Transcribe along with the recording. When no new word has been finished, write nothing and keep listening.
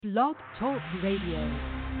Blog Talk Radio.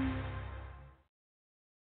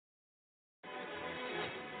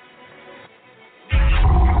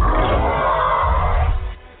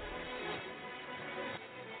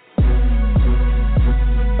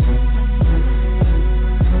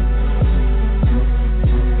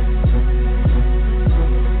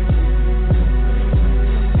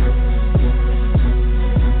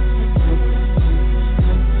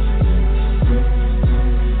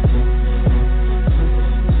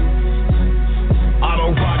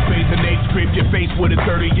 With a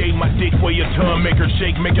 38, my dick where your tongue make her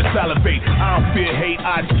shake, make her salivate. I don't fear hate,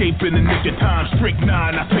 I escape in the nick of time. Strict 9,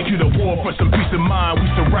 I take you to war for some peace of mind. We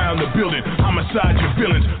surround the building, homicide your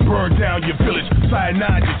villains, burn down your village,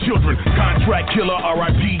 cyanide your children. Contract killer,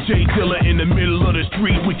 R.I.P. J Dilla in the middle of the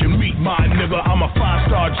street. We can meet my nigga, I'm a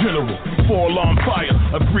 5-star general. 4-alarm fire,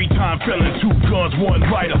 a 3-time felon, 2 guns,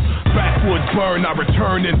 1 lighter. Backwoods burn, I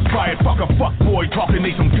return inspired. Fuck a fuck boy talking,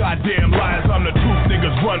 they some goddamn liars. I'm the truth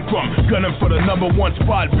niggas run from, gunning for the number 1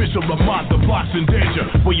 spot, Bishop Lamont, the box in danger.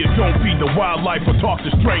 Where you don't feed the wildlife or talk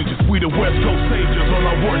to strangers. We the West Coast saviors on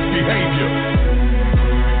our worst behavior.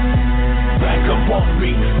 Back up off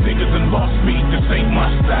me, niggas done lost me, this ain't my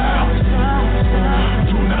style.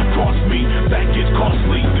 Do not cross me, that gets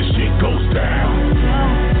costly, the shit goes down.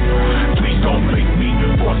 Please don't make me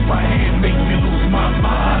force my hand, make me lose my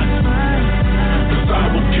mind. Cause I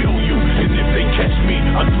will kill you, and if they catch me,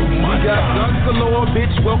 I'll do my job. Got guns galore,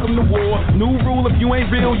 bitch, welcome to war. New rule, if you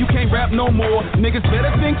ain't real, you can't rap no more. Niggas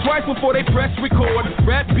better think twice before they press record.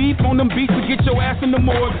 Rap beef on them beats to get your ass in the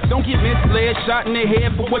morgue. Don't get misled, shot in the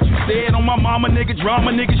head for what you said. On my mama, nigga,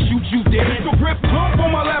 drama, nigga, shoot you dead. So grip pump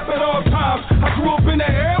on my lap at all times. I grew up in the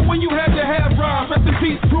air when you had to have rhymes. Rest in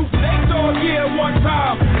peace, proof, Nate Dogg, yeah, one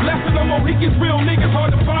time. Less of them Mohicans, real niggas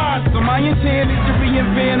hard to find. So my intent is to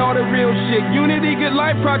reinvent all the real shit. Unity, good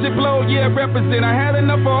life, Project Blow, yeah, represent. I had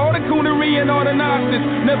enough of all the coonery and all the nonsense.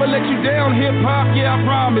 Never let you down, hip-hop, yeah, I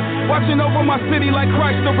promise. Watching over my city like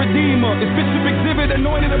Christ the Redeemer. It's Bishop Exhibit,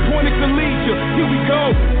 anointed, appointed to lead you. Here we go.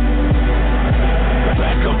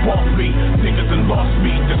 Back up off me, niggas done lost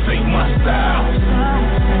me, this ain't my style.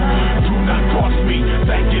 Do not cross me,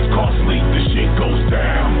 that gets costly, the shit goes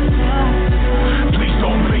down. Please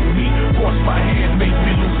don't make me force my hand, make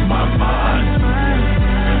me lose my mind.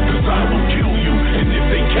 Cause I will kill you, and if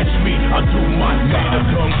they catch me, I'll do my time. A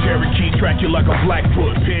gun Cherokee, track you like a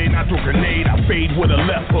Blackfoot. Pin, I throw grenade, I fade with a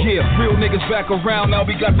left hook. Yeah, real niggas back around, now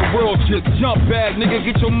we got the world shit. Jump bag, nigga,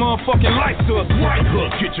 get your motherfucking life took. Right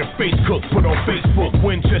hook, get your face cooked, put on Facebook.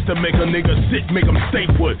 Winchester make a nigga sick, make him stay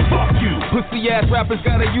put. Fuck you. Pussy ass rappers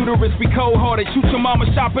got a uterus, be cold hearted. Shoot your mama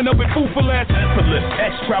shopping up at Foofaless. Effortless,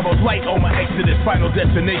 X travels light on my exodus. Final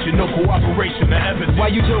destination, no cooperation, the evidence.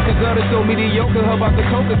 Why you jokers gotta show me the yoker? How about the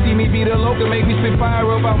coca? See me be the loca, make me spit fire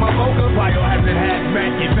about my vocal. Biohazard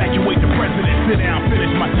hazmat, evacuate the president. Sit down, finish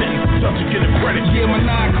my sentence, don't you get a credit. Yeah, my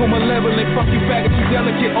 9, malevolent, fuck you faggot, you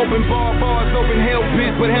delicate. Open bars, open hell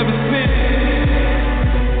pit, but heaven sent.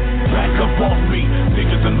 Back up off me,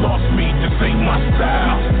 niggas done lost me, this ain't my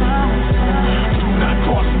style. Do not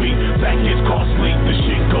cross me, that gets costly, the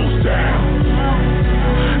shit goes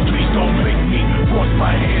down. Please don't make me force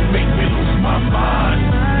my hand, make me lose my mind.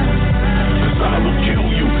 Cause I will kill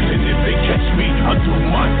you, and if they catch me, I'll do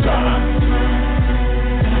my time.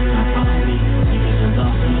 Back up off me, niggas done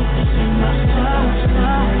lost me, this ain't my style.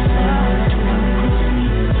 Do not cross me,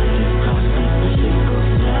 that gets costly, the shit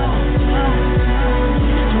goes down.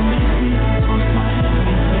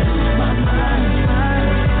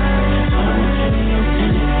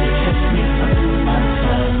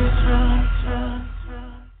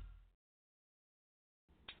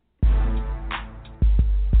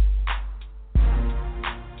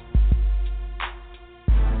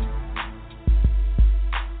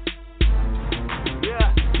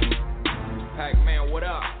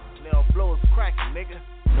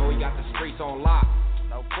 On lock,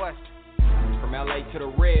 no question. From LA to the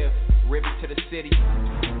River to the city.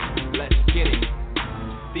 Let's get it.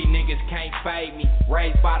 These niggas can't fade me.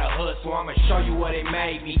 Raised by the hood, so I'ma show you what it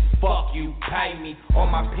made me. Fuck you, pay me. On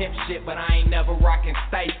my pimp shit, but I ain't never rockin'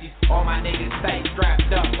 Stacy's. All my niggas stay strapped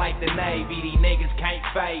up like the Navy. These niggas can't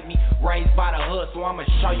fade me. Raised by the hood, so I'ma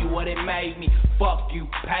show you what it made me. Fuck you,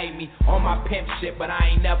 pay me. On my pimp shit, but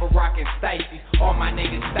I ain't never rockin' Stacy's. All my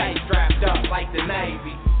niggas stay strapped up like the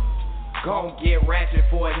Navy. Gon' get ratchet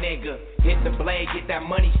for a nigga. Hit the blade, get that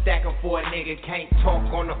money stacking for a nigga. Can't talk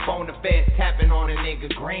on the phone, the feds tapping on a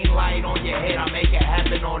nigga. Green light on your head, I make it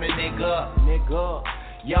happen on a nigga.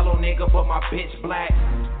 Yellow nigga, but my bitch black.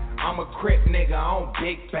 I'm a crip nigga, I don't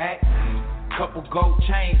big back. Couple gold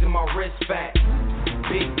chains in my wrist fat.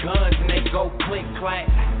 Big guns and they go click clack.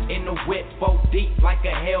 In the whip, 4 deep like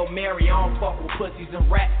a Hail Mary. I don't fuck with pussies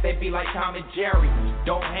and rats, they be like Tom and Jerry.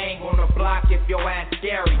 Don't hang on the block if your ass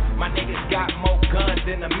scary. My niggas got more guns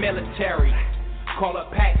than the military. Call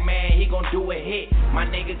up Pac-Man, he gon' do a hit. My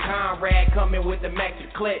nigga Conrad coming with the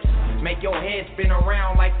Mixx clips. Make your head spin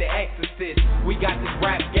around like the Exorcist. We got this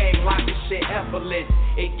rap game, lock this shit effortless.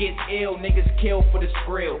 It gets ill, niggas kill for the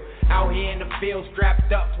skrill. Out here in the field,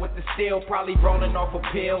 strapped up with the steel, probably rolling off a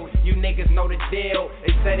pill. You niggas know the deal.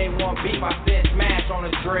 They say they want beef, I said smash on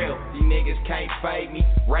a drill. These niggas can't fade me.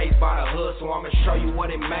 Raised by the hood, so I'ma show you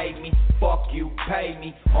what it made me. Fuck you, pay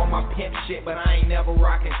me. On my pimp shit, but I ain't never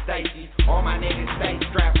rockin' Stacy. All my niggas stay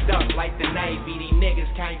strapped up like the Navy. These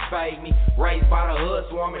niggas can't fade me. Raised by the hood,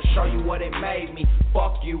 so I'ma show you what it made me.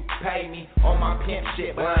 Fuck you, pay me. On my pimp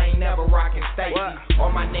shit, but I ain't never rockin' Stacy.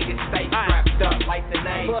 All my niggas stay strapped up like the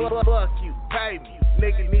Navy. Fuck you, pay me.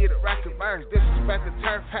 Nigga need a record verse. Disrespect the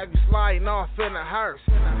turf, have you sliding off in a hearse.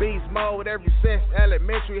 Beast mode ever since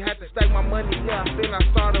elementary. Had to stack my money up, then I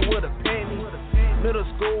started with a penny. Middle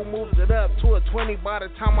school moves it up to a 20. By the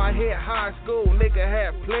time I hit high school, nigga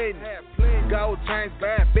had plenty. Gold chains,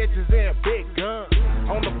 bad bitches, and big guns.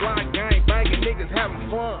 On the block, gang banging, niggas having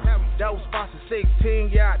fun. That was spots at 16,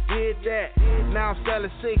 yeah, I did that. Now I'm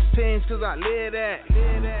selling 16s cause I live that.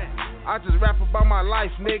 I just rap about my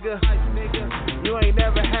life, nigga. You ain't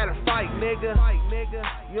never had a fight, nigga.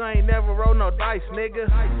 You ain't never rolled no dice, nigga.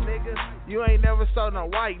 You ain't never sold no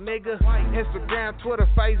white, nigga. Instagram, Twitter,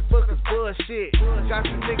 Facebook is bullshit. Got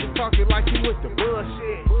some niggas talking like you with the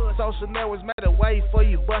bullshit. Social networks made a way for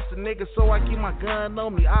you bust a nigga, so I keep my gun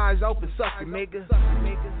on me, eyes open, sucker, nigga.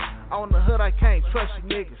 On the hood, I can't trust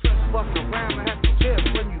you niggas. Fuck around and have to tip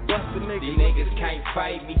when you bust a nigga. These niggas can't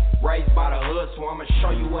fade me. Raised by the hood, so I'ma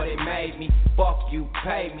show you what it made me. Fuck you,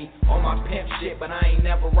 pay me. On my pimp shit, but I ain't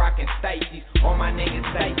never rockin' Stacy's. All my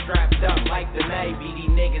niggas stay strapped up like the Navy.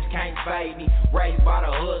 These niggas can't fade me. Raised by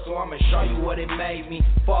the hood, so I'ma show you what it made me.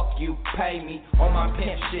 Fuck you, pay me. On my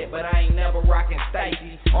pimp shit, but I ain't never rockin'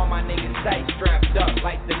 Stacy's. All my niggas stay strapped up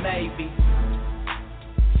like the Navy.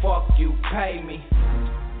 Fuck you, pay me.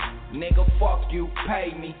 Nigga, fuck you,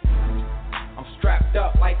 pay me. I'm strapped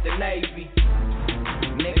up like the Navy.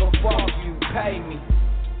 Nigga, fuck you, pay me.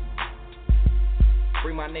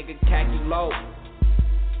 Free my nigga Khaki Low.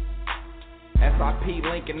 SIP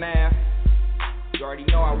Lincoln Ave. You already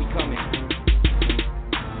know how we coming.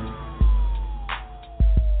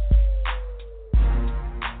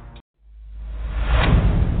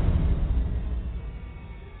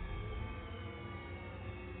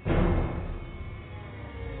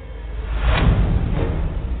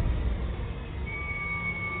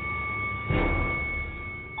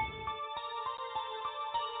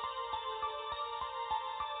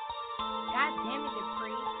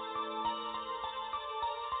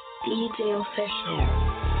 DJ Official.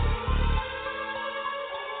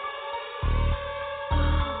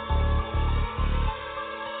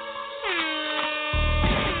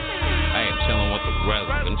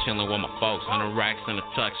 I'm chillin' with my folks, 100 racks in a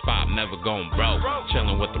tuck spot, never going broke.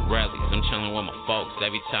 Chillin' with the rellies, I'm chillin' with my folks.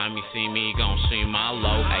 Every time you see me, you gon' see my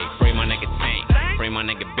low. Hey, free my nigga Tank, free my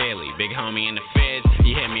nigga Billy. Big homie in the feds,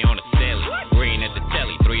 he hit me on the silly. Green at the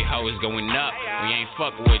telly, 3 hoes going up. We ain't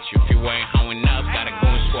fuckin' with you if you ain't hoeing up. Got a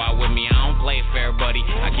goon squad with me, I don't play fair, buddy.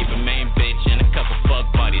 I keep a main bitch and a couple fuck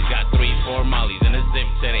buddies. Got 3-4 mollies and a zip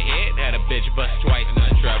to the head. Had a bitch bust twice in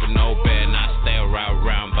the trap with no bed. And I stay around,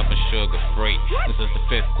 bumpin' sugar free. Since the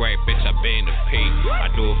 5th grade, bitch, I been the P. I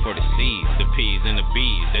do it for the C's, the P's, and the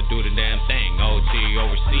B's that do the damn thing. OT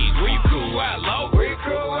overseas. Where you crew at, low? Where you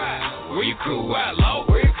crew at? Where you crew at, low?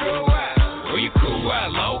 Where you crew at? Where you crew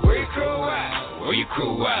at, low? Where you crew at? Where you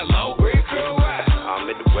crew at, low? Where you crew at? I'm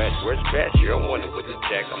in the West, where's best? You're on it with the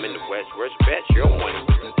tech. I'm in the West, where's best? You're on it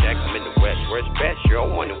with the tech. I'm in the West, where's best? You're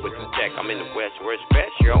on it with the tech. I'm in the West, where's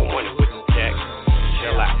best? You're on it with the tech.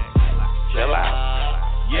 Chill out, chill out,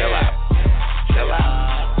 chill out, chill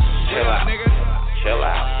out, chill out, chill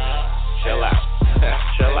out, chill out,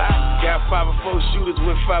 chill out. Got 5-4 shooters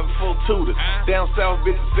with 5-4 tutors. Down south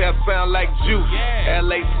bitches say I sound like juice.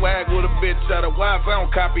 LA swag with a bitch out of wife. I don't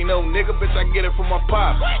copy no nigga, bitch, I get it from my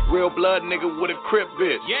pop. Real blood nigga with a crip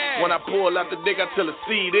bitch. When I pull out the dick, I tell her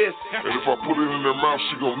see this. And if I put it in her mouth,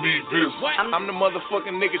 she gon' need this. I'm the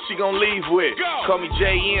motherfucking nigga she gon' leave with. Call me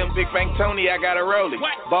JM, Big Bang Tony, I got a rollie.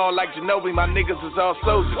 Ball like Ginobili, my niggas is all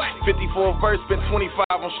soldiers. 54 verse, spent 25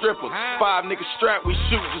 on strippers. 5 niggas strapped, we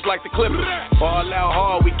shoot just like the Clippers. Ball out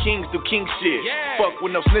hard, we kings do king shit. Fuck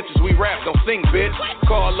with no snitches, we rap, don't sing, bitch.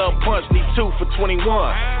 Call up punch, need 2 for 21.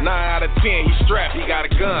 9 out of 10, he strapped, he got a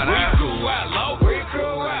gun. Where you crew at, low? Where you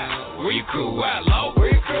crew at? Where you crew at, low?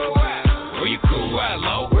 Where you crew at? Where you crew at,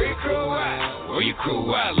 low? Where you crew at? Where you your crew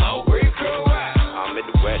at, low? Where your crew at? I'm in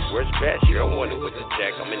the West, where's best? You don't want it with the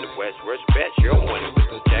check. I'm in the West, where's best? You don't want it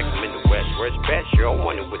with the check. I'm in the West, where's best? You don't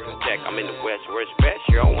want it with the check. I'm in the West, where's best?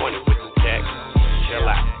 You don't want it with the check. Chill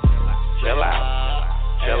out, chill out,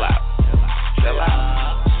 chill out, chill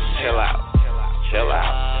out, chill out, chill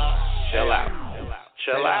out, chill out,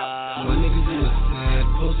 chill out. My niggas in the side,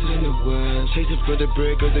 posted in the West, chasing for the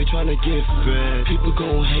bread cause they tryna get fed. People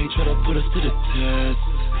gon' hate, tryna put us to the test.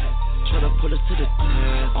 Tryna put us to the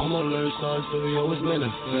test. All my lyrics solid, so we always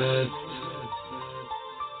manifest.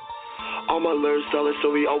 All my lyrics solid, so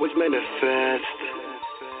we always manifest.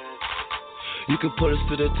 You can put us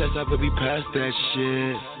to the test, I bet we pass that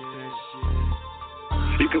shit.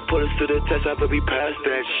 You can put us to the test, I bet we pass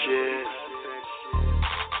that shit.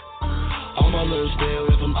 All my lyrics stay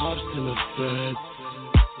away from ops in the feds.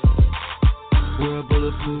 We're a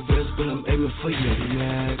bulletproof vest, but I'm aiming for your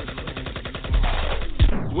neck.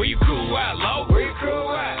 Where your crew at, low? Where your crew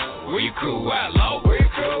at? Where your crew at, low? Where your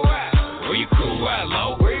crew at? Where your crew at,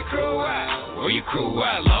 low? Where your crew at? Where your crew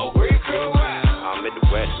at, low? Where your crew at? I'm in the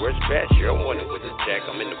West, where's best? You don't want it with the check.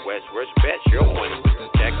 I'm in the West, where's best? You don't want it with the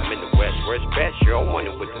check. I'm in the West, where's best? You don't want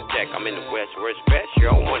it with the check. I'm in the West, where's best? You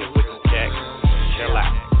don't want it with the check. Chill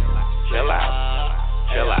out, chill out,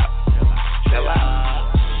 chill out, chill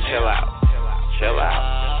out, chill out, chill out,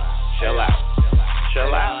 chill out,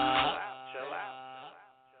 chill out.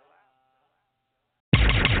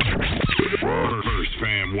 First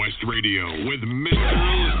Fam West Radio with Mr.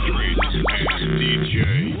 Illustrate and DJ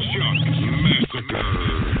Chuck Massacre.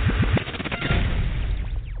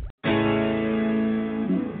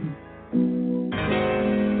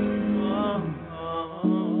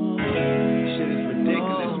 Shit is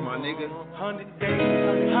ridiculous, my nigga. 100 days,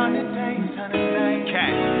 100 days, 100 days.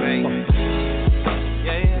 Cash, baby.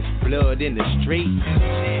 Yeah. Blood in the street.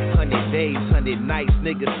 100 days, 100 nights,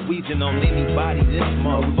 niggas squeezing on anybody. This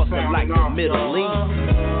motherfucker like the Middle East.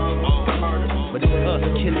 But it's us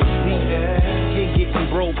killing me. Ain't getting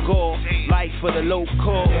broke off. Life for the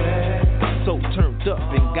local. So turned up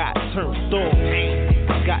and got turned off.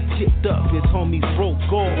 Got chipped up, his homies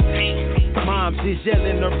broke off. Moms is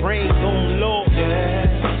yelling her brains on low.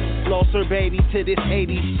 Lost her baby to this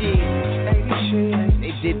 80 shit.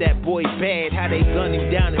 They did that boy bad, how they gunned him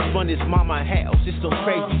down in front of his mama's house. It's some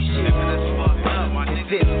crazy shit. And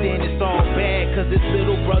since then it's all bad, cause his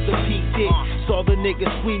little brother peeped it. Saw the nigga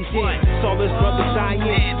squeeze in, saw his brother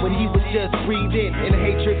dying when he was just breathing. And the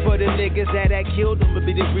hatred for the niggas that killed him would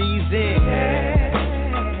be the reason.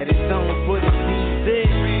 And it's on for the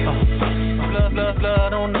season. Blood, blood,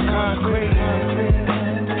 blood on the concrete.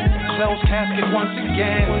 Closed casket once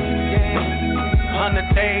again.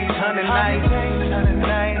 100 days, 100 nights.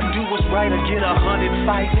 Do what's right or get 100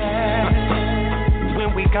 fights.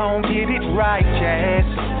 When we gon' get it right, Jazz?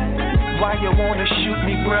 Why you wanna shoot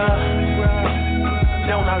me, bruh?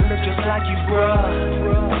 Don't I look just like you, bruh?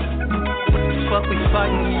 What the fuck we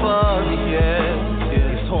fighting for, yeah?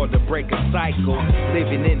 It's hard to break a cycle.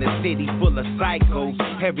 Living in a city full of psychos.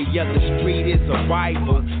 Every other street is a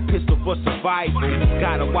rival. Pistol for survival.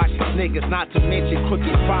 Gotta watch these niggas, not to mention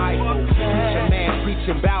crooked Bible. Preacher man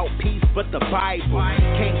preaching about peace, but the Bible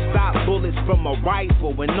can't stop bullets from a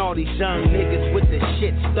rifle. And all these young niggas with the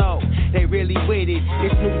shit stole, they really with it.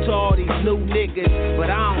 It's new to all these new niggas, but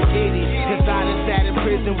I don't get it. Cause I done sat in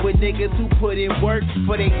prison with niggas who put in work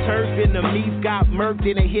for they turf, and the meat got murked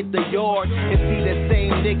and they hit the yard. And see the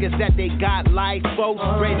same niggas that they got life for,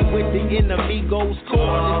 spreading with the enemy goes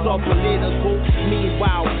core. It's all political.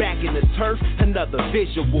 Meanwhile, back in the turf, another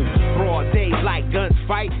visual. Broad day like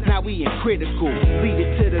gunfight, now we in critical. Lead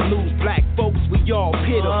it to the news, black folks, we all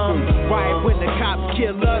pitiful. Right when the cops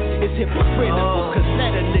kill us, it's hypocritical. Cause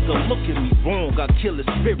let a nigga look at me wrong, I kill it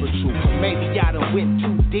spiritual. Maybe I done went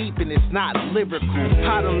too deep and it's not lyrical.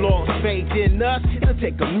 I done lost faith in us, it'll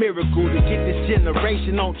take a miracle to get this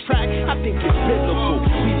generation on track. I think it's biblical.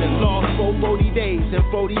 We done lost for 40 days and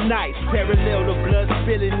 40 nights. Parallel to blood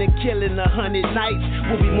spilling and killing 100 nights.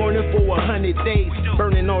 We'll be mourning for 100 days.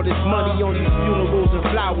 Burning all this money on these funerals and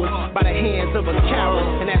flowers by the hands of a coward.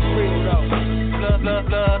 And that's real though. Blood, blood,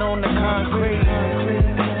 blood on the concrete.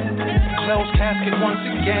 Closed casket once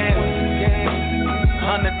again.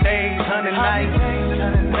 100 days, 100 nights.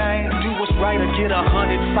 Do what's right or get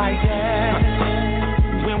 100 fights.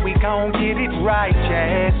 When we gon' get it right,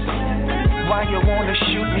 Jazz? Why you wanna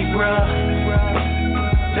shoot me, bruh?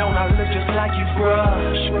 Don't I look just like you, bruh?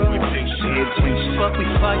 Fuck we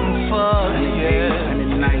fighting for, yeah.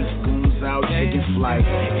 100 nights, goons out taking flight.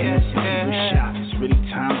 Innocent people shot. It's really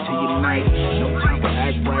time to unite. No time for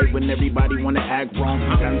act right. right when everybody wanna act wrong.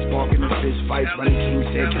 Sometimes sparking the fist fights, running king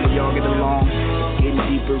said, can we all get along? It's getting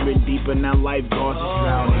deeper and deeper, now life guards is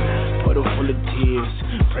drowning. Puddle full of tears,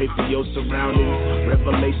 pray for your surroundings.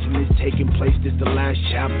 Revelation is taking place, this the last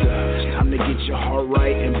chapter. Time to get your heart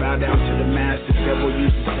right and bow down to the master. Devil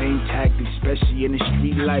use the same tactics, especially in the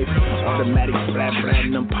street life. Automatic slap,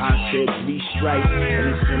 platinum pot said 3 strikes.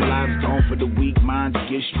 Innocent lives gone for the weak minds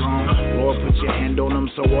get strong. Lord, put your hand on them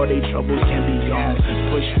so all their troubles can be gone.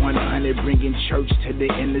 Push 100, bringing church to the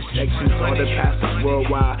intersections. All the pastors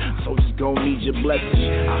worldwide, soldiers gon' need your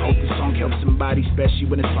blessing. I hope this song helps somebody, especially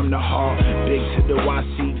when it's from the heart. Big to the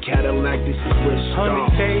YC Cadillac, this is where it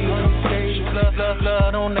starts. 100 days,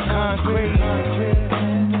 blood on the concrete.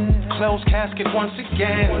 Closed casket once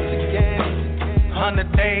again.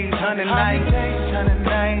 100 days, 100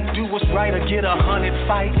 nights. Do what's right or get 100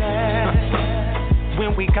 fights.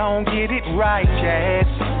 When we gon' get it right, yes.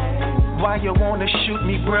 Why you wanna shoot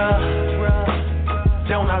me, bruh?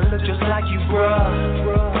 Don't I look just like you, bruh?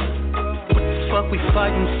 What the fuck we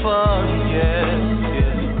fighting for, yeah.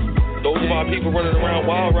 Those 5 people running around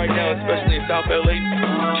wild right now, especially in South LA,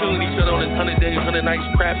 killing each other on this 100 days, 100 nights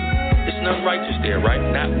crap. It's nothing righteous there, right?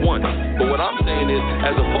 Not one. But what I'm saying is,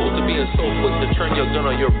 as opposed to being so quick to turn your gun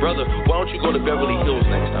on your brother, why don't you go to Beverly Hills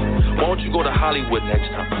next time? Why don't you go to Hollywood next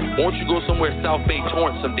time? Why don't you go somewhere South Bay,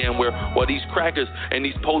 Torrance, some damn where these crackers and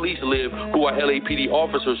these police live, who are LAPD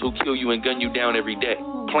officers who kill you and gun you down every day,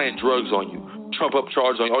 plant drugs on you, trump up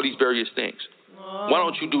charges on you, all these various things. Why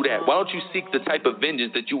don't you do that? Why don't you seek the type of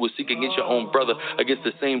vengeance that you would seek against your own brother, against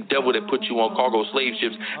the same devil that put you on cargo slave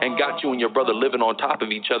ships and got you and your brother living on top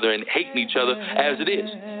of each other and hating each other as it is?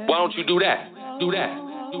 Why don't you do that? Do that.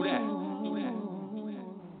 Do that.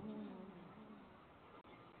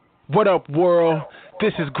 What up, world?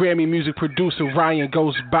 This is Grammy music producer Ryan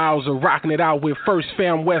Ghost Bowser rocking it out with First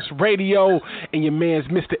Fam West Radio and your man's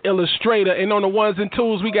Mr. Illustrator. And on the ones and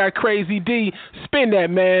twos, we got Crazy D. Spin that,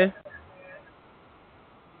 man.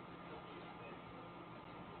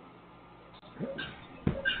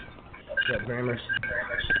 What's up, Grammars?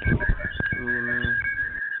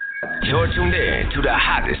 You're tuned in to the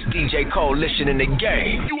hottest DJ coalition in the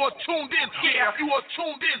game. You are tuned in, yeah, you are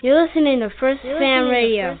tuned in. You're listening to First Fam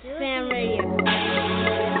Radio. Fam Radio.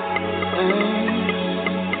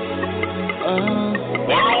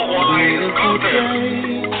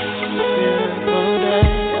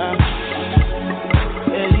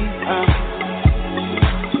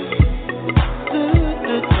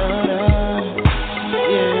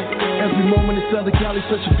 101 Southern Cali,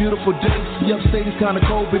 such a beautiful day. The upstate is kinda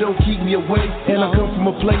cold, but don't keep me away. And I come from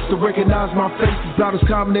a place to recognize my face. It's about as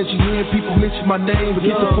common as you hear people mention my name. But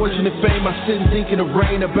get the fortune and fame, I sit and think in the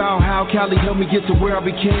rain about how Cali helped me get to where I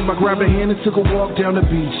became. I grabbed her hand and took a walk down the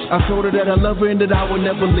beach. I told her that I love her and that I would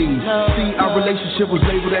never leave. See, our relationship was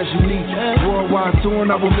labeled as unique. Worldwide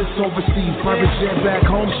touring, I will miss overseas. Private jet back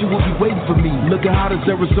home, she will be waiting for me. Looking hot as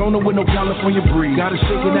Arizona with no California breeze. Got her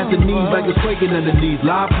shaking at the knees like it's quaking underneath.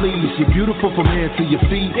 Live, please, you're beautiful from head to your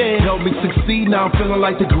feet. Help me succeed, now I'm feeling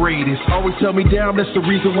like the greatest. Always tell me down, that's the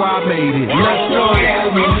reason why I made it. Let's go,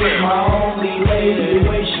 baby, with my only lady. The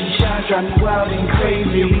way she shines, drive me wild and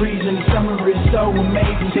crazy. The reason summer is so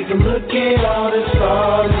amazing. Take a look at all the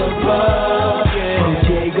stars above. From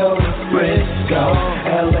Diego to Frisco,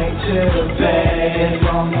 LA to the Bay. As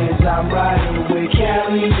long as I'm riding with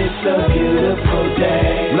Cali, it's a beautiful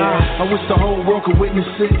day. I wish the whole world could witness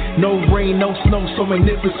it. No rain, no snow, so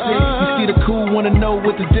magnificent. You see the cool, wanna know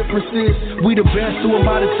what the difference is. We the best, who am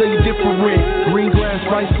I to say you different? Green grass,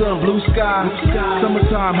 bright sun, blue sky.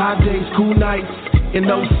 Summertime, hot days, cool nights. In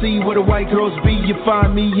OC, where the white girls be, you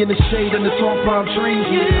find me in the shade under tall palm trees.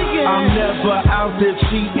 I'm never out there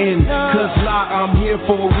cheating, cause I'm here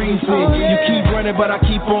for a reason. You keep running, but I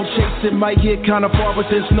keep on chasing. Might get kinda far, but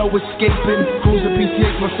there's no escaping. Cruising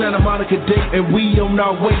PCH, my Santa Monica date, and we on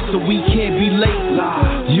our way, so we can't be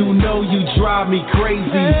late. You know you drive me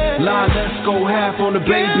crazy. Let's go half on the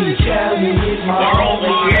baby. Cali is my only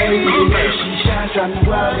lady. The way she shines, drive me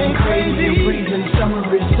wild and crazy. The reason summer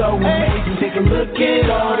is so amazing. Take a look at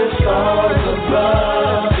all the stars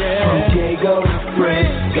above. From Diego to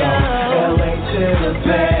Frisco, LA to the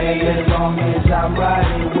Bay. As long as I'm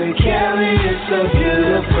riding with Cali, it's a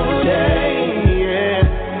beautiful day.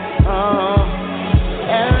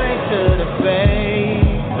 LA to the Bay.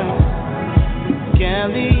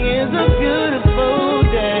 Cali is a beautiful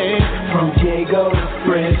day. From Diego to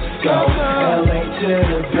Frisco, LA to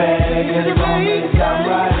the Bay. As long as I'm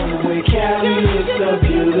riding with Cali, it's a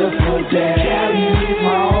beautiful day. Cali is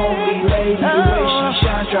my only lady. The way she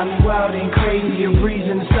shines, drive me wild and crazy. A breeze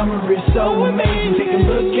in the summer is so amazing. Take a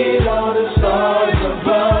look at all the stars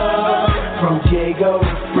above. From Diego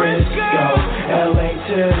to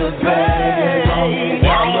bag. As long as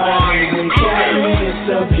I'm riding in Cali, it's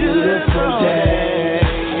a beautiful day.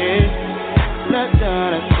 La da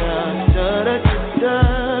da da da da da.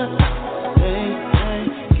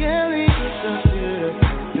 Cali, it's a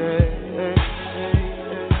beautiful day.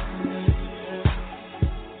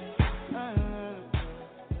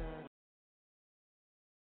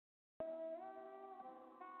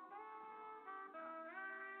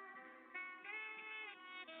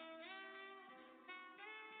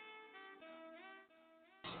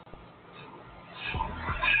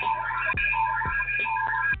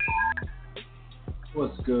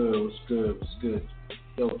 What's good? What's good? What's good?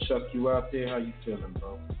 Yo, Chuck, you out there? How you feeling,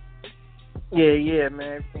 bro? Yeah,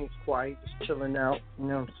 man. Everything's quiet. Just chilling out. You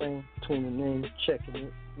know what I'm saying? Tuning in, checking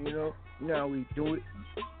it. You know how we do it.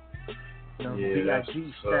 You know,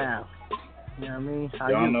 B.I.G. style. You know what I mean? How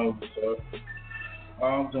Y'all you? know what's up. Oh,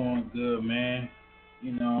 I'm doing good, man.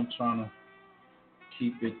 You know, I'm trying to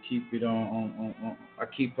keep it on. I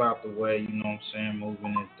keep out the way, you know what I'm saying?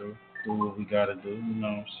 Moving it through what we gotta do, you know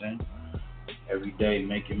what I'm saying? Every day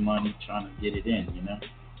making money, trying to get it in, you know?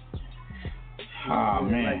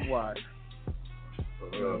 Man. Likewise.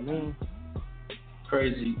 You know what I mean?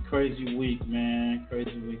 Crazy week, man.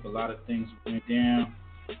 Crazy week. A lot of things went down.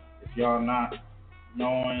 If y'all not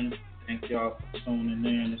knowing, thank y'all for tuning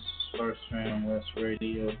in. This is First Fam West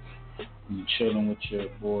Radio. You chilling with your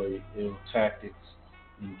boy Ill Tactics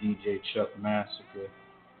and DJ Chuck Massacre.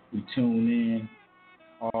 We tune in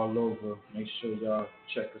all over. Make sure y'all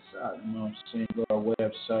check us out. You know what I'm saying? Go to our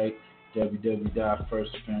website,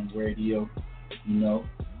 www.firstfamradio. You know,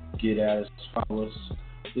 get at us, follow us.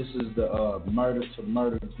 This is the Murda to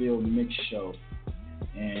Murdaville Mixx show.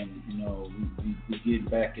 And, you know, we get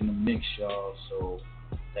back in the mix, y'all. So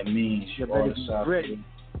that means y'all artists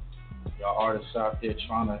out there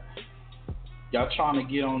trying to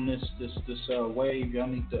get on this wave. Y'all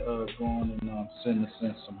need to go on and send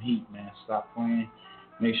some heat, man. Stop playing.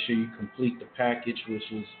 Make sure you complete the package,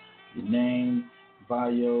 which is your name,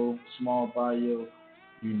 bio, small bio,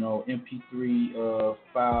 you know, MP3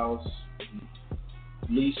 files,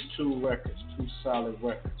 at least 2 solid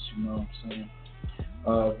records, you know what I'm saying?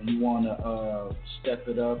 If you want to step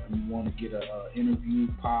it up and you want to get an interview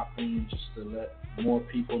popping just to let more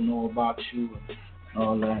people know about you and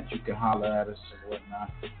all that, you can holler at us and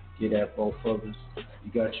whatnot. Get at both of us.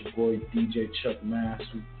 You got your boy DJ Chuck Mass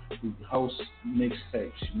who hosts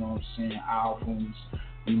mixtapes, you know what I'm saying, albums.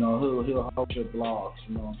 You know, he'll host your blogs,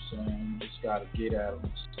 you know what I'm saying. You just gotta get at him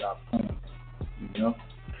and stop playing, you know.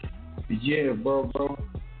 But yeah, bro.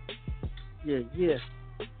 Yeah.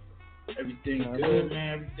 Everything good,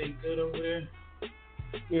 man. Everything good over there.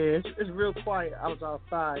 Yeah, it's real quiet. I was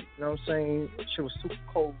outside, you know what I'm saying. Shit was super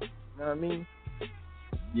cold, you know what I mean.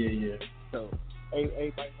 Yeah. So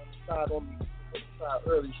everybody went inside on me. Went inside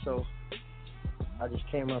early, so I just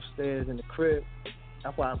came upstairs in the crib.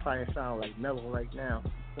 That's why I probably sound like mellow right now.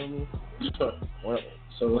 You feel me?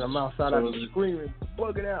 When I'm outside, I be screaming,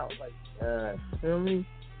 bugging out, like, you know what I mean?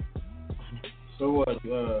 So what? Is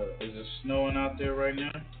it snowing out there right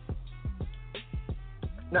now?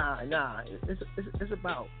 Nah. It's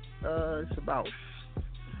about.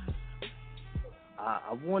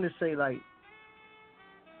 I want to say like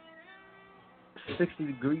 60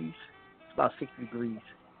 degrees. It's about 60 degrees.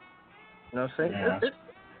 You know what I'm saying? Yeah,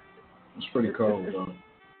 it's pretty cold though.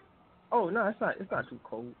 Oh no, it's not too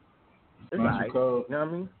cold. It's not too cold. You know what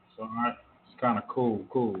I mean? So it's kind of cool.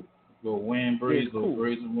 Little wind breeze, little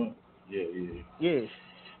breeze and wind. Yeah. You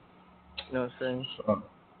know what I'm saying? So,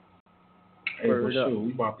 hey,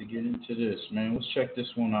 we about to get into this, man. Let's check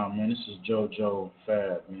this one out, man. This is JoJo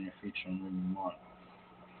Fab, man, featuring Remy Martin.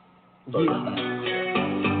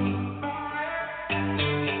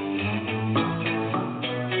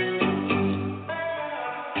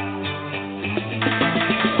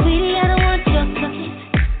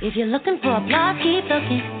 If you're looking for applause, keep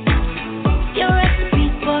looking. Your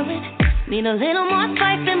recipe for it. Need a little more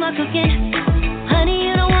spice in my cooking. Honey,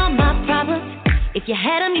 you don't want my problems. If you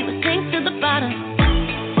had them, you would sink to the bottom.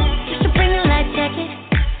 Just to bring a light jacket.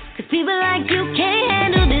 Cause people like you can't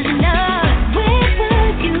handle this love. Where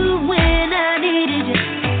were you when I needed you?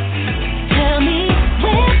 Tell me,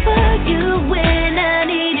 where were you when I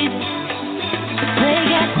needed you? Play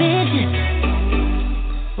got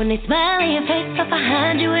bitches. When they smile in your face, but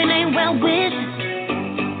behind you it ain't well wishes.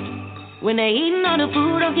 When they eating all the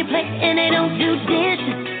food off your plate and they don't do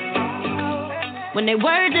dishes. When their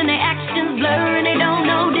words and their actions blur and they don't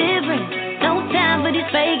know difference. No time for these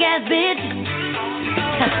fake ass bitches.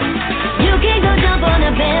 You can go jump on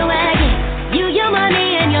a bandwagon. You, your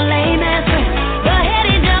money and your lame ass friends. Go ahead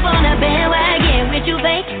and jump on a bandwagon with you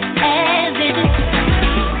fake ass bitches.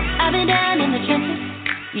 I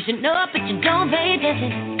You should know, but you don't pay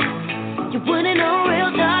attention. You wouldn't know real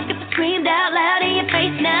talk if I screamed out loud in your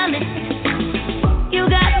face. Now listen, you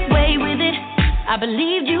got away with it. I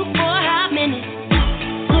believed you for a hot minute.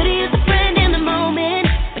 Could've used a friend in the moment,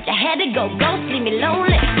 but you had to go, leave me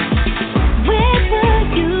lonely. Where were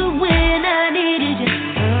you when I needed you?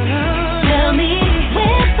 Tell me,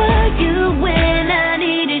 where were you when I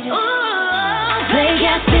needed you? Play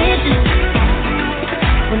gas bitches.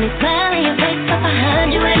 When they smile in your face, but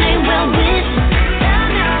behind you and they well wishing.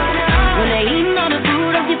 When they eating all the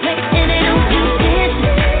food off your plate and they don't do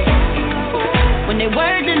dishes. When their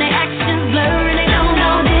words and their actions blur and they don't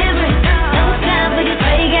know different. No time for these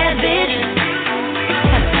fake ass bitches.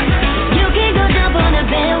 You can go jump on a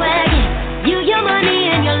bandwagon. You, your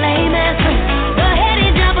money and your lame ass friends. Go ahead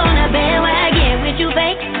and jump on a bandwagon with you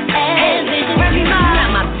fake ass bitches. You not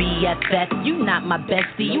my BFF, you not my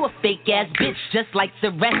bestie. You a fake ass bitch just like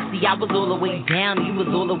the rest. See, I was all the way down, you was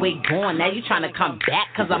all the way gone. Now you tryna come back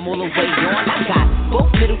cause I'm all the way on. I got both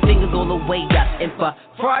middle fingers all the way up. And for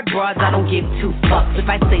fraud broads, I don't give two fucks. If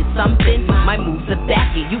I say something, my moves are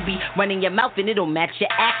backing. You be running your mouth and it'll match your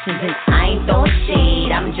actions. And I ain't throwing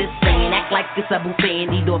shade, I'm just saying. Act like it's a buffet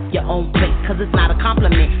and eat off your own plate. Cause it's not a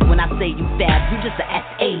compliment when I say you fab. You just a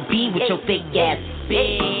SAB with your fake ass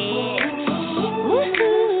bitch.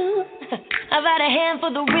 I've had a hand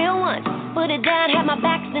for the real ones. Put it down, had my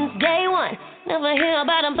back since day one. Never hear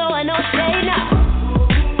about them throwing no shade now.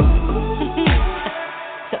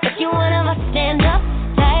 So if you one of us stand up,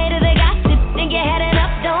 tired of the gossip, think you had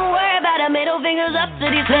enough. Don't worry about it, middle fingers up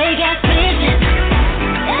to these fake ass bitches.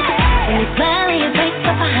 When they smile in your face,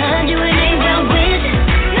 but behind you and they well wishing.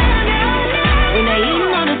 When they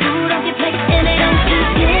eating all the food off your plate and they don't do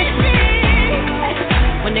dishes.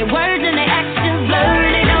 When their words and their actions blur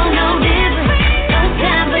and they don't know different. No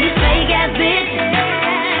time for these fake ass bitches.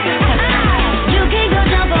 You can go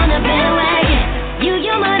jump on a bandwagon. You,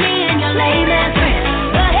 your money and your lame ass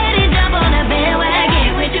friends. Go ahead and jump on a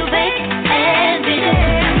bandwagon with your fake ass bitches.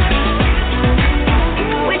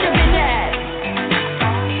 With your bitch ass.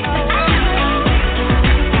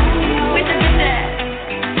 With your bitch ass.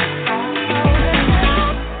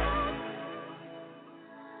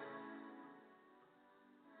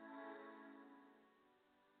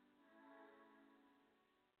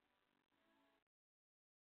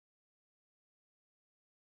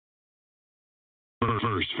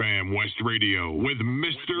 First Fam West Radio with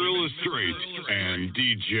Mr. Illustrate and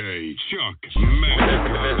DJ Chuck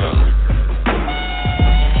Massacre.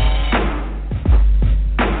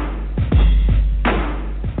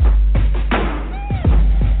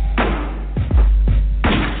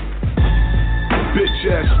 Bitch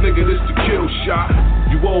ass nigga, this the kill shot.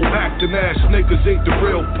 You old acting ass niggas ain't the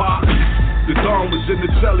real pop. The Don was in the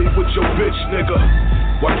telly with your bitch nigga,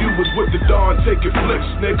 while you was with the Don taking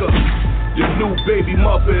flicks nigga. Your new baby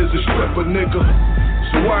mother is a stripper nigga,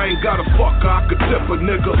 so I ain't gotta fuck her, I could tip a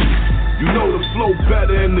nigga. You know the flow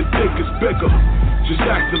better and the dick is bigger. Just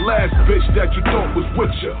ask the last bitch that you thought was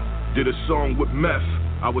with ya. Did a song with meth,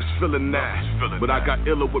 I was feeling that, but I got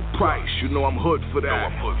iller with Price, you know I'm hood for that.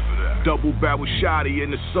 Double barrel shotty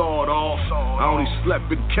and the sawed off. I only slept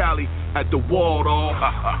in Cali at the Waldorf.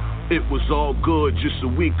 It was all good just a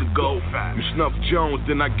week ago. You snuffed Jones,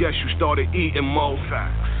 then I guess you started eating more.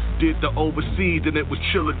 Did the overseas, and it was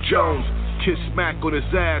Chilla Jones. Kiss smack on his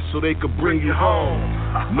ass so they could bring you home.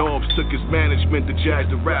 Norbs took his management to Jazz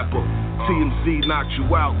the Rapper. TMZ knocked you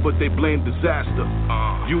out, but they blamed disaster.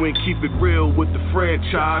 You ain't keep it real with the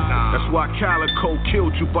franchise. That's why Calico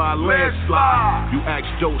killed you by a landslide. You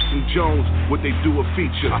asked Dose and Jones would they do a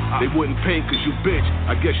feature. They wouldn't pay cause you bitch,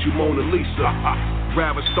 I guess you Mona Lisa.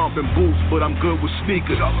 Rather stomping boots, but I'm good with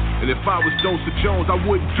sneakers. And if I was Dose and Jones, I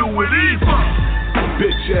wouldn't do it either.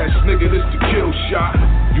 Bitch ass nigga, this the kill shot.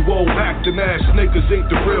 You old acting ass niggas ain't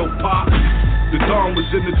the real pop. The Don was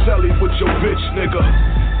in the telly with your bitch nigga,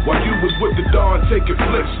 while you was with the Don taking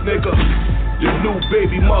flicks nigga. Your new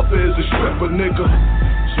baby mother is a stripper nigga,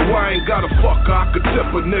 so I ain't gotta fuck her, I could tip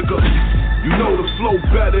a nigga. You know the flow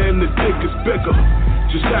better and the dick is bigger.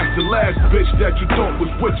 Just ask the last bitch that you thought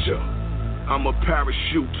was with ya. I'm a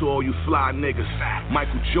parachute to all you fly niggas.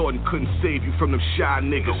 Michael Jordan couldn't save you from them shy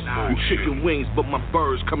niggas. You chicken wings, but my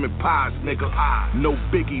birds come in pies, nigga. No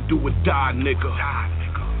Biggie, do or die, nigga.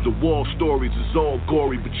 The wall stories is all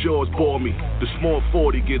gory, but yours bore me. The small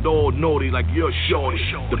 40 get all naughty like you're shorty.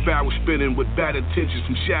 The barrel spinning with bad intentions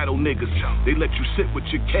from shadow niggas. They let you sit with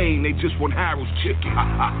your cane, they just want Harold's chicken.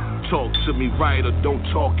 Talk to me right or don't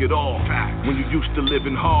talk at all. When you used to live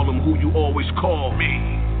in Harlem, who you always call?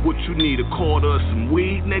 Me. What you need, a quarter of some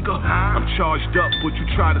weed, nigga? I'm charged up, but you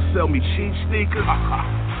try to sell me cheap sneakers?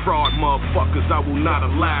 Fraud motherfuckers I will not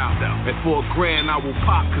allow. And for $1,000 I will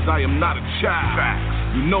pop, cause I am not a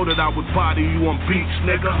child. You know that I would body you on beach,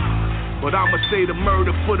 nigga. But I'ma say the murder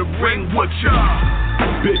for the ring, what ya?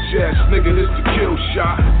 Bitch ass nigga, this the kill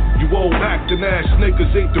shot. You old acting ass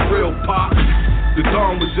niggas ain't the real pop. The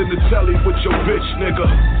Dawn was in the telly with your bitch, nigga.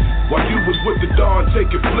 While you was with the Dawn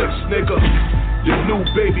taking flips, nigga. Your new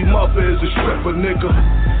baby mother is a stripper, nigga.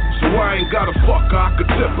 So I ain't gotta fuck her, I could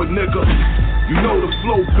tip a nigga. You know the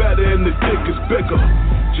flow better and the dick is bigger.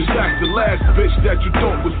 Just ask the last bitch that you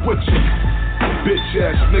thought was with you. Bitch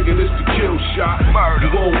ass nigga, this the kill shot. Murda.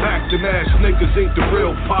 You old acting ass niggas ain't the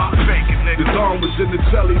real pop. The Dawn was in the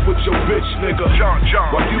telly with your bitch, nigga.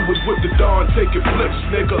 While you was with the Dawn taking flips,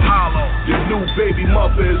 nigga. Your new baby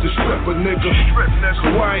mother is a stripper, nigga.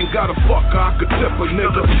 So I ain't gotta fuck her, I could tip a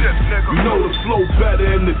nigga. You know the flow better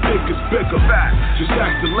and the dick is bigger. Just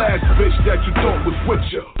ask the last bitch that you thought was with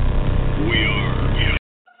you. We are.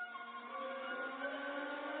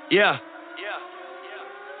 Yeah.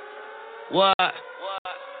 What?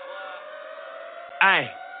 Ay.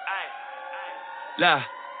 Lah.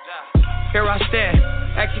 Here I stand,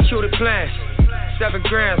 executed plans. 7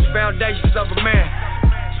 grams, foundations of a man.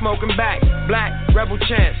 Smoking back, black, rebel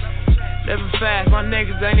chance. Living fast, my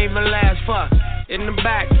niggas ain't even last. Fuck, in the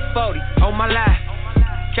back, 40, on my lap.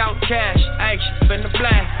 Count cash, anxious, spin the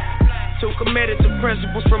blast. Too committed to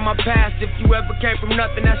principles from my past. If you ever came from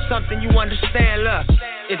nothing, that's something you understand. Look,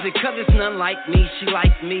 is it cause it's none like me, she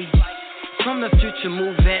like me? From the future,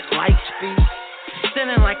 move at light speed.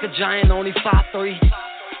 Standing like a giant, only 5'3". 3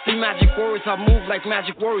 magic words, I move like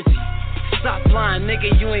magic words. Stop lying,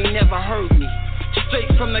 nigga, you ain't never heard me. Straight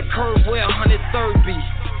from the curve where 103rd be.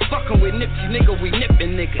 Fucking with Nipsey, nigga, we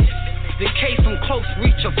nippin' niggas. The K from close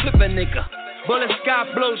reach, a flippin' nigga. Bullets got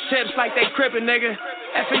blue chips like they crippin', nigga.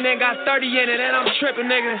 Effin' nigga got 30 in it and I'm trippin',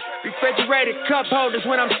 nigga. Refrigerated cup holders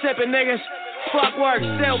when I'm sippin', niggas. Fuck words,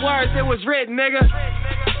 still words, it was written, nigga.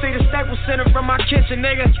 See the Staples Center from my kitchen,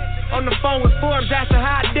 nigga. On the phone with Forbes, asking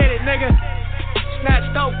how I did it, nigga.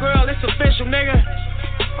 Snatched dope, girl, it's official, nigga.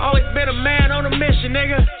 Always been a man on a mission,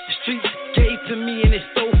 nigga. The streets gave to me and it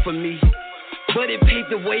stole for me. But it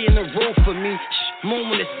paved the way in the road for me.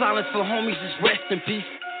 Moment of silence for homies, just rest in peace.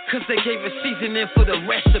 Cause they gave a seasoning for the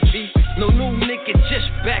recipe. No new nigga, just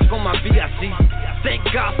back on my BIC. Thank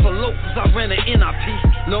God for locals, I ran an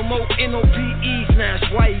NIP. No more NOPEs, now it's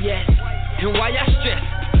why he at. And why I stress,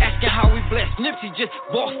 asking how we blessed. Nipsey just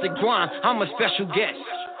bossed the grind, I'm a special guest.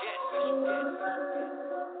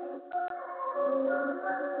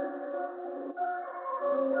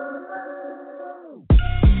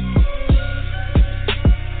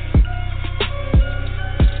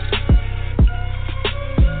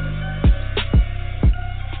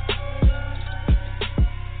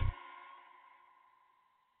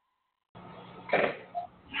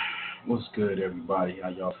 What's good, everybody? How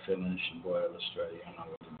y'all feeling? It's your boy Illustrator. You know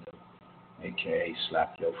what to do. AKA Slap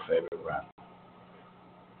Your Favorite Rapper.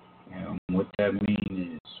 And what that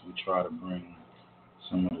means is we try to bring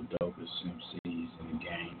some of the dopest MCs in the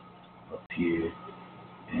game up here.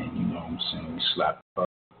 And you know what I'm saying? We slap up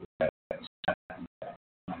with that.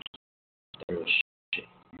 Real shit,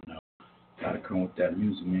 you know. Gotta come with that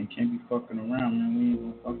music, man. You can't be fucking around, man. We ain't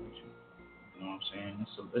gonna fuck with you. You know what I'm saying?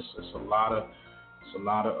 It's a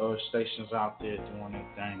lot of stations out there doing their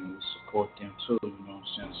thing, and we support them too, you know what I'm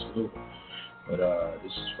saying? Salute. But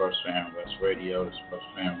this is First Fan West Radio. This is First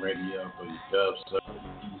Fan Radio. Throw your dubs up, throw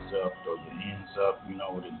your E's up, throw your N's up, you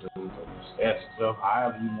know what to do. Throw your S's up,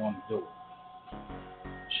 however you want to do it.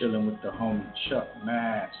 Chilling with the homie Chuck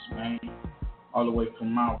Mass, man. All the way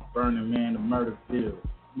from Mount Vernon, man, to Murdaville.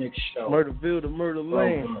 Mixx show. Murdaville to Murda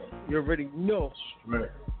Land. You already know. Right.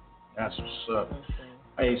 That's what's up.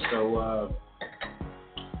 Hey, so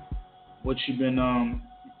what you been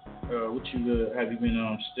have you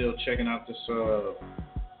been still checking out this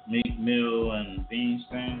Meat Mill and Beans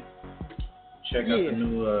thing? Check out the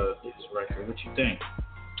new this record. What you think?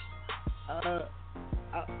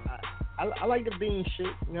 I like the Bean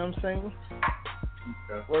shit. You know what I'm saying?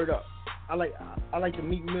 Okay. Word up. I like the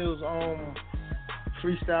Meat Mill's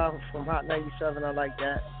freestyle from Hot 97. I like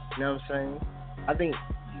that. You know what I'm saying? I think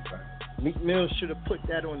Meat Mill should have put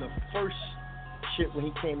that on the first shit when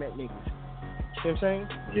he came at niggas. You know what I'm saying?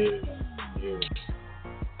 Yeah.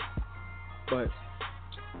 But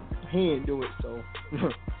he didn't do it, so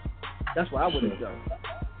that's what I would have done.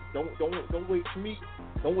 Don't wait for me.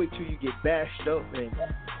 Don't wait till you get bashed up and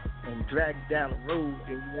dragged down the road and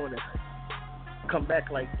you want to come back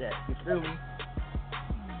like that. You feel me?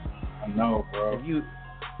 I know, bro.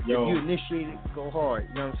 If you initiate it, go hard.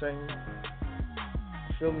 You know what I'm saying?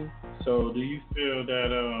 Feel me? So, do you feel that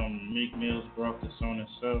Meek Mill's brought this on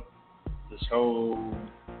himself? This whole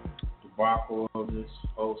debacle of this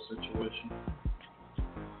whole situation?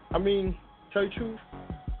 I mean, tell you the truth,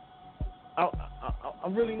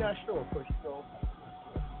 I'm really not sure, because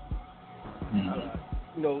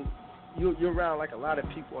you know, you're around like a lot of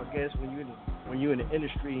people, I guess, when you're in the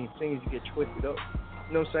industry and things get twisted up.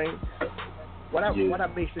 You know what I'm saying? What I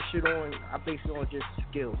base this shit on, I base it on just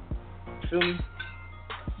skill. Feel me?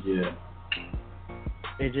 Yeah.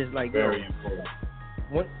 It's just like very important.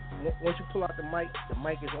 Once you pull out the mic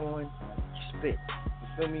is on. Spit. You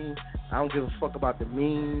feel me? I don't give a fuck about the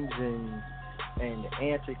memes and the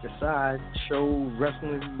antics, aside show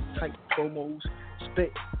wrestling type promos.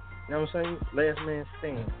 Spit. You know what I'm saying? Last man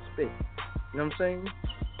stand. Spit. You know what I'm saying?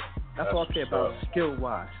 That's all I care about, skill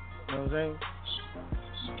wise. You know what I'm saying?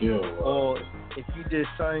 Skill wise. Or if you did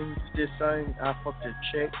something, I fucked a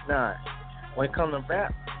chick. Nah. When it comes to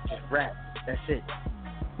rap, just rap. That's it.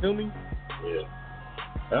 Feel me? Yeah.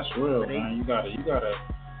 That's real, man. You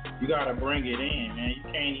gotta bring it in, man. You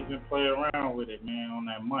can't even play around with it, man, on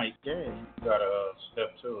that mic. Yeah. You gotta step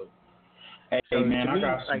to it. Hey, so man, I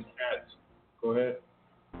got some like, cats. Go ahead.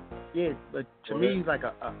 Yeah, but to me, like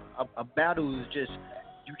a battle is just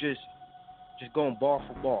going ball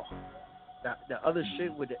for ball. The other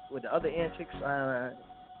shit with the other antics, that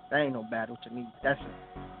ain't no battle to me.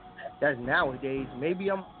 That's nowadays. Maybe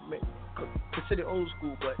I'm considered old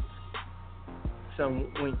school, but so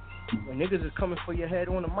when niggas is coming for your head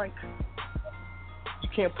on the mic, you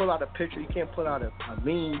can't pull out a picture, you can't pull out a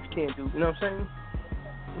meme, you can't do. You know what I'm saying?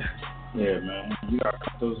 Yeah, man. You gotta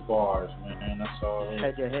cut those bars, man. That's all.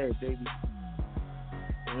 Head to head, baby.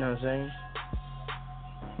 You know what I'm saying?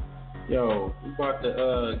 Yo, we about to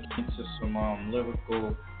get into some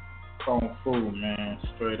lyrical kung fu, man.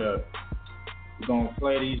 Straight up. We're gonna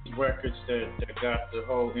play these records that got the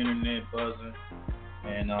whole internet buzzing,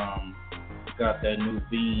 and we got that new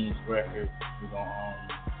Beans record we're gonna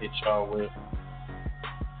hit y'all with.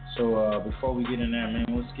 So before we get in there, man,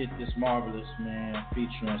 let's get this Marvelous, man,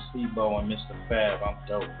 featuring Steve-O and Mr. Fab. I'm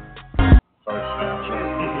dope. First round check.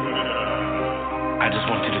 I just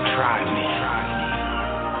want you to try me.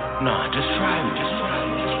 No, just try me.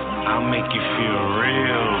 I'll make you feel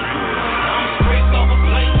real good. I'm straight off a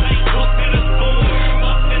plate, cooked in a spoon,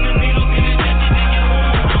 stuffed in the needle, in the jet, in your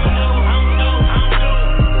wound. I'm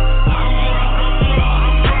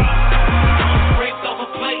straight off a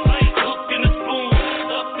plate, cooked in a spoon,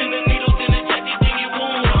 stuffed in the needle, in the jet, in your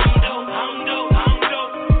wound.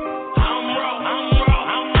 I'm raw.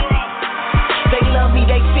 They love me,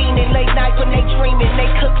 they fiendin' late night when they dreamin'.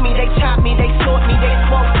 They cook me, they chop me, they sort me, they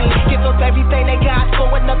smoke me. Give up everything they got for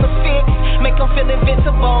another fit. Make them feel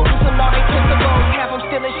invincible, losing all their principles. Have them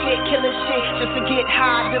stealing shit, killing shit, just to get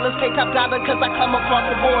high. Dealers pay top dollar cause I come across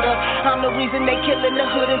the border. I'm the reason they killing, the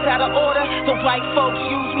hood is out of order. The white folks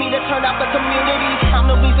use me to turn out the community. I'm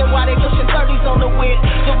the reason why they pushing 30s on the whip.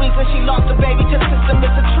 The reason she lost the baby to the system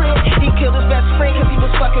is a trip. He killed his best friend cause he was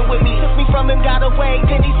fucking with me. Took me from him, got away,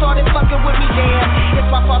 then he started fucking with me. Damn, it's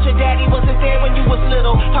my fault your daddy wasn't there when you was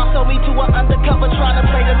little. Pop sold me to an undercover trying to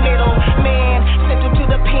play the middle. Man, sent him to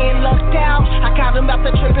the pen, lucked out. I got him out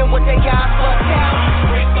the tripping with their guys fucked out.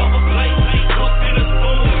 Break off a plate, cooked in a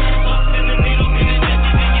spoon, stuffed in the needle, in the jet,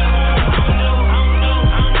 in your wound.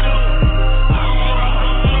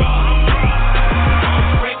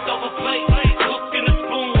 Break off a plate, cooked in a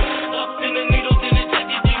spoon, stuffed in the needle, in the jet,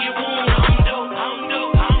 in your wound.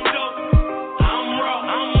 I'm raw.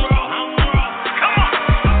 Come on.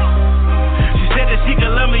 She said that she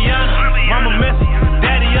Colombiana, mama messy,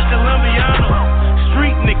 daddy a Colombiano.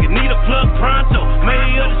 Street nigga, need a plug pronto.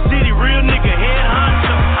 Mayor of the city, real nigga, head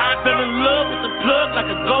honcho. I fell in love with the plug like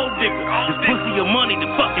a gold digger. This pussy your money,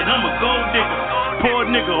 then fuck it, I'm a gold digger. Poor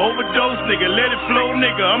nigga, overdose nigga, let it flow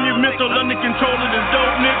nigga. I'm your mental under control of this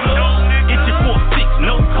dope nigga. It's your 4-6,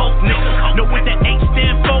 no coke nigga. Know what that H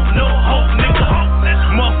stand for, no hope nigga.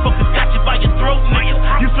 Motherfuckers got you by your throat nigga.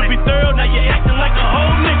 Used to be thorough, now you acting like a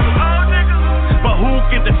whole nigga. But who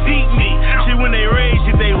can defeat me? Shit, when they rage,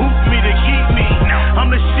 shit, they hoop me to keep me.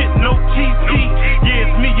 I'm the shit, no TP. Yeah,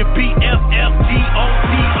 it's me, your BFFDOTE.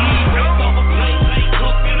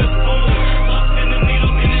 Cooked in a spoon, stuffed in the needle,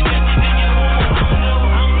 in the jet, in your wound.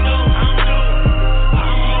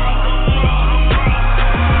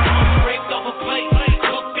 I'm straight off a plate,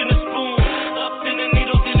 cooked in a spoon, stuffed in the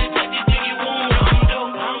needle, in the jet, in your wound.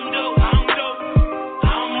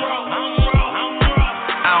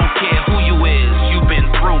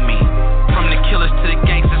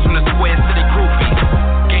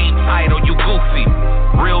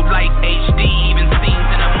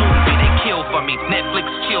 for me. Netflix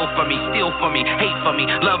chill for me, steal for me, hate for me,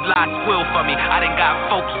 love lies squill for me. I done got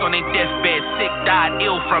folks on their deathbed, sick, died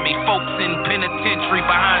ill from me. Folks in penitentiary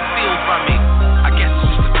behind seal from me. I guess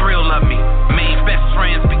it's just the thrill of me. Made best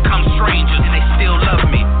friends become strangers and they still love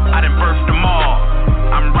me. I done birthed them all.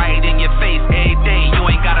 I'm right in your face every day, you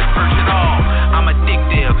ain't gotta search at all. I'm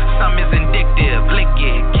addictive, some is indictive. Lick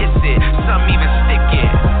it, kiss it, some even stick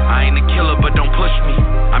it. I ain't a killer, but don't push me.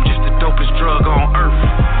 I'm just the dopest drug on earth.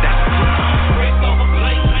 That's the truth. Over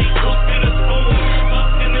plate, cooked in a spoon,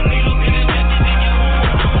 stuffed in the needle, in the neck, and then you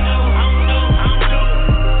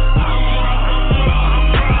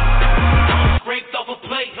I'm scraped off a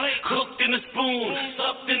plate, cooked in a spoon,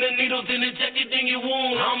 stuffed in the needles, in the jacket, then you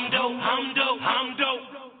wound. I'm dope, I'm dope, I'm dope.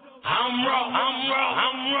 I'm raw, I'm raw,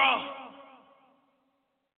 I'm raw.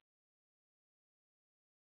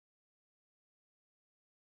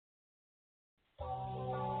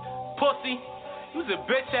 Pussy, you was a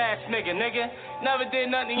bitch ass nigga. Never did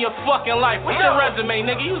nothing in your fucking life. What's your resume,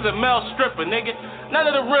 nigga? You was a male stripper, nigga. None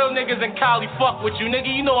of the real niggas in Cali fuck with you, nigga.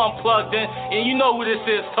 You know I'm plugged in, and you know who this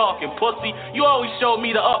is talking, pussy. You always showed me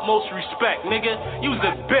the utmost respect, nigga. You was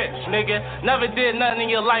a bitch, nigga. Never did nothing in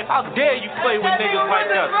your life. How dare you play with niggas like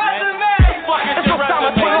us, man? Fuck is your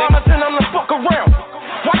resume, nigga? I'm the fuck around.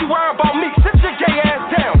 Why you worry about me? Sit your gay ass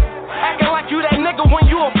down. Acting like you that nigga when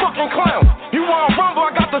you a fucking clown. You wanna rumble?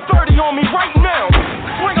 I got the 30 on me right now.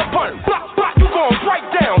 Swing a punch, block, block, you gon' right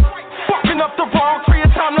down. Fucking up the wrong tree,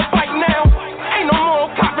 it's time to bite now. Ain't no more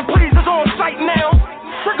cotton, please, it's on sight now.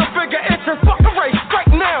 Trigger figure, enter, fuck the race, strike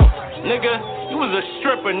now. Nigga, you was a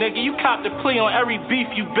stripper, nigga. You copped a plea on every beef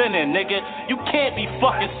you been in, nigga. You can't be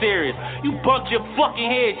fucking serious. You bumped your fucking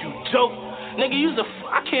head, you joke. Nigga,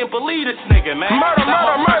 I can't believe this nigga, man. Murder,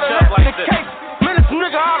 that's like the case. Man, this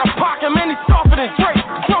nigga out of pocket, man, he's softer than Drake.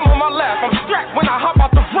 Drum on my lap, I'm strapped when I hop out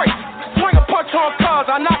the brake. Swing a punch on cars,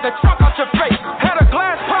 I knock the truck out your face. Had a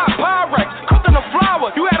glass pot, Pyrex, cooking a flower.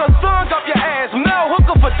 You had a thug up your ass, Mel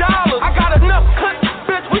hooker for dollars. I got enough clips,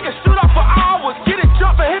 bitch, we can shoot off for hours. Get it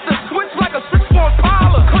jumping, hit the switch like a 6-point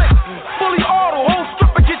Impala. Click, fully auto, whole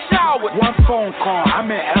stripper get showered. One phone call, I'm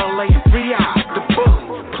in LA in 3 hours. The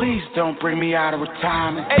bully, please don't bring me out of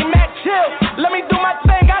retirement. Hey, Mac, chill, let me do my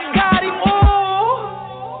thing, I got him, ooh.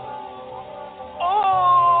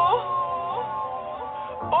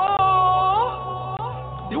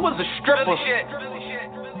 You was a stripper.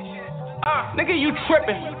 Nigga, you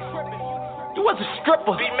tripping. You was a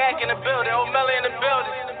stripper. B-Mac in the building, O'Malley in the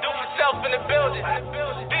building, do for self in the building,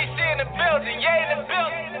 DC in the building, yeah in the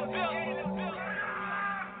building.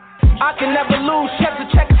 I can never lose, check the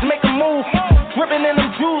checkers, make a move. Dripping in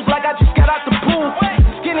them jewels like I just got out the pool.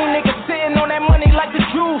 Skinny niggas sitting on that money like the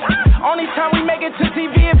Jews. Only time we make it to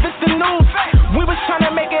TV if it's the news. We was trying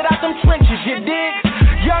to make it out them trenches, you dig?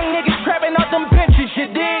 Young niggas trapping out them benches, you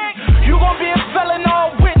dig? You gon' be a felon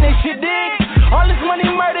or a witness, you dig? All this money,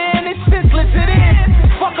 murder, and it's senseless, it is.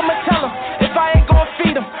 Fuck 'em and tell 'em, if I ain't gon'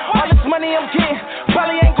 feed 'em. All this money I'm getting,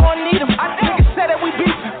 probably ain't gon' need 'em. Niggas said that we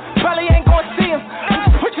beefin', probably ain't gon' see 'em. I'm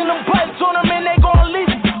just pushing them buttons on 'em and they gon' leave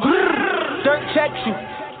 'em. Dirt checked you,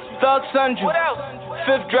 Thug sunned you,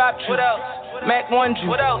 Fifth dropped you, Mac won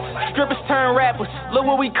you. Strippers turn rappers, look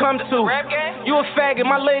what we come to. You a faggot,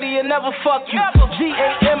 my lady will never fuck you.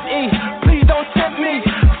 G-A-M-E, please don't tempt me.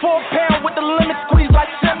 4 pound with the limit squeeze like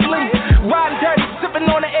Simply. Riding dirty, sipping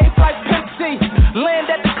on the A-Flight Pimp C. Land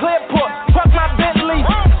at the Clearport, fuck my Bentley.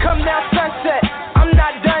 Come down Sunset, I'm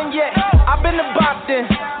not done yet. I've been to Boston,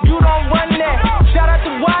 you don't run that. Shout out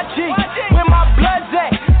to YG, where my blood's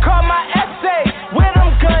at. Call my essay, where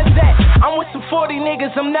them guns at. I'm with some 40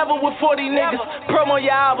 niggas, I'm never with 40 niggas. Promo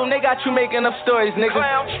your album, they got you making up stories, nigga.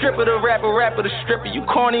 Stripper the rapper, rapper the stripper, you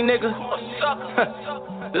corny nigga.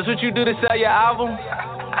 This what you do to sell your album?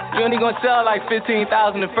 You only gonna sell like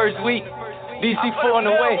 15,000 the first week. DC4 on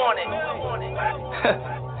the way.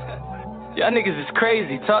 Y'all niggas is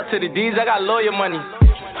crazy. Talk to the D's, I got lawyer money.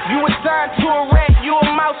 You was signed to a rat, you a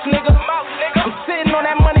mouse nigga. I'm sitting on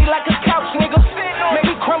that money like a couch nigga. Make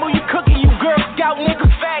me crumble you cookie, you Girl Scout nigga.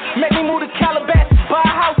 Make me move to Calabasas, buy a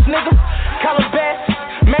house nigga.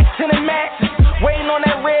 Calabasas, Max and Maxes. Waiting on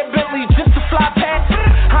that red Bentley just to fly past.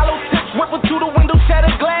 Hollow tips whipping through the window,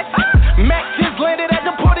 shattered glass. Max just landed at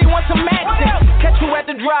the party, want some Maxes. Catch you at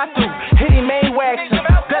the drive-thru, hit him main waxing.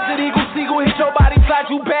 Desert Eagle, Seagull, hit your body, slide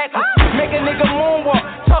you back. Make a nigga moonwalk,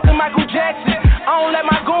 talking Michael Jackson. I don't let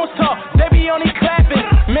my goons talk, they be only clapping.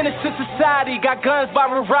 Menace to society, got guns by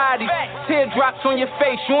variety. Teardrops on your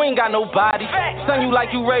face, you ain't got no body. Son you like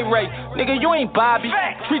you Ray Ray, nigga you ain't Bobby.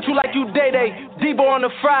 Treat you like you Day Day, Debo on a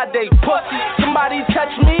Friday. Pussy, somebody touch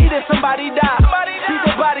me, then somebody die. Beat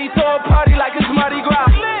the body, throw a party like it's Mardi Gras.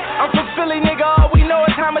 I'm from Philly, nigga, all we know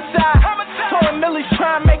is homicide.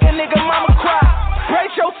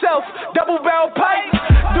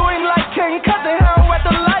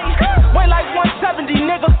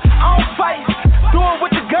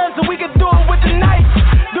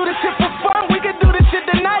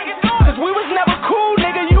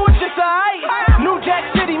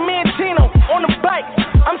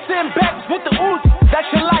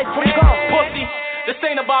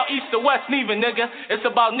 leaving, nigga. It's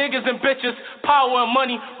about niggas and bitches, power and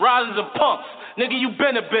money, riders and punks. Nigga, you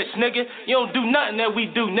been a bitch, nigga. You don't do nothing that we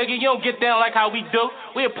do, nigga. You don't get down like how we do.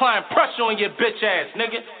 We applying pressure on your bitch ass,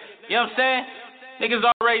 nigga. You know what I'm saying? Niggas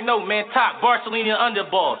already know, man. Top Barcelona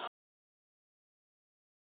underball.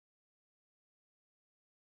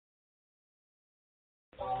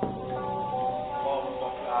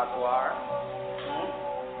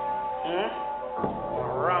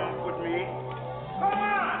 Rum with me. Come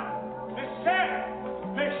on!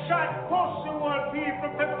 Miss shot pussy want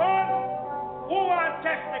people to come. Who want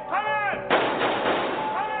test me? Come on!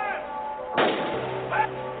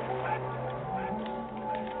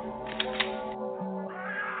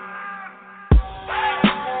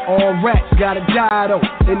 All rats gotta die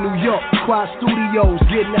though. In New York, Quad Studios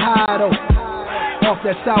getting high though. Off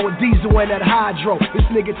that sour diesel and that hydro. This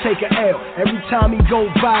nigga take a L every time he go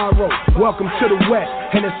viral. Welcome to the West,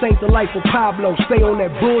 and this ain't the life of Pablo. Stay on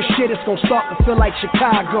that bullshit, it's gon' start to feel like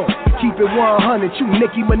Chicago. Keep it 100, you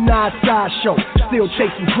Nicki Minaj sideshow. Still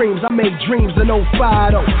chasing dreams, I made dreams in 05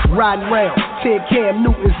 though. Riding round, 10 Cam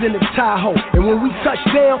Newtons in the Tahoe. And when we touch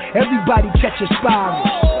down, everybody catch a spiral.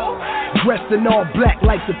 Dressed in all black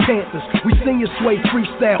like the Panthers. We sing your sway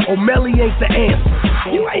freestyle. O'Malley ain't the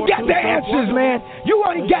answer. You ain't got the answers, man. You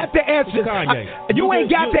ain't got the answers. You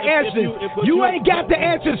ain't got the answers. You ain't got the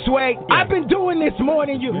answers, Sway. I've been doing this more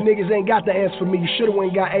than you. Niggas ain't got the answer for me. You should've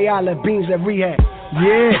went and got AI left beans at rehab.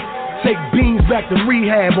 Yeah. Take beans back to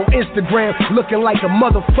rehab on Instagram, looking like a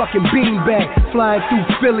motherfucking beanbag. Flying through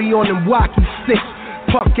Philly on them walkie sticks.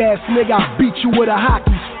 Punk ass nigga, I beat you with a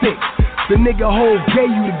hockey stick. The nigga Hov gave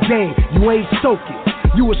you the game, you ain't soak it.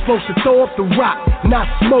 You was supposed to throw up the rock, not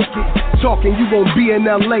smoke it. Talking you gon' be in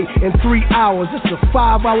LA in 3 hours. It's a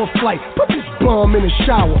 5-hour flight. Put this bum in the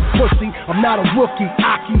shower, pussy. I'm not a rookie,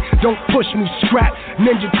 Aki. Don't push me, scrap.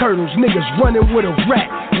 Ninja Turtles, niggas running with a rat.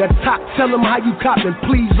 Now Top, tell them how you coppin',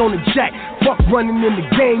 please on the jack. Fuck running in the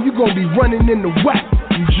game, you gon' be running in the whack.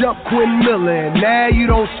 You jump Quinn Miller and now you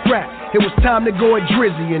don't scrap. It was time to go at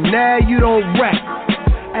Drizzy and now you don't rap.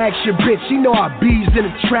 Ask your bitch, she know I bees in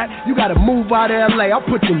the trap. You gotta move out of LA, I'll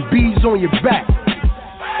put them bees on your back.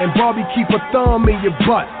 And Barbie keep a thumb in your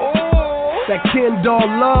butt. That Ken doll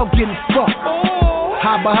love getting fucked.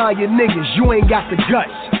 Hide behind your niggas, you ain't got the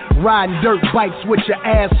guts. Riding dirt bikes with your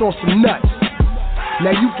ass on some nuts.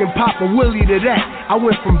 Now you can pop a willy to that. I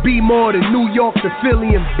went from B-More to New York to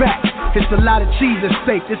Philly and back. It's a lot of cheese at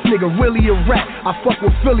stake, this nigga really a rat. I fuck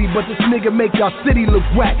with Philly, but this nigga make y'all city look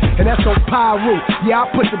whack. And that's on Pyro, yeah, I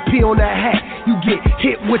put the P on that hat. You get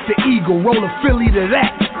hit with the eagle, roll a Philly to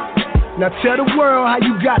that. Now tell the world how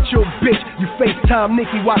you got your bitch. You FaceTime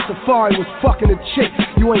Nicki while Safari was fucking a chick.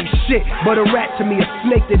 You ain't shit, but a rat to me, a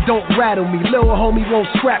snake that don't rattle me. Little homie won't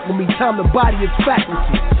scrap with me, time to body his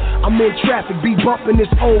faculty. I'm in traffic, be bumping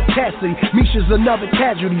this old Cassidy. Misha's another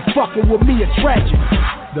casualty, fucking with me a tragedy.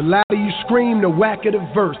 The louder you scream, the whacker the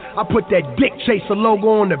verse. I put that Dick Chaser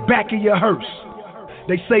logo on the back of your hearse.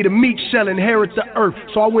 They say the meek shall inherit the earth,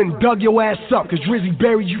 so I went and dug your ass up, cause Drizzy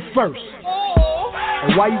buried you first.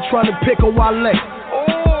 And why you tryna pick on Wale?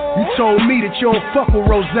 You told me that you don't fuck with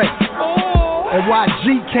Rose. And why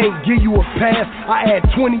G can't give you a pass? I add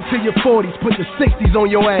 20 to your 40s, put the 60s on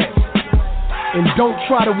your ass. And don't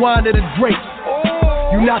try to wind at the Drake.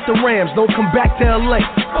 You not the Rams, don't come back to LA.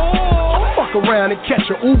 I'll fuck around and catch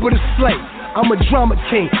an Uber to Slay. I'm a drama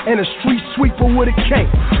king and a street sweeper with a K.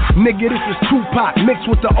 Nigga, this is Tupac mixed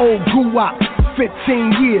with the old goo-wop.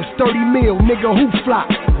 15 years, 30 mil, nigga, who flop?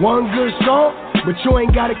 One good song, but you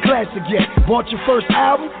ain't got a classic yet. Bought your first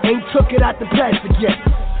album, ain't took it out the plastic yet.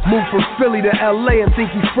 Moved from Philly to LA and think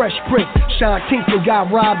he Fresh Prince. Sean Kingston got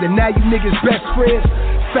robbed and now you niggas best friends.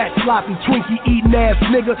 Fat sloppy Twinkie eating ass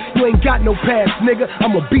nigga. You ain't got no past nigga.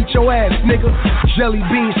 I'ma beat your ass nigga. Jelly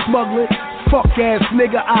bean smuggling, fuck ass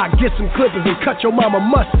nigga. I get some clippers and cut your mama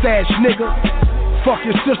mustache nigga. Fuck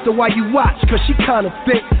your sister while you watch, cause she kinda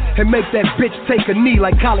thick. And make that bitch take a knee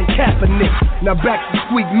like Colin Kaepernick. Now back to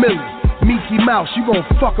Squeak Millie. Mickey Mouse, you gon'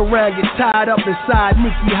 fuck around, get tied up inside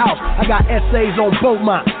Mickey House. I got essays on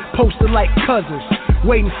Beaumont, posted like cousins.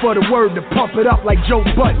 Waiting for the word to pump it up like Joe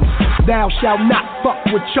Budden. Thou shalt not fuck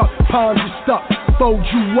with Chuck, palms are stuck. Fold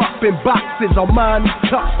you up in boxes on mine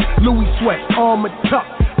tucks. Louis sweat, armor tuck.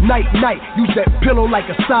 Night, use that pillow like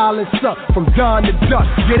a silencer. From dawn to dusk,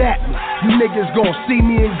 get at me. You niggas gon' see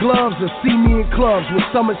me in gloves or see me in clubs with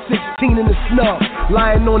summer 16 in the snub.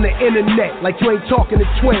 Lying on the internet like you ain't talking to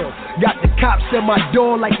 12. Got the cops at my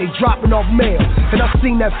door like they dropping off mail. And I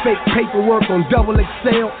seen that fake paperwork on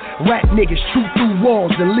XXL. Rat niggas shoot through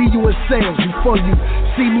walls and leave you in cells. Before you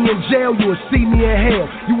see me in jail, you will see me in hell.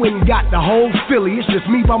 You ain't got the whole Philly, it's just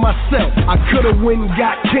me by myself. I could've went and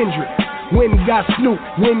got Kendrick. Went and got Snoop,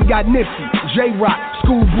 went and got Nipsey, J-Rock,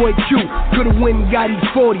 Schoolboy Q. Could've went and got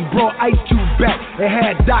E40, brought Ice Cube back, and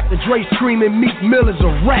had Dr. Dre screaming Meek Mill is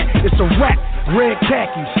a rat. It's a rap. Red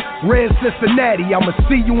khakis, red Cincinnati. I'ma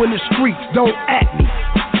see you in the streets, don't at me.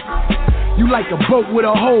 You like a boat with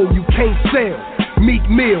a hole, you can't sail. Meek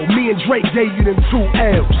Mill, me and Drake gave you them 2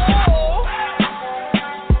 L's.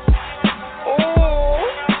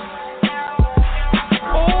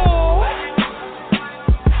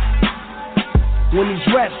 When these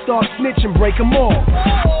rats start snitching, break them off.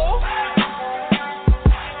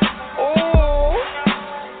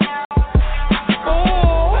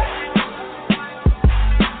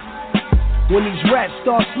 When these rats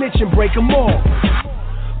start snitching, break them off.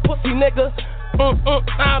 Pussy nigga,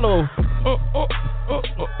 I know.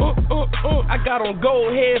 I got on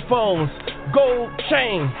gold headphones, gold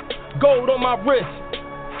chain, gold on my wrist.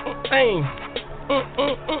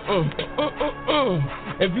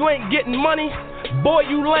 If you ain't getting money, boy,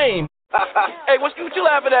 you lame. Hey, what you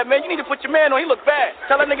laughing at, man? You need to put your man on. He look bad.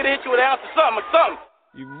 Tell that nigga to hit you with an ounce of something.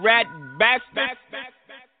 You rat bastard.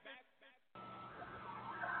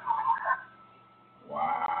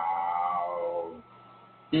 Wow.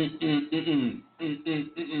 What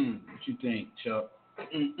you think, Chuck?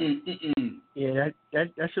 Yeah,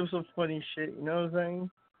 that shit was some funny shit. You know what I'm saying?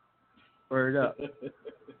 Word up.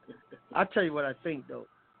 I'll tell you what I think though.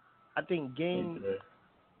 I think Game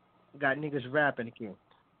got niggas rapping again.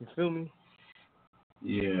 You feel me?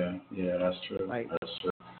 Yeah, that's true. That's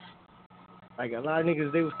true. Like a lot of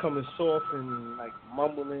niggas, they was coming soft and like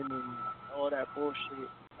mumbling and all that bullshit.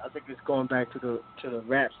 I think it's going back to the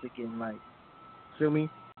raps again. Like, feel me?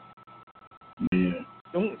 Yeah.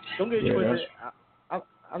 Don't get you with it.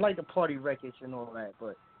 I like the party records and all that,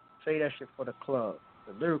 but say that shit for the club.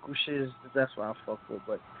 The lyrical shit that's what I fuck with.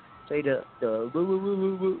 But say the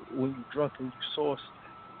when you drunk and you sauce,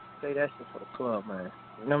 say that shit for the club, man.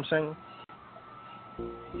 You know what I'm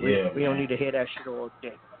saying? We don't need to hear that shit all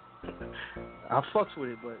day. I fucks with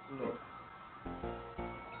it, but you know.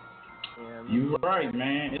 Yeah, you right,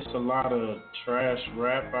 man. It's a lot of trash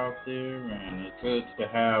rap out there, and it's good to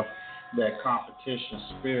have that competition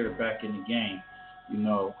spirit back in the game. You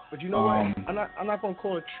know. But you know what? I'm not gonna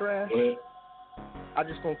call it trash. I'm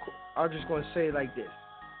just gonna say it like this.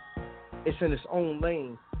 It's in its own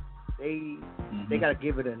lane. They gotta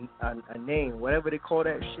give it a name. Whatever they call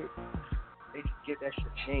that shit, they just give that shit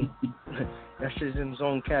a name. That shit's in its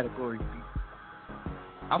own category.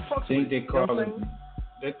 I fucks with they call it.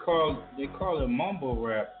 They call it mumble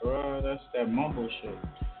rap, bro. That's that mumble shit.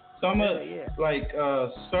 Like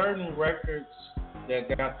certain records that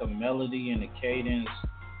got the melody and the cadence,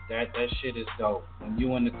 that shit is dope. When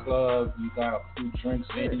you in the club, you got a few drinks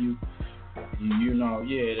in you know,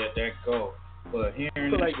 that go. But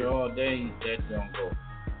hearing that shit all day, that don't go.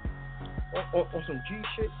 On some G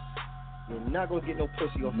shit, you're not gonna get no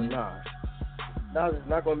pussy off of Nas. Nas is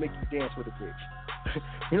not gonna make you dance with a bitch.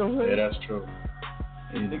 You know what I'm saying? Yeah, that's true.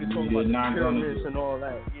 Niggas talking about the pyramids and all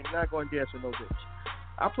that. You're not going to dance with no bitch.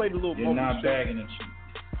 I played a little You're not bagging and shit.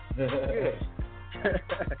 Yeah.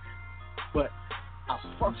 But I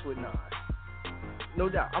fucks with Nas. No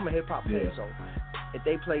doubt. I'm a hip-hop fan, so if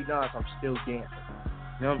they play Nas, I'm still dancing.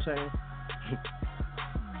 You know what I'm saying?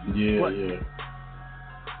 Yeah.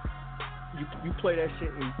 You play that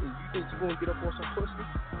shit and you think you're going to get up on some pussy?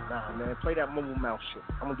 Nah, man. Play that mumble mouth shit.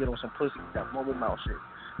 I'm going to get on some pussy with that mumble mouth shit.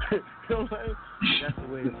 You know what I'm saying? That's the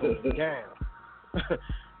way it goes down.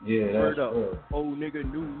 Yeah, Word that's up. true. Old nigga,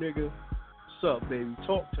 new nigga. What's up, baby?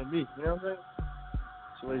 Talk to me. You know what I'm saying?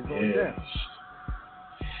 That's the way it's going down.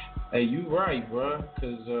 Hey, you right, bro.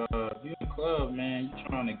 Because you in the club, man, you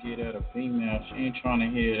trying to get at a female. She ain't trying to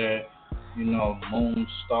hear that, you know, moon,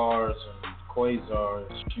 stars, and quasars.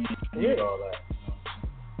 She ain't trying to hear all that.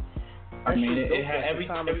 You know what I'm saying? It has every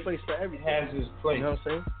time and place for everything. It has its place. You know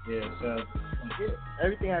what I'm saying? Yeah,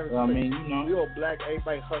 everything has its place. I mean, you know. We all black,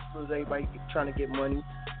 everybody hustlers, everybody trying to get money.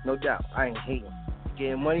 No doubt. I ain't hating.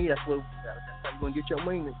 Getting money, that's how you're going to get your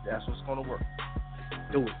money. That's what's going to work.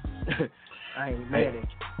 Do it. I ain't mad at you.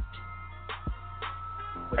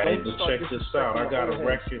 Hey, but check this out. I got a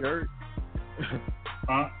record.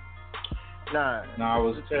 Huh? Nah, I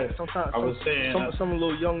was saying. Some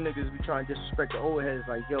little young niggas be trying to disrespect the old heads.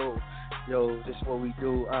 Like, yo, this is what we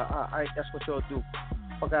do. That's what y'all do.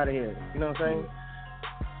 Fuck out of here. You know what I'm saying?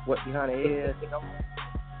 What behind the ear? You know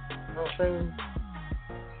what I'm saying?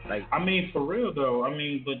 Like, I mean, for real though. I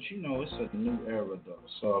mean, but you know, it's a new era though.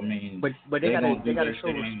 So I mean, but they gotta show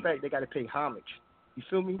respect. They gotta pay homage. You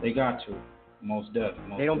feel me? They got to. Most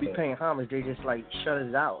definitely. They don't be paying homage. They just like shut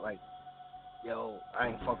it out. Like, yo, I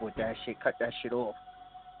ain't fucking with that shit. Cut that shit off.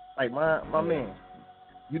 Like my man,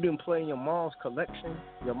 You didn't play in your mom's collection,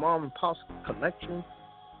 your mom and pop's collection.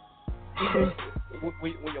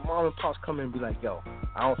 when your mom and pops come in and be like, yo,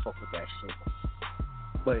 I don't fuck with that shit.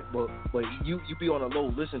 But you be on a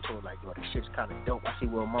low listen to it like, yo, this shit's kind of dope. I see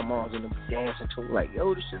where my mom's in the dancing to it like,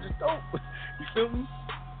 yo, this shit is dope. You feel me?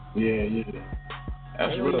 Yeah.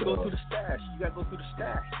 That's real. You go through the stash. You gotta go through the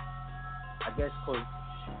stash. I guess because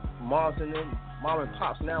mom and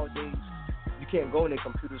pops nowadays, you can't go in their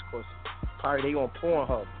computers because probably they on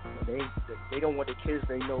Pornhub. They don't want the kids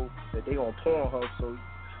they know that they on Pornhub, so you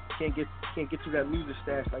can't get through that music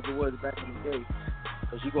stash like it was back in the day.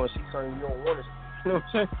 Because you're gonna see something you don't want to. You know what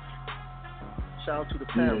I'm saying? Shout out to the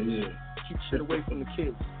parents. Yeah. Keep shit away from the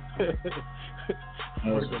kids.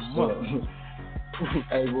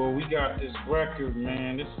 Hey, well, we got this record,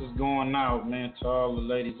 man. This is going out, man, to all the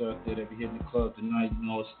ladies out there that be hitting the club tonight. You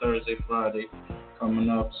know, it's Thursday, Friday,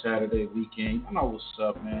 coming up, Saturday weekend. I know what's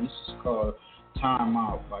up, man. This is called Time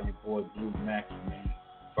Out by your boy Blue Mackey, man.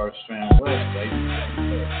 First Fam West, baby.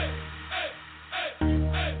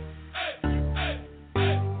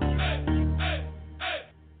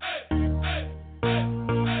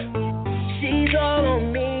 She's all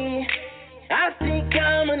on me. I think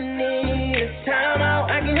I'ma need a time out.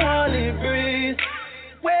 I can hardly breathe.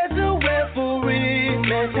 Where's the referee?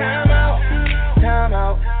 Man, time out. Time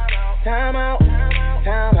out. Time out.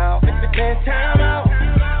 Time out. Man, time out.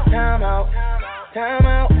 Time out. Time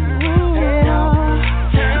out. You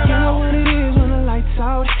know what it is when the lights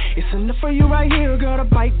out. It's enough for you right here, girl, to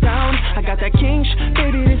bite down. I got that king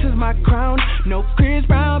baby, this is my crown. No Chris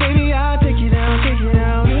Brown, baby, I'll take you down, take you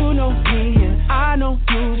down. You know me and I know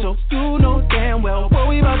you, so you know damn well what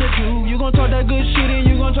we about to do. You gon' talk that good shit and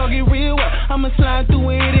you gon' talk it real well. I'ma slide through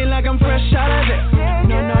it like I'm fresh out of it.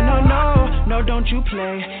 No, don't you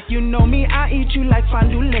play. You know me, I eat you like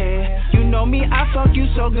fondue. You know me, I fuck you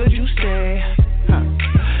so good you stay.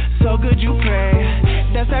 So good you pray.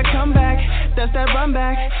 That's that comeback, that's that run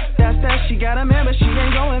back. That's that she got a man but she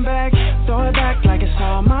ain't going back. Throw it back like it's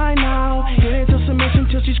all mine now. Get into submission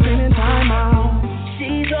till she's screaming time out.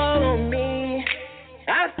 She's all on me.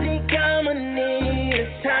 I think I'ma need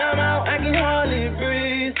a time out. I can hardly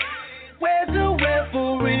breathe. Where's the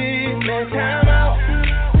referee? Man, time out.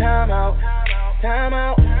 Time out. Time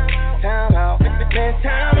out. Time out. Man,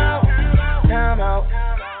 time out. Time out.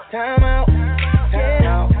 Time out.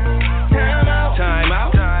 Time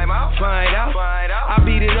out, find out. I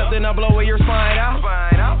beat it up, then I blow away your spine out.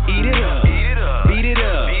 Eat it up, beat it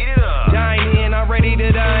up. Dine in, I'm ready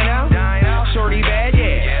to dine out. Shorty bad,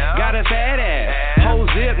 yeah. Got a fat ass. Whole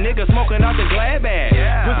zip, nigga smoking out the glad bag.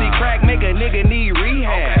 Pussy crack, make a nigga need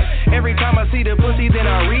rehab. Every time I see the pussy, then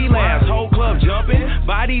I relapse. Whole club jumping,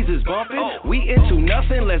 bodies is bumping. We into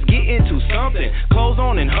nothing, let's get into something. Clothes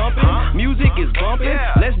on and humping, music is bumping.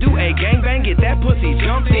 Let's do a gangbang, get that pussy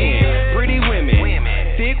jumped in. Pretty women,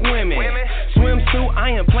 thick women, swimsuit, I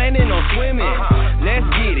am planning on swimming. Let's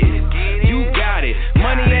get it, you got it.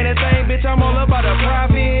 Money ain't a thing, bitch, I'm all about a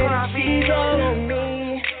profit. She's all on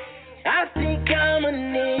me. I think I'ma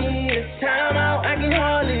need a time out. I can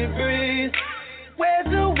hardly breathe. Where's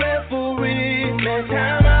the referee? Man,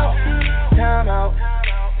 time out. Time out.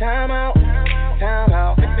 Time out. Time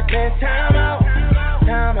out. Man, time out.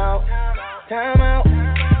 Time out. Time out.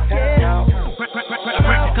 I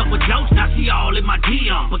cracked a couple jokes, now she all in my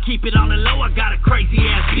DM. But keep it on the low, I got a crazy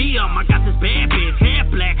ass DM. I got this bad bitch,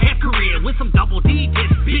 half black, half Korean, with some double D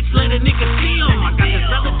tits. Bitch, let a nigga see 'em. I got this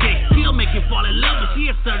other chick, she'll make you fall in love. But she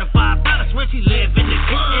a certified thought, I swear she live in the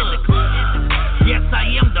club. Yes, I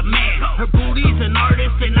am the man. Her booty's an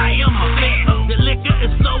artist and I am a fan. The liquor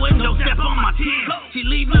is flowing, don't step on my tin. She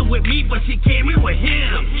leaving with me, but she came in with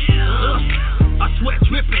him. I sweat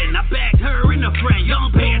dripping, I bagged her and a friend, y'all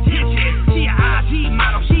don't pay attention. She a IG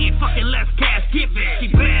model, she ain't fucking less cash giving. She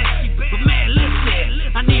bad, but man,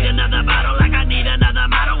 listen, I need another bottle like I need another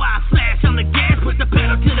model. I slash on the gas, put the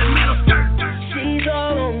pedal to the metal, skirt. She's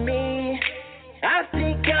all on me. I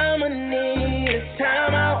think I'ma need a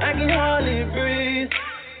time out. I can hardly breathe.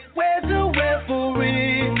 Where's the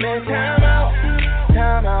referee? Man, time out.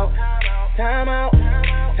 Time out. Time out.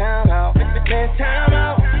 Time out. Man, time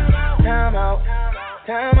out. Time out.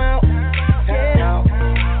 Time out. Time out.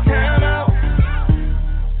 Time out.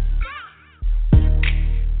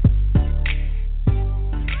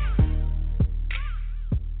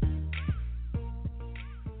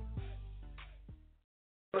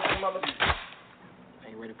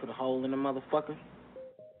 Ain't ready to put a hole in the motherfucker?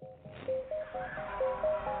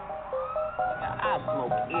 I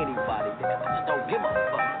smoke anybody, I just don't give a fuck.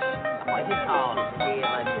 I might hit all this head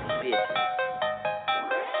like this bitch.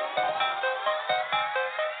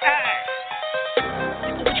 Hey!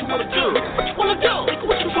 What you wanna do? What you wanna do?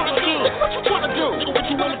 What you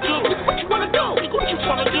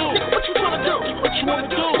you wanna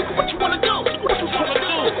do? What you wanna do? What you wanna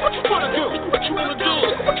do? What you wanna do? What you wanna do?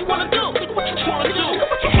 What you wanna do? What you wanna do?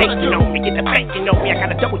 Hating on me, get the bacon on me. I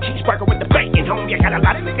got a double cheeseburger with the bacon, homie. I got a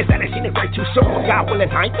lot of niggas that ain't seen it right too soon. God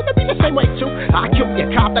willing, I ain't gonna be the same way too. I killed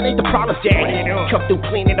your cop, that ain't the problem, daddy. Come through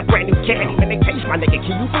clean in a brand new caddy. When they taste my nigga,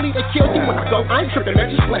 can you believe they killed you? When I go, I ain't tripping,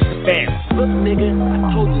 man, just bless the fam. Look, nigga,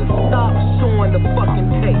 I told you, stop showing the fucking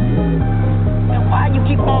tape. And why you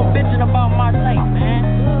keep on bitching about my tape, man?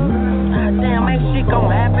 God damn, ain't shit gonna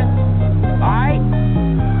happen. Alright?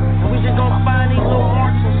 We just gonna find these little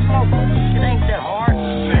marks and smoke them. Shit ain't that hard.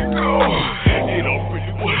 You don't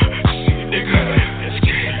really want to see, nigga. Let's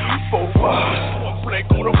get 4-5. One blank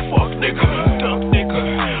on the fuck, nigga. Dumb nigga.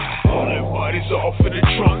 All that body's off in the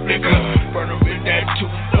trunk, nigga. Burn them in that 2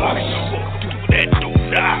 knocks. Walk through that 2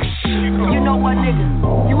 knocks. You know what,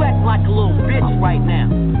 nigga? You act like a little bitch right now.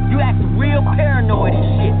 You act real paranoid and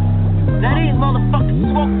shit. Now these motherfuckers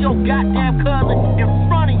smoked your goddamn cousin in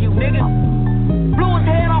front of you, nigga. Blew his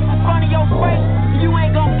head off in front of your face. You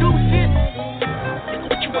ain't gonna do shit.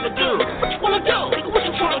 What you wanna do? What you wanna do? Nigga, what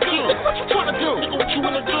you wanna do? What you wanna do? Nigga, what you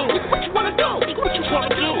wanna do? What you wanna do? Nigga, what you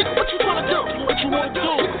wanna do? What you wanna do? What you wanna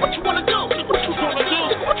do? What you wanna do? Nigga, what you wanna do?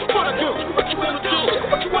 What you wanna do? What you wanna do?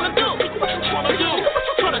 What you wanna do? Nigga, what you wanna do?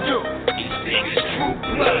 What you wanna do? These niggas true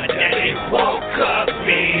blood that they woke up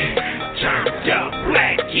in. Turned up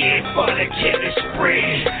black in for the killing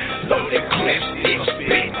spree. Loaded clips, still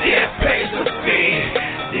spit their pays a fee.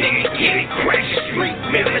 Nigga getting crazy, street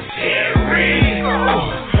military.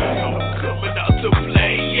 I'm coming out to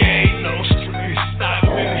play, yeah, no street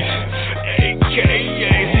sniping. AKA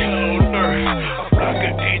owner, I'm like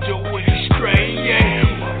an angel when he stray, yeah.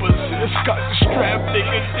 My possess got the strap,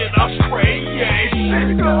 nigga, then I spray, yeah.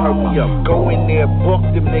 Hurry up, go in there, buck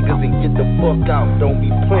them niggas and get the fuck out. Don't be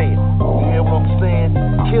playing. You hear what I'm saying?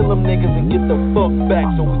 Kill them niggas and get the fuck back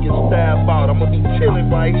so we can stab out. I'm gonna be chilling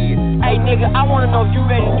right here. Hey nigga, I wanna know if you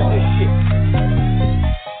ready to do this shit.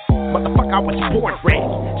 Motherfucker, I was born red.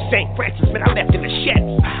 St. Francis, man, I left in the shed.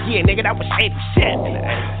 Yeah, nigga, that was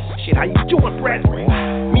 87. Shit, how you doing, brethren?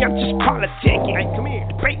 Me, I'm just politicking. Hey, come here.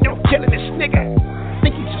 Debating on killing this nigga.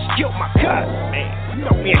 Think he just killed my cousin, man. You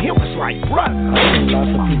know, me and him was like brothers.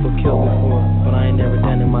 Lots of people killed before, but I ain't never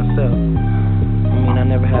done it myself. I mean, I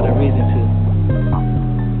never had a reason to.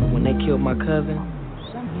 When they killed my cousin,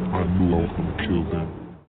 I knew I was gonna kill them.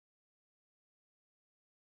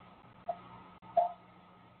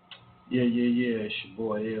 Yeah, it's your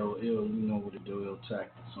boy Ill, you know what to do, Ill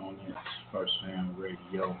Tactics on this First Fam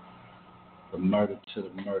Radio. The Murda to the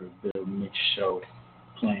Murdaville Mixx show,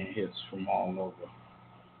 playing hits from all over.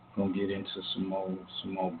 Gonna get into some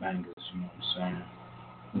more bangers, you know what I'm saying?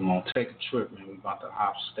 We're gonna take a trip, man. We about to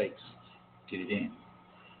hop stakes, get it in.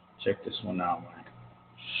 Check this one out, man.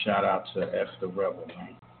 Shout out to F the Rebel,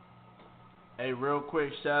 man. Hey, real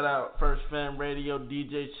quick, shout out First Fam Radio,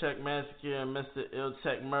 DJ Chuck Massacre, and Mr. Ill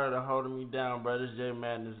Tech Murda holding me down, brothers. J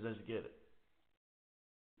Madness, let's get it.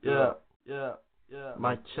 Yeah.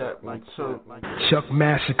 Mic check, mic two. Chuck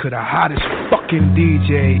Massacre, the hottest fucking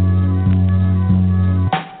DJ.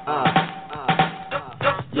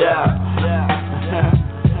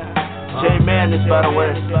 J Madness, by the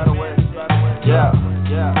way.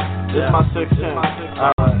 This is my 610.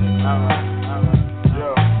 Alright.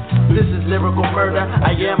 This is lyrical murder,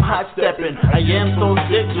 I am hot stepping. I am so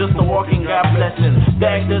sick, just a walking God blessing.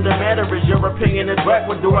 Back to the matter, is your opinion is whack?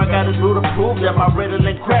 What do I gotta do to prove that my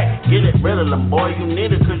riddling crack? Get it, riddling, boy, you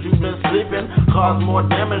need it cause you been sleeping. Cause more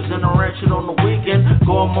damage than a ratchet on the weekend.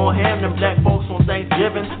 Going more ham than black folks on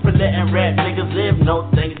Thanksgiving. For letting rap niggas live, no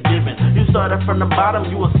Thanksgiving. You started from the bottom,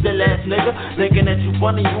 you a still ass nigga. Thinking that you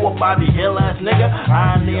funny, you a Bobby Hill ass nigga.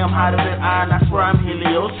 I'm hotter than iron, I swear I'm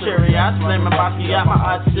Helios. Cherry, I slamming Basquiat, my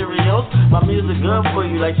art cereals. My music good for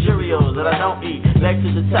you like Cheerios that I don't eat. Back to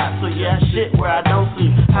the top, so yeah, shit where I don't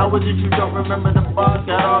sleep. How is it you don't remember the bars?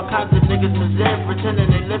 Got all kinds of niggas misery,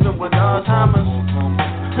 pretending they living with Alzheimer's.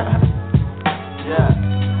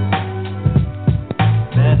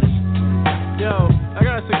 Madness. Yo, I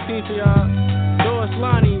got a 16 for y'all. Doris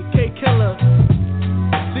Lonnie, K Killer.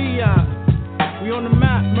 See y'all. We on the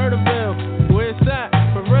map, Murdaville. Where it's at,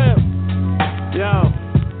 for real. Yo.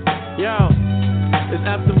 It's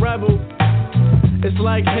after Rebel. It's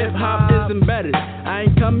like hip-hop is embedded. I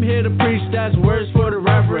ain't come here to preach, that's words for the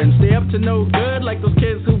reverend. Stay up to no good like those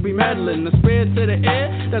kids who be meddling. The spirit to the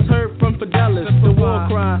air, that's heard from Fidelis. The war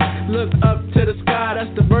cry, look up to the sky,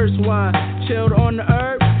 that's the verse why. Chilled on the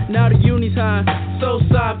herb, now the uni's high. So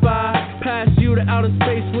sci-fi, pass you to outer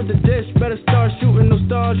space with the dish. Better start shooting those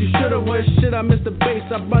stars you should've wished. Shit, I missed the base,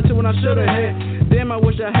 I bunted when I should've hit. Damn, I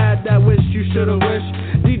wish I had that wish you should've wished.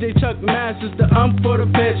 DJ Chuck Masters, the for the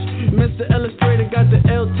pitch. Mr. Illustrator got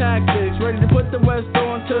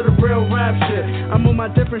I'm on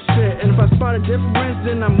my different shit. And if I spot a difference,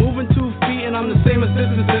 then I'm moving 2 feet and I'm the same as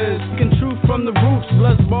distances. Speaking truth from the roots,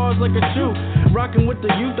 blessed bars like a Jew. Rocking with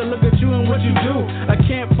the youth that look at you and what you do. I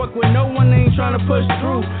can't fuck with no one, they ain't trying to push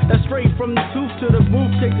through. That's straight from the tooth to the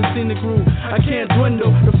booth, take the scenic route. I can't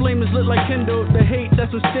dwindle, the flame is lit like Kindle. The hate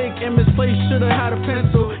that's mistake and misplaced, should've had a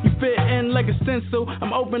pencil. You fit in like a stencil,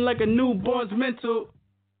 I'm open like a newborn's mental.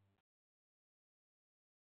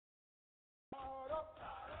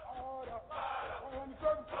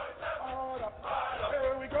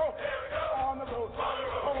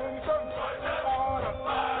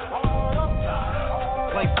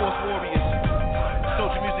 Life Force Warriors,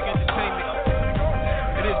 Soldier Music Entertainment.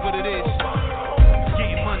 It is what it is.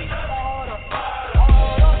 Getting money.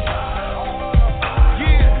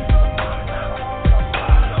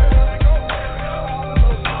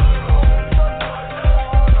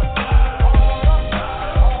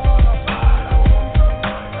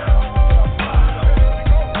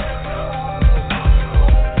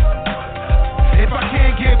 If I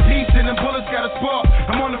can't get peace, then the bullets gotta spark.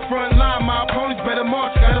 I'm on the front line, my opponents better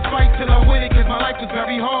march. Gotta fight till I win it, cause my life is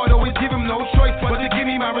very hard. Always give him no choice but to give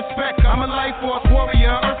me my respect. I'm a life force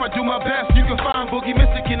warrior, earth I do my best. You can find Boogie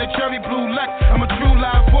Mystic in the cherry blue Lex. I'm a true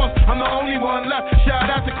live force, I'm the only one left.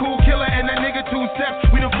 Shout out to Cool Killer and that nigga 2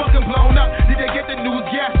 Steps. We done fucking blown up, did they get the news?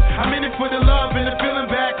 Yes. I'm in it for the love and the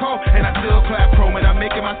feeling back home. And I still clap chrome and I'm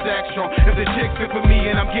making my stack strong. If the chick fit for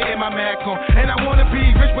me and I'm getting my Mac on. And I wanna be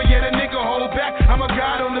rich but yet a nigga hold back. I'm a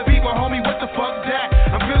god on the beat but homie what the fuck's that?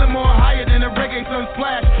 I'm feeling more higher than a reggae sun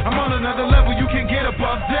splash. I'm on another level, you can get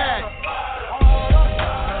above that.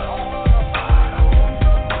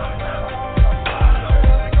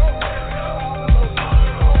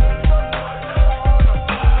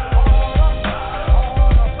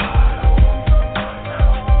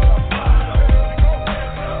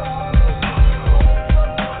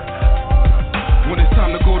 When it's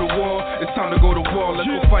time to go to war, it's time to go to war. Let's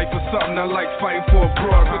go fight for something I like fighting for a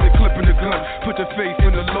broad. With the clip in the gun, put the faith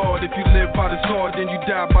in the Lord. If you live by the sword, then you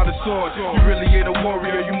die by the sword. You really ain't a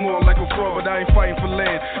warrior, you more like a fraud. But I ain't fighting for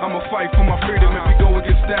land, I'ma fight for my freedom. If we go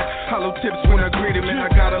against that, hollow tips when I greet him. And I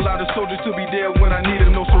got a lot of soldiers to be there when I need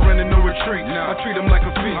them. No surrender, no retreat. I treat them like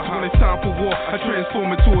a feast. When it's time for war, I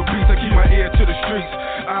transform into a beast. I keep my ear to the streets,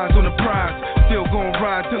 eyes on the prize. Still gon'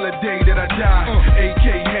 ride till the day that I die. AK,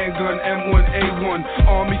 handgun, M1A1.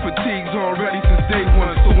 Army fatigues already since day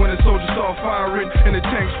one. So when the soldiers start firing and the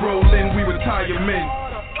tanks roll in, we retire men.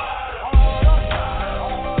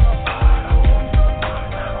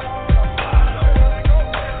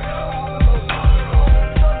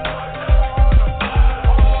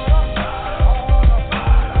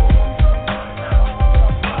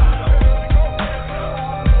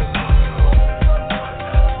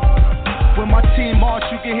 When my team march,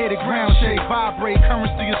 you can hear the ground shake, vibrate,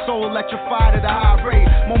 currents through your soul, electrified at a high rate.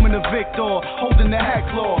 Moment of victor, holding the heck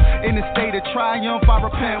law. In a state of triumph, I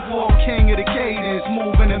repent war. King of the cadence,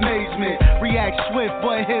 move in amazement. React swift,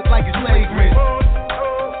 but hit like it's flagrant.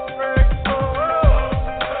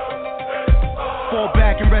 Fall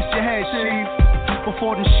back and rest your head, chief.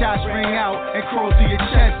 Before the shots ring out and crawl through your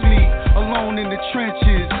chest meat. Alone in the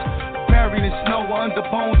trenches, buried in snow or under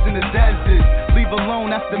bones in the desert. Leave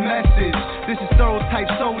alone, that's the message. This is thorough type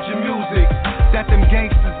soldier music that them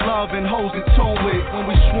gangsters love and holds in tune with when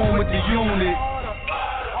we swarm with the unit.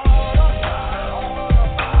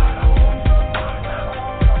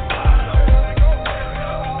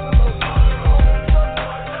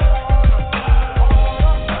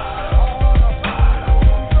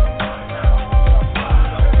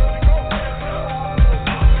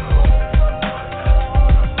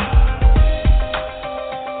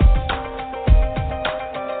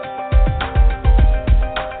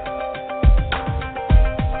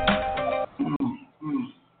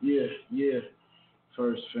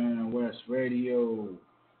 First Fan West Radio,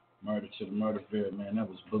 Murda to the Murdaville, man. That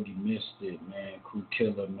was Boogie Mystic, man. Cool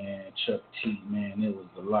Killer, man. Chuck T, man. It was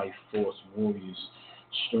the Life Force Warriors.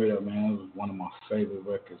 Straight up, man. It was one of my favorite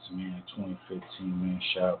records, man. 2015, man.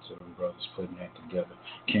 Shout out to them brothers putting that together.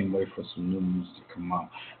 Can't wait for some new music to come out.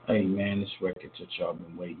 Hey, man, this record that y'all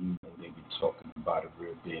been waiting, you know, they been talking about it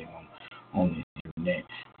real big on the internet.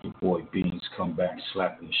 Your boy Beans come back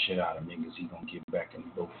slapping the shit out of niggas. He gonna get back and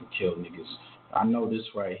go for kill niggas. I know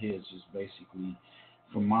this right here is just basically,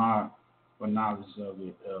 from my knowledge of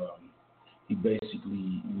it, he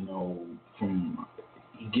basically, you know,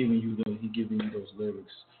 he giving you those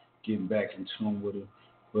lyrics, getting back in tune with it,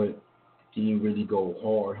 but he didn't really go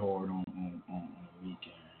hard on the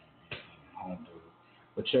weekend and home to it.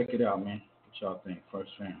 But check it out, man. What y'all think?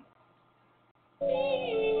 First Fan.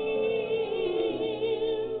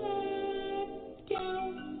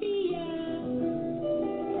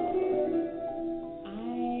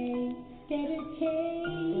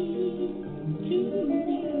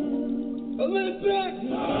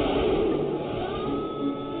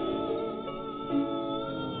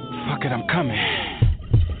 Fuck it, I'm coming.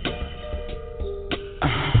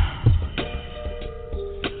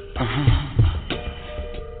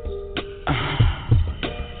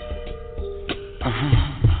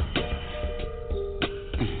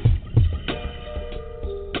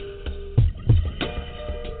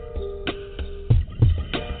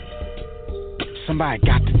 Somebody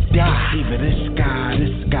got to die. Either this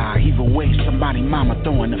guy, either way, somebody mama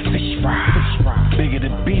throwing a fish fry. Bigger the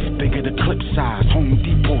beef, bigger the clip size. Home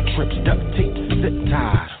Depot trips, duct tape, zip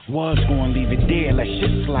ties. Was gonna leave it there, let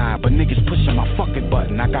shit slide, but niggas pushing my fucking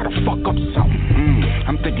button, I gotta fuck up something.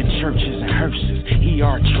 I'm thinking churches and hearses,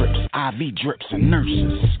 ER trips, IV drips and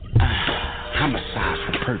nurses. Homicides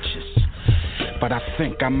for purchase. But I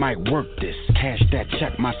think I might work this. Cash that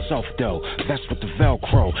check myself though. That's with the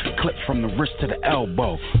Velcro. Clip from the wrist to the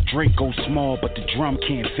elbow. Draco small, but the drum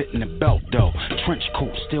can't fit in the belt though. Trench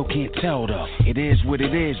coat, still can't tell though. It is what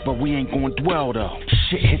it is, but we ain't gonna dwell though.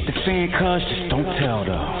 Shit hit the fan, cuz just don't tell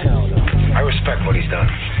though. I respect what he's done.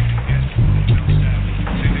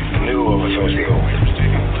 The new overthrows the old.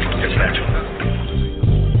 It's natural.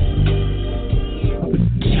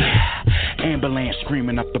 Ambulance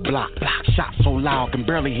screaming up the block. Shot so loud, can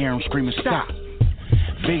barely hear him screaming stop.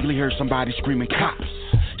 Vaguely heard somebody screaming cops.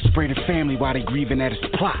 Spray the family while they grieving at his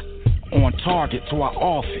plot. On target, so I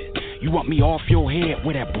off it. You want me off your head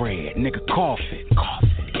with that bread? Nigga, cough it.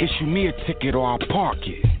 Issue me a ticket or I'll park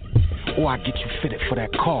it. Or I get you fitted for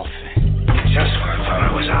that coffin. Just when I thought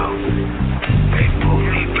I was out, they pulled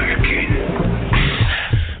me back in.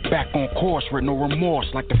 Back on course with no remorse,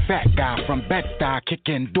 like the fat guy from Bed-Stuy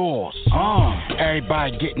kicking doors.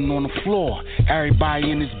 Everybody getting on the floor.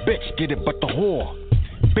 Everybody in this bitch get it but the whore.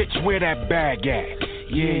 Bitch, where that bag at?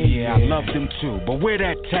 Yeah, I love them too, but where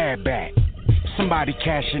that tab at? Somebody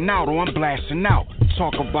cashing out or I'm blasting out.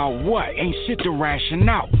 Talk about what? Ain't shit to ration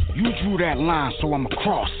out. You drew that line, so I'ma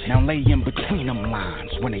cross it. Now lay in between them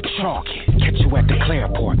lines when they chalk it. Catch you at the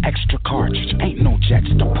Clareport, extra cartridge. Ain't no jets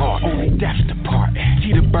depart, only deaths depart.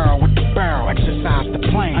 See the barrel with the barrel, exercise the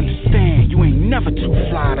plane. Understand, you ain't never too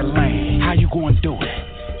fly to land. How you gonna do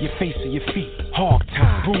it? Your face or your feet, hog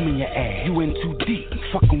tie, broom in your ass. You in too deep,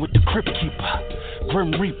 fucking with the crypt keeper.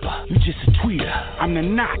 Grim Reaper, you just a tweeter. I'm the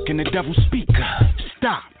knock and the devil speaker.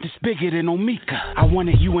 Stop, this bigger than Omika. I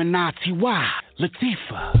wanted you and N.I.T.Y.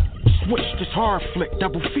 Latifah. Switch this hard flick,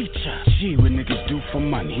 double feature. Gee, what niggas do for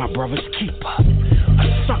money, my brother's keeper.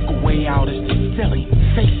 A sucker way out is the silly.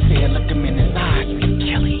 Face here, look him in his eyes, we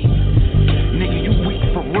kill him. Nigga, you weak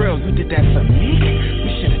for real, you did that for me? You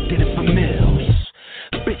should've did it for Mills.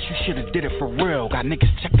 Bitch, you should've did it for real. Got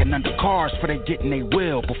niggas checking under cars for they getting they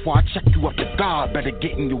will. Before I check you up to God, better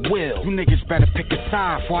get in your will. You niggas better pick a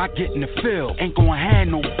side before I get in the field. Ain't gonna have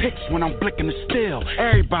no picks when I'm blicking the steel.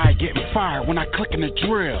 Everybody getting fired when I click in the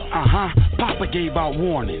drill. Papa gave out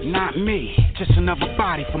warning, not me. Just another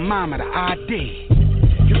body for mama to ID.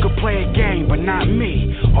 You could play a game, but not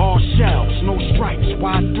me. All shells, no stripes,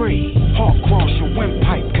 why 3? Hawk cross your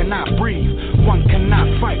windpipe, cannot breathe. One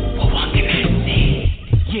cannot fight, but one cannot see.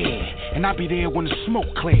 Yeah, and I be there when the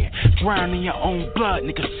smoke clear. Drown in your own blood,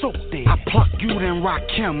 nigga, soak there. I pluck you, then rock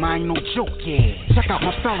him, I ain't no joke, yeah. Check out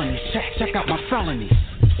my felonies, check out my felonies.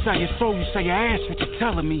 Sell your soul, you sell your ass, what you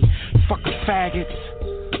telling me? Fucking faggots,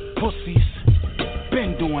 pussies.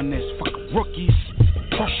 Been doing this, fucking rookies.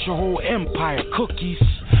 Crush your whole empire, cookies.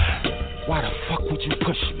 Why the fuck would you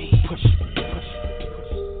push me? Push.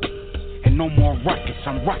 And no more ruckus,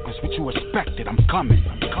 I'm reckless, what you expected, I'm coming.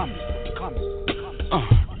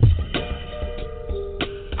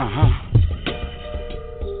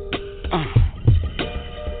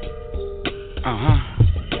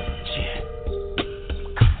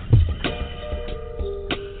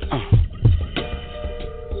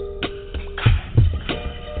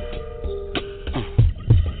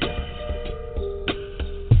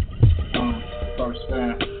 First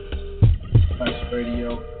fan, Nice Radio,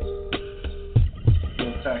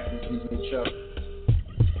 Real Tactics, DJ Chuck,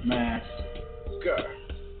 Mask. God,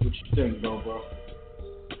 what you think, bro?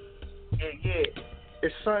 Yeah.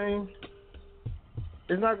 It's something.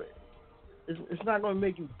 It's not gonna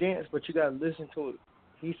make you dance, but you gotta listen to it.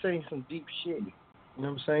 He's saying some deep shit. You know what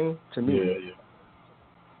I'm saying? To me.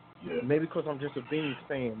 Yeah. Maybe because I'm just a Beans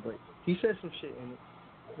fan, but he said some shit in it.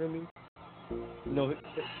 You know what I mean? You know,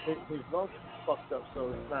 his lungs fucked up, so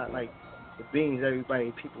it's not like the Beans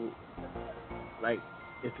people like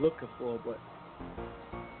is looking for, but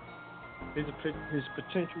his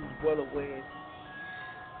potential is well aware.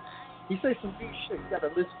 He says some deep shit. You gotta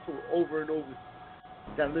listen to it over and over.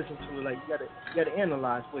 You gotta listen to it like you gotta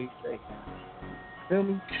analyze what he say. Feel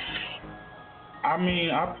me? I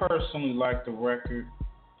mean, I personally like the record.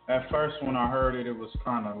 At first, when I heard it, it was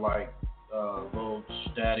kind of like a little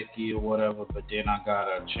staticky or whatever, but then I got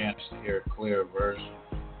a chance to hear a clear version,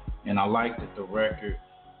 and I liked it, the record.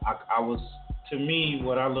 I was, to me,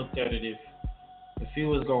 what I looked at it, if he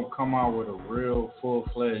was going to come out with a real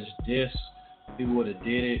full-fledged diss, he would have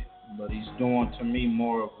did it, but he's doing, to me,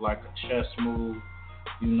 more of like a chess move,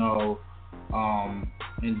 you know,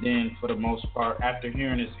 and then for the most part, after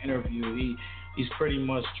hearing his interview, he's pretty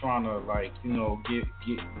much trying to, like, you know,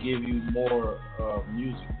 give you more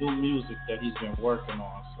new music that he's been working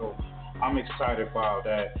on. So I'm excited about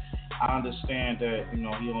that. I understand that, you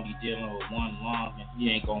know, he only dealing with one lung and he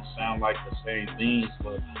ain't gonna sound like the same things,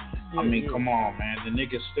 but I mean, come on, man, the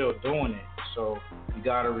nigga's still doing it. So you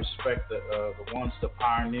gotta respect the ones, the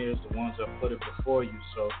pioneers, the ones that put it before you.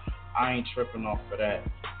 So I ain't tripping off of that,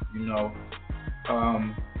 you know.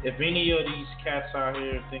 If any of these cats out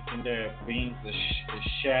here thinking that Beans is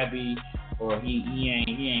shabby or he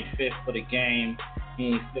ain't fit for the game, he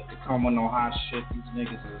ain't fit to come on no hot shit, these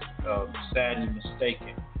niggas is sadly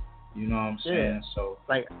mistaken. You know what I'm saying? Yeah. So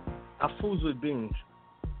like, I fools with Beans.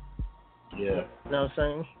 Yeah. You know what I'm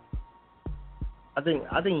saying? I think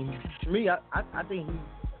to me, I think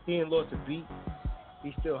he ain't lost a beat.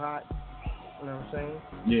 He's still hot. You know what I'm saying?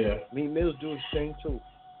 Yeah. Meek Mill's doing his thing too.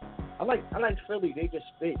 I like Philly. They just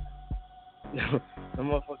spit. The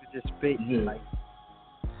motherfuckers just spit. Yeah. Like,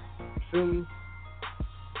 feel me?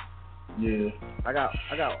 Yeah. I got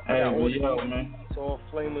Hey, all the yo, man. It's all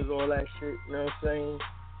flamers, all that shit. You know what I'm saying?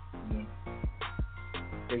 Yeah.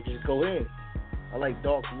 They just go in. I like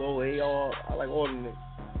Dark Low, AR. I like all of them.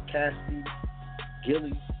 Cassidy,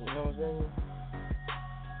 Gilly. You know what I'm saying?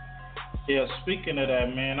 Yeah, speaking of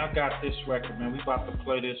that, man, I got this record, man. We about to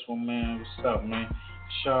play this one, man. What's up, man?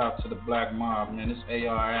 Shout out to the Black Mob, man. This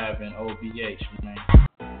AR Ave and OBH, man.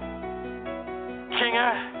 King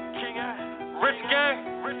I, Rich Gang,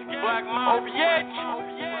 Black Mob, OBH,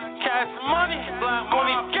 Cash Money, Black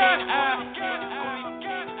Money Gang.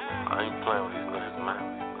 I ain't playing with these niggas, man.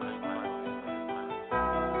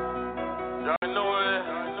 Y'all know what it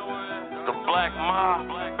is? The Black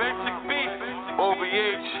Mob, Basic Beef,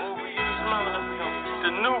 OBH, smelling the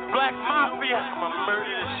new Black Mafia. I'ma murder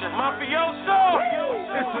this shit. Mafioso!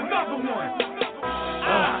 It's another one.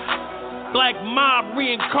 Black Mob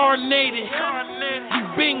reincarnated. You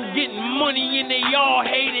been getting money and they all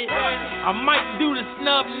hate it. I might do the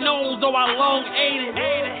snub nose, though I long ate it.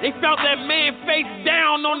 They felt that man face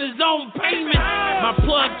down on his own payment. My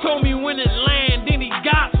plug told me when it land, then he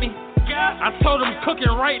got me. I told him cooking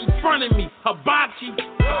right in front of me, hibachi.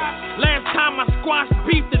 Last time I squashed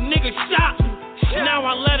beef, the nigga shot me. Now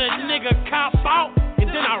I let a nigga cop out,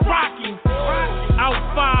 and then I rock him. Out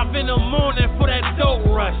 5 in the morning for that dope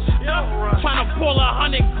rush. Tryna pull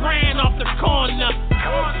 100 grand off the corner.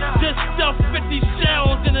 Just stuff 50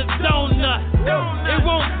 shells in a donut. It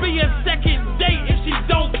won't be a second date if she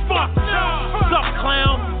don't fuck. Suck,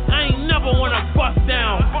 clown? I ain't never wanna bust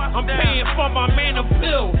down. I'm paying for my man a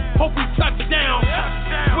pill. Hope he touch down.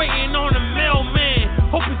 Waiting on the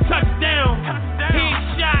mailman. Hope he touch down.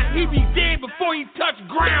 Headshot, he be dead before he touch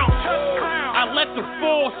ground. I let the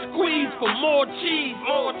 4 squeeze for more cheese.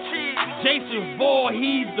 Jason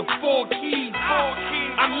Voorhees, the 4 keys.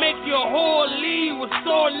 I make your whole leave with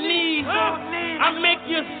sore knees. I make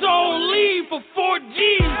your soul leave for 4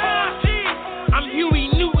 G's. I'm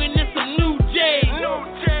Huey Newton, it's a new J.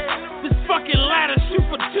 This fucking ladder shoot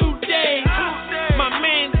for 2 days. My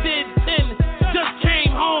man did 10, just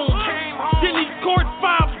came home. Then he caught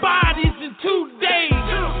 5 bodies in 2 days.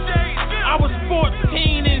 I was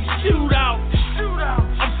 14 in shootout.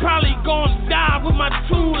 I'm probably gonna die with my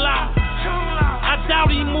tool out. I doubt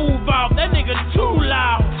he move out, that nigga too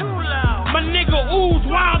loud. My nigga ooze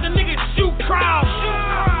wild, the nigga shoot crowds.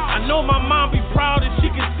 I know my mom be proud if she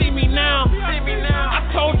can see me now. I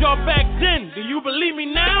told y'all back then, do you believe me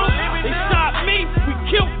now? They shot me, we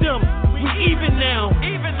killed them, we even now.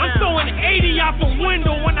 I'm throwing 80 out the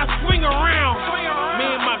window when I swing around. Me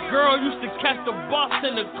and my girl used to catch the bus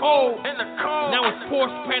in the cold. Now it's Porsche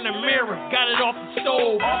Panamera, got it off the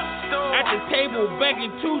stove. At the table begging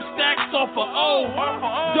 2 stacks off of O.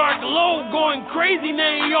 Dark Low going crazy, now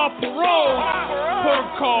he off parole.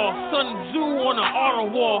 Protocol, Sun Tzu on the auto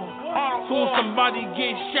wall. Soon somebody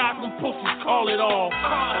get shot, them pussies call it all.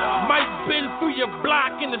 Might been through your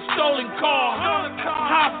block in a stolen car.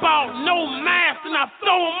 Hop out, no mask, and I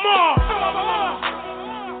throw them off.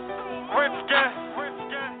 Rich Gang,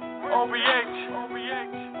 OBH.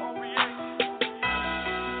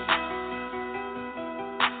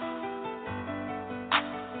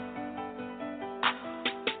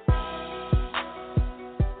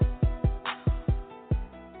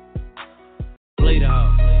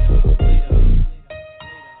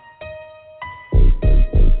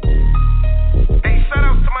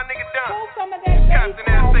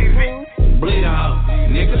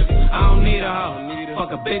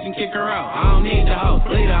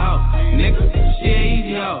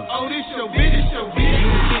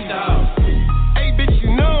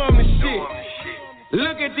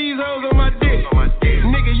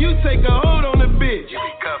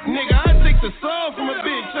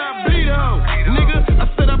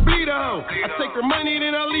 her money,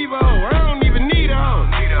 then I leave her hoe. I don't even need a hoe.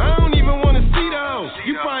 I don't even wanna see the hoe.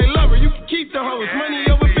 You probably love her, you can keep the hoes. Money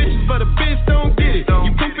over bitches, but a bitch don't get it.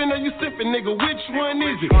 You pimpin' or you sippin', nigga, which one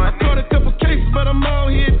is it? I caught a couple cases, but I'm out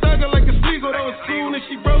here thuggin' like a Sligo. Though as soon as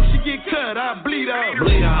she broke, she get cut. I bleed her.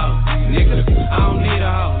 Bleed her hoe, nigga. I don't need a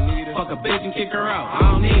hoe. Fuck a bitch and kick her out.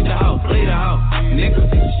 I don't need the hoe. Bleed her hoe, nigga.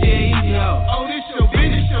 She ain't easy hoe. Oh, this your bitch,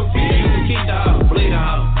 this your bitch. You can keep the hoe. Bleed her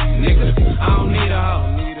hoe, nigga. I don't need a hoe.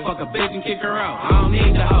 Fuck a bitch and kick her out. I don't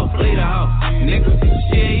need the hoe. Bleed her hoe, nigga.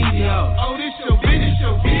 She ain't easy hoe. Oh, this your bitch, this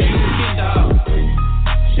your bitch. You can keep the hoe.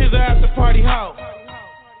 She's a after party hoe.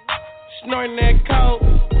 Snorting that coke.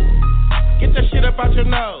 Get that shit up out your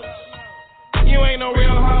nose. You ain't no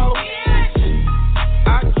real hoe.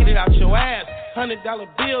 I'll get it out your ass. $100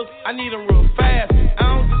 bills, I need them real fast. I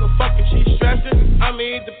don't give a fuck if she's stressing. I'ma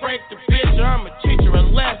either break the bitch or I'ma teach her a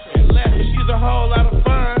lesson. She's a whole lot of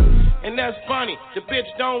fun, and that's funny. The bitch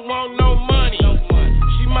don't want no money.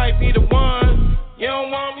 She might be the one. You don't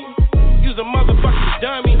want me? You's a motherfucking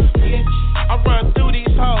dummy. I run through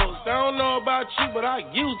these hoes. I don't know about you, but I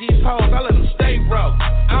use these hoes. I let them stay broke.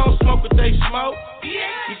 I don't smoke what they smoke.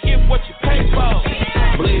 You get what you pay for.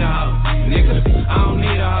 Bleed a hoe, nigga. I don't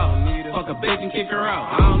need a hoe. Fuck a bitch and kick her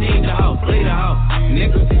out. I don't need the hoe. Bleed a hoe,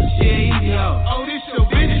 nigga. She ain't easy hoe. Oh, this your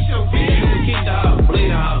bitch, this your bitch. You can keep the hoe.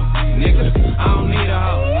 Bleed a hoe, nigga. I don't need a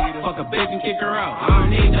hoe. Fuck a bitch and kick her out. I don't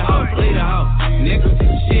need the hoe. Bleed a hoe, nigga.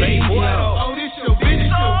 She ain't easy hoe. Oh, this your bitch,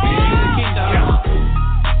 this your bitch. You can keep the hoe.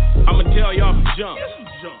 I'ma tell y'all from jump.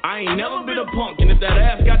 I ain't never been a punk, and if that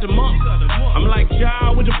ass got the mump, I'm like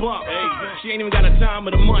child with the bump. Hey, she ain't even got a time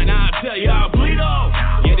of the month. I'll tell you, I'll bleed off.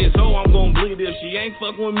 Yeah, this hoe, I'm gon' bleed if she ain't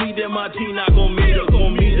fucking with me, then my team not gon' meet her,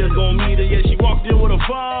 gon' meet her, gon' meet her. Yeah, she walked in with a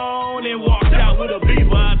phone and walked out with a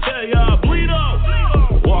beeper. I tell you, I'll bleed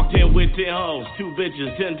off. Walked in with 10 hoes, 2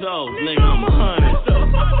 bitches, 10 toes. Nigga, I'm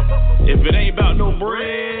 100. If it ain't about no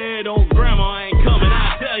bread, old grandma ain't coming.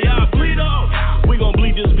 I tell you, I'll bleed off. We gon'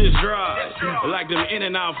 bleed this bitch dry. Like them in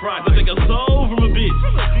and out fries. I take a soul from a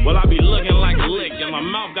bitch. Well, I be looking like a lick, and my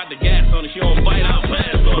mouth got the gas on it. She don't bite out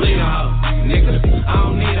fast. Bleed a hoe, nigga. I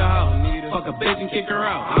don't need a hoe. Fuck a bitch and kick her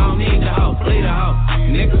out. I don't need the hoe. Bleed a hoe,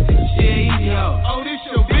 nigga. She ain't easy hoe. Oh, this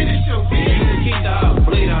your bitch, this your bitch. You can keep the hoe.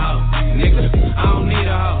 Bleed a hoe, nigga. I don't need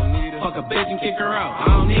a hoe. Fuck a bitch and kick her out.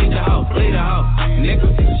 I don't need the hoe. Bleed a hoe, nigga.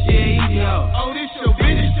 She ain't easy hoe. Oh, this your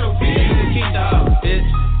bitch, this your bitch. You can keep the hoe, bitch.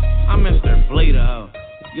 I'm Mr. Bleed a hoe.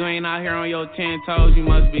 You ain't out here on your 10 toes, you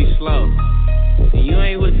must be slow. And you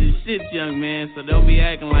ain't with the shit, young man, so don't be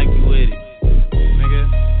acting like you with it. Nigga,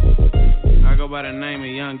 I go by the name of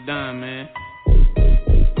Young Don, man.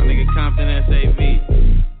 My nigga Compton SAV.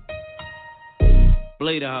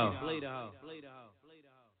 Bleed a hoe.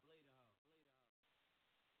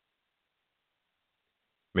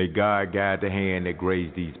 May God guide the hand that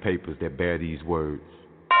grades these papers that bear these words.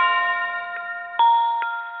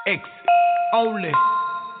 X only.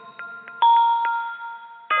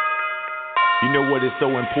 You know what is so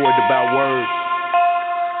important about words?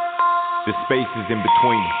 The spaces in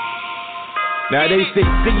between. Now they say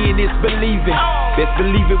seeing is believing. Best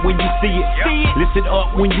believe it when you see it. Listen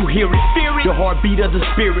up when you hear it. The heartbeat of the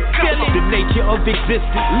spirit. The nature of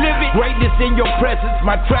existence. Greatness in your presence.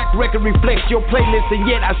 My track record reflects your playlist, and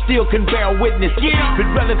yet I still can bear witness.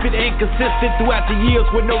 Been relevant and consistent throughout the years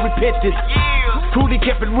with no repentance. Truly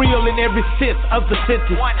kept it real in every sense of the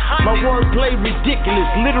sentence. My wordplay ridiculous,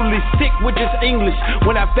 literally sick with this English.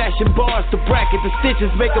 When I fashion bars to bracket the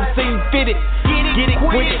stitches, make them seem fitted. Get it,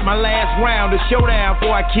 quit it. My last round, the showdown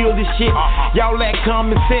before I kill this shit. Y'all lack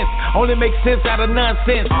common sense, only make sense out of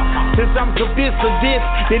nonsense. Since I'm convinced of this,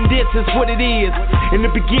 then this is what it is. In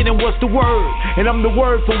the beginning was the word, and I'm the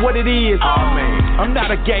word for what it is. I'm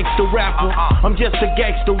not a gangster rapper, I'm just a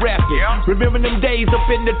gangster rapper. Remember them days up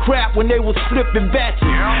in the trap when they was flipping batches?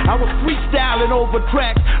 I was freestyling over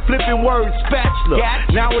tracks, flipping words, spatula.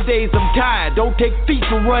 Nowadays I'm tired, don't take feet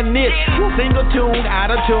to run this. Single tune,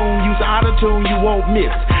 out of tune, use auto tune, you won't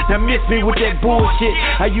miss. Now miss me with that bullshit,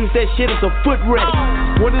 I use that shit as a foot rest.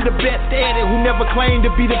 One of the best at it who never claimed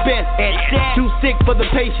to be the best at that. Too sick for the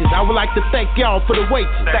patience, I would like to thank y'all for the wait.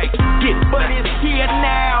 Get it. But it's here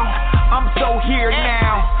now, I'm so here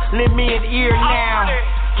now. Lend me an ear now,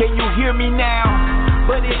 can you hear me now?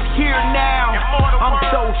 But it's here now, I'm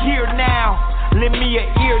so here now. Lend me an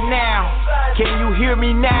ear now, can you hear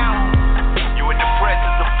me now? You in the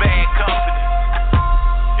presence of bad company.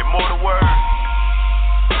 Immortal word.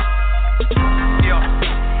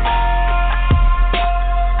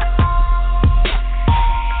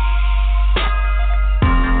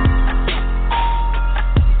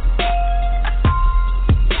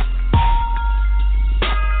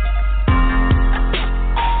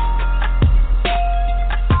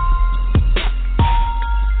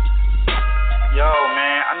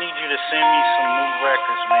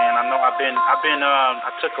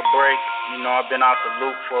 I took a break. I've been out the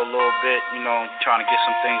loop for a little bit, trying to get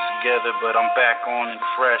some things together, but I'm back on and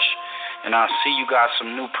fresh. And I see you got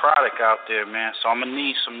some new product out there, man, so I'm going to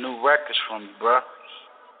need some new records from you, bro.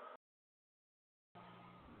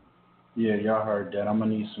 Yeah, y'all heard that. I'm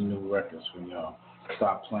going to need some new records from y'all.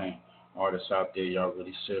 Stop playing. Artists out there, y'all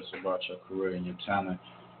really serious about your career and your talent,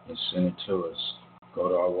 and send it to us. Go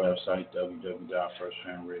to our website,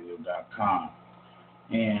 www.firstfamradio.com.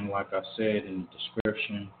 And like I said in the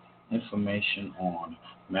description, information on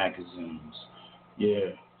magazines.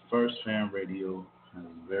 Yeah, First Fam Radio has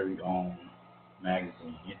its very own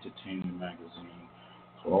magazine, entertainment magazine,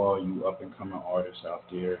 for all you up-and-coming artists out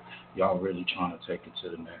there. Y'all really trying to take it to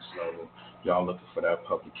the next level. Y'all looking for that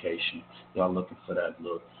publication. Y'all looking for that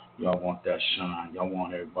look. Y'all want that shine. Y'all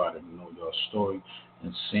want everybody to know your story,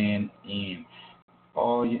 and send in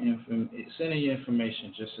all your sending your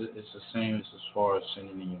information. Just it's the same as far as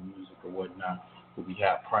sending in your music or whatnot. But we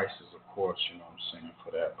have prices, of course,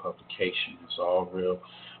 for that publication. It's all real.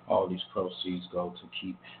 All these proceeds go to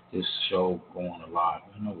keep this show going alive.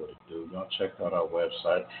 You know what to do. Y'all check out our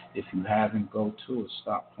website. If you haven't, go to it.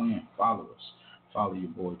 Stop playing. Follow us. Follow your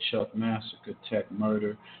boy Chuck Massacre, Tech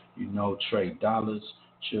Murder, Trey Dollars,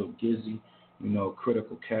 Chill Gizzy,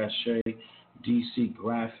 Critical Cache, DC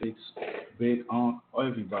Graphics, Big Unc,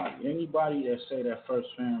 everybody. Anybody that say that First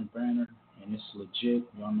Fam banner and it's legit,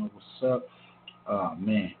 y'all know what's up.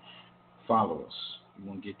 Man, follow us. You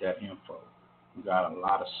want to get that info. We got a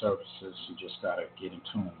lot of services. You just got to get in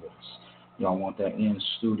tune with us. Y'all want that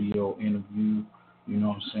in-studio interview. You know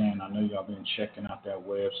what I'm saying? I know y'all been checking out that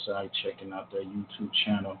website, checking out that YouTube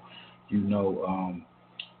channel. We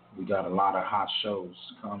got a lot of hot shows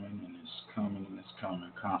coming, and it's coming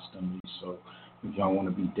constantly. So if y'all want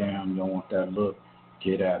to be down, y'all want that look,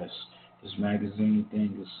 get at us. This magazine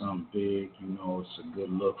thing is something big. It's a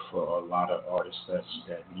good look for a lot of artists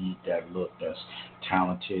that need that look, that's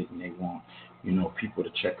talented, and they want, people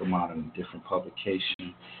to check them out in a different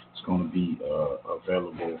publication. It's going to be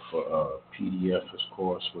available for PDF, of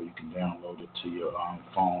course, where you can download it to your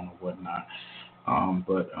phone or whatnot.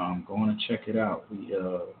 But go on and check it out.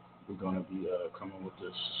 We're going to be coming with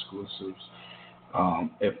this exclusives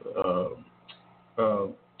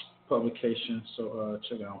publication. So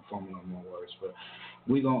check it out for no more words. But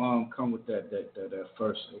we're going to come with that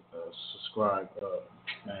first subscribe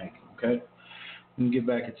mag, okay? Let me get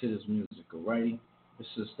back into this music, alrighty? This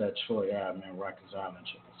is that Troy Ave, man, Rikers Island.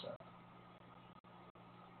 Check this out.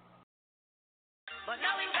 But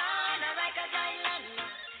now he's on a Rikers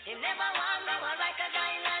Island. He never want no Rikers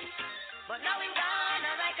Island. But now he's on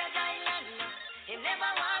a Rikers Island. He never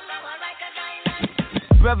want no Rikers Island.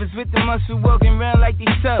 Brothers with the muscle walking around like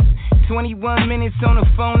they tough. 21 minutes on the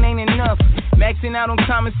phone ain't enough. Maxing out on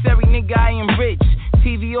commissary, nigga, I am rich.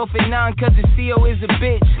 TV off at 9 cause the CO is a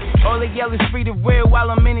bitch. All they yell is free to wear while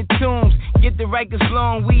I'm in the tombs. Get the Rikers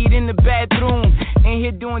long weed in the bathroom. In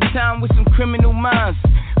here doing time with some criminal minds.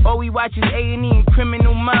 All we watch is A&E and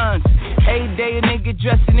Criminal Minds. Every day a nigga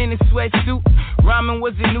dressing in a sweatsuit. Ramen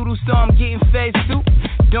was a noodle, so I'm getting fed soup.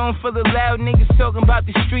 Doing for the loud niggas talking about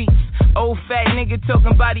the streets. Old fat nigga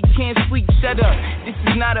talking about he can't sleep. Shut up, this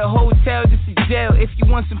is not a hotel, this is jail. If you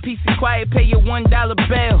want some peace and quiet, pay your $1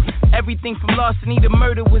 bail. Everything from larceny to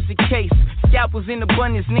murder was the case. Scalpels in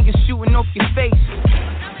abundance, niggas shooting off your face.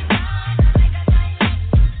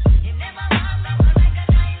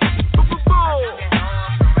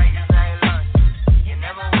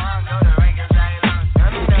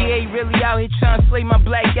 Really out here trying to slay my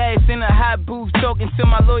black ass in a hot booth, talking to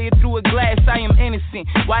my lawyer through a glass. I am innocent.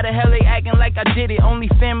 Why the hell they acting like I did it? Only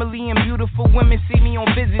family and beautiful women see me on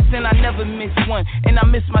visits, and I never miss one. And I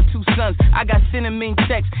miss my 2 sons. I got cinnamon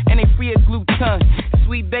checks, and they free of gluten.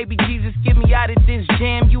 Sweet baby Jesus, get me out of this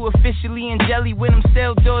jam. You officially in jelly when them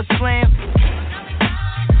cell doors slam.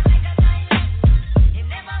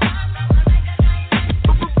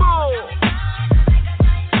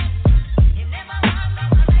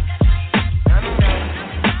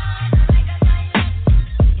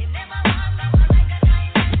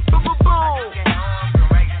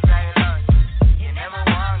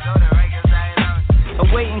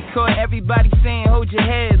 Everybody saying hold your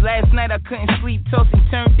head. Last night I couldn't sleep, tossing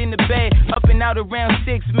turned in the bed. Up and out around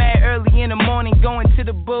 6, mad early in the morning. Going to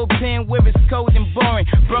the bullpen where it's cold and boring.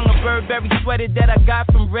 Brung a Burberry sweater that I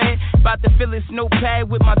got from Red. About to fill this notepad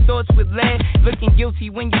with my thoughts with lead. Looking guilty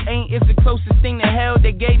when you ain't is the closest thing to hell.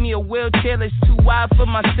 They gave me a wheelchair that's too wide for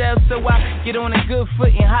myself. So I get on a good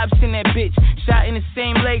foot and hops in that bitch. Shot in the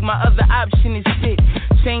same leg, my other option is sit.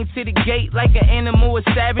 chained to the gate like an animal or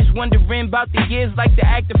savage. Wondering about the years like the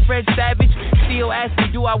actor Fred Savage. Still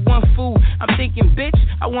asking, do I want food? I'm thinking, bitch,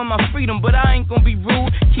 I want my freedom, but I ain't gonna be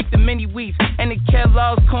rude. Keep the mini wheats and the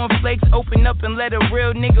Kellogg's cornflakes. Open up and let a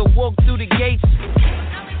real nigga walk through the gates.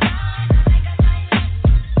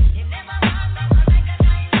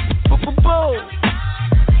 Boom.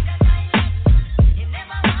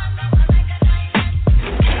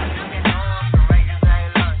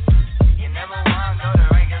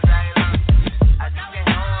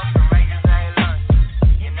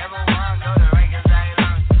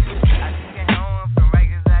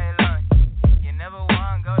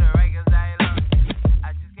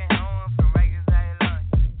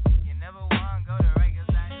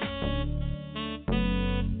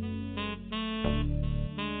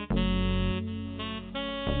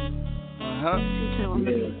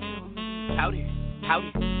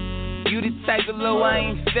 You the type of low I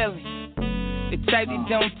ain't feeling. The type that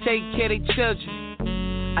don't take care of their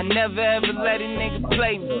children. I never ever let a nigga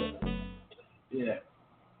play me. Yeah.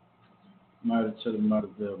 Murda to the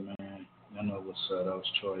Murdaville, man. I know what's up. That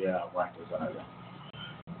was Troy out, Rikers Island.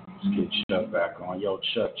 Let's get Chuck back on. Yo,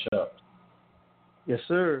 Chuck. Yes,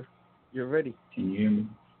 sir. You're ready. Can you hear me?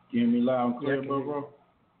 Can you hear me loud and clear, bro?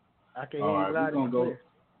 I can hear you loud and clear.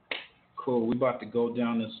 Cool. We about to go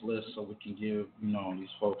down this list so we can give, these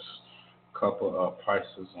folks a couple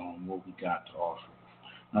prices on what we got to offer.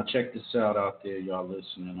 Now check this out there, y'all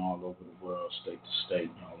listening all over the world, state to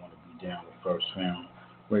state. Y'all want to be down with First Fam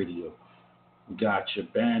Radio. We got your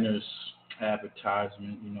banners,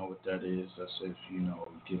 advertisement. You know what that is. That's if you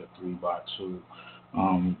get a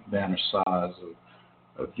 3x2 banner size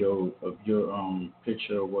of your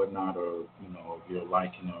picture or whatnot, or of your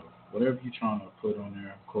liking or whatever you're trying to put on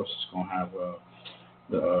there. Of course, it's gonna have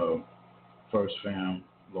the First Fam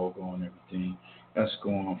logo and everything. That's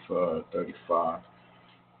going on for $35.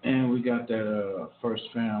 And we got that First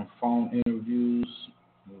Fam phone interviews.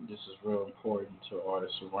 This is real important to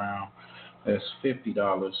artists around. That's $50.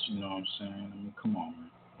 You know what I'm saying? I mean, come on, man.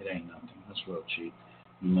 It ain't nothing. That's real cheap.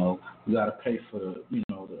 We gotta pay for the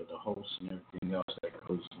the host and everything else that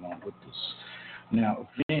goes along with this. Now,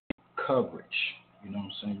 event coverage. You know what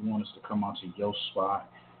I'm saying? You want us to come out to your spot,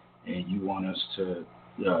 and you want us to,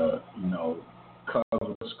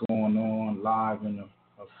 cover what's going on live in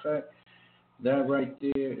effect. That right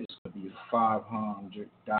there is going to be $500.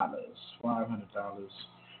 $500.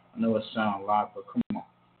 I know it sounds a lot, but come on.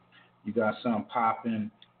 You got something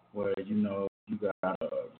popping where, you got a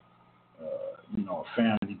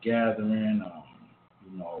family gathering,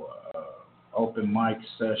 open mic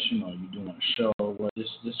session, or you're doing a show. Well,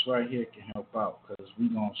 this right here can help out because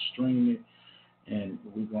we're going to stream it and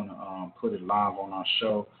we're going to put it live on our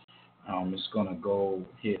show. It's going to go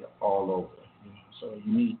hit all over. So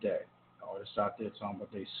you need that. Artists out there talking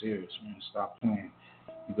about they serious, man. Stop playing.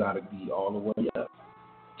 You got to be all the way up.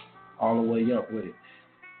 All the way up with it.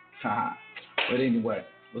 But anyway,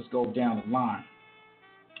 let's go down the line.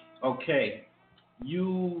 Okay,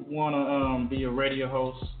 you want to be a radio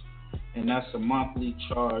host, and that's a monthly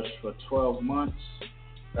charge for 12 months.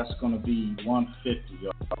 That's going to be $150,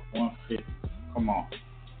 y'all. $150. Come on.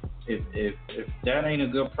 If that ain't a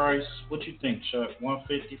good price, what you think, Chuck?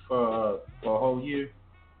 $150 for a whole year?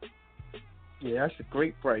 Yeah, that's a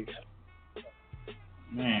great price.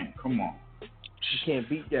 Man, come on. You can't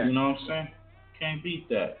beat that. You know what I'm saying? Can't beat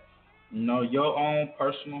that. Your own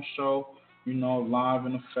personal show, live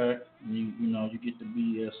in effect. You get to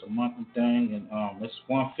be it's a monthly thing, and it's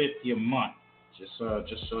 $150 a month. Just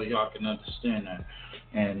so y'all can understand that,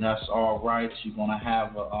 and that's all right. You're gonna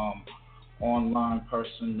have a online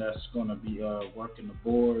person that's gonna be working the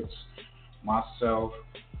boards. Myself,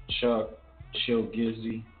 Chuck, Chill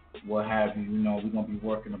Gizzy, what have you. We're gonna be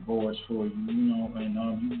working the boards for you.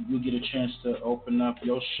 And you get a chance to open up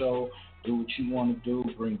your show, do what you want to do,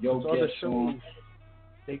 bring your guests on.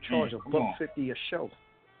 They charge $150 a show.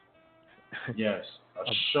 Yes,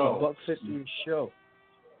 a show. $150 a show.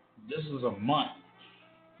 This is a month.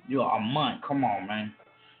 A month. Come on, man.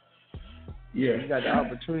 Yeah. You got the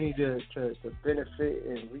opportunity to benefit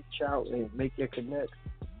and reach out and make your connects.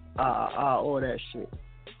 All that shit.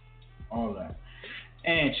 All that.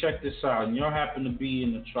 And check this out. Y'all happen to be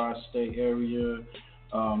in the tri-state area,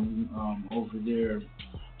 over there,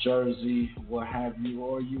 Jersey, what have you,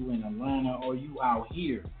 or you in Atlanta, or you out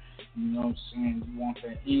here. You know what I'm saying? You want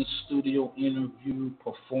that in-studio interview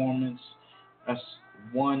performance. That's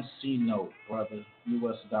one C note, brother.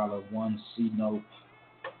 US dollar, one C note.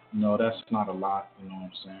 That's not a lot, you know what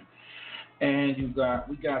I'm saying? And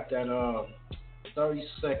we got that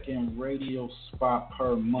 30-second radio spot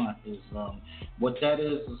per month. Is what that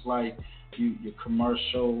is like your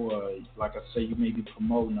commercial. Like I say, you may be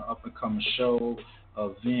promoting an up and coming show,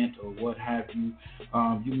 event, or what have you.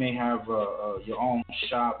 You may have your own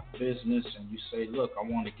shop business, and you say, look, I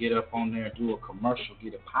want to get up on there and do a commercial,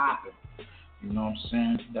 get it popping. You know what I'm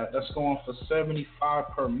saying? That's going for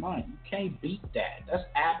 $75 per month. You can't beat that. That's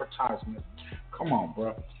advertisement. Come on,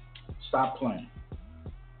 bro. Stop playing.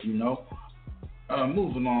 You know?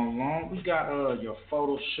 Moving on along, we got your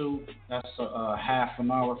photo shoot. That's a half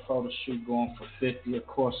an hour photo shoot going for $50. Of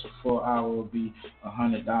course, a full hour will be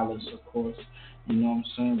 $100. Of course, you know what I'm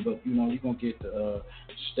saying. But you know, you're gonna get the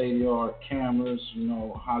state-of-the-art cameras, you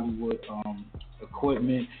know, Hollywood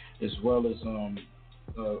equipment, as well as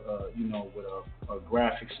you know, with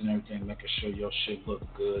graphics and everything, making sure your shit look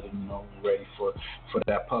good and, you know, ready for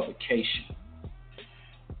that publication.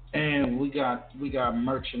 And we got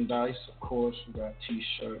merchandise, of course. We got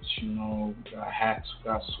T-shirts, you know, we got hats, we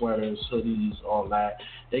got sweaters, hoodies, all that.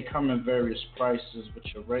 They come in various prices, but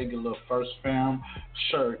your regular First Fam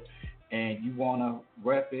shirt, and you want to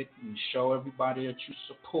rep it and show everybody that you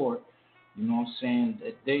support, you know what I'm saying,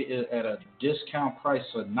 that they at a discount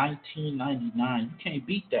price of $19.99. You can't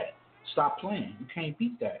beat that. Stop playing. You can't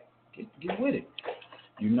beat that. Get with it,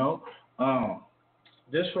 you know.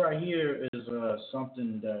 This right here is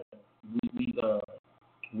something that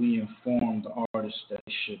we inform the artists that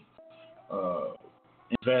they should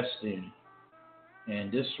invest in.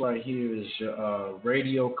 And this right here is your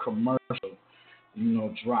radio commercial, you know,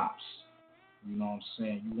 drops. You know what I'm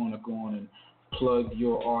saying? You want to go on and plug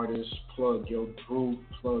your artist, plug your group,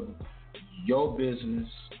 plug your business,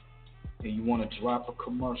 and you want to drop a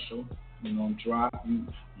commercial. You know,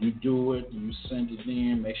 you do it, you send it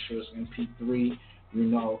in, make sure it's MP3. You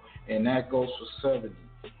know, and that goes for $70.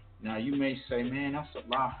 Now you may say, man, that's a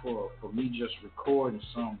lot for me just recording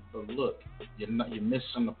something. But look, you're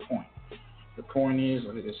missing the point. The point is,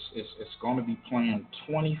 it's going to be playing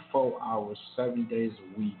 24 hours, 7 days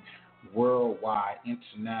a week, worldwide,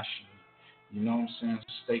 internationally. You know what I'm saying?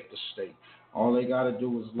 State to state. All they got to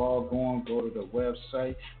do is log on, go to the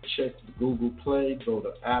website, check the Google Play, go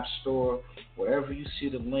to App Store. Wherever you see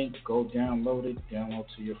the link, go download it, download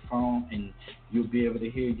to your phone, and you'll be able to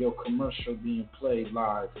hear your commercial being played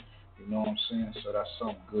live. You know what I'm saying? So that's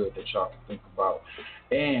something good that y'all can think about.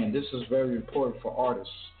 And this is very important for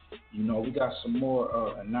artists. You know, we got some more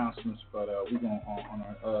announcements, but we're going to, on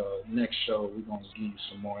our next show, we're going to give you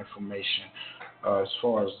some more information as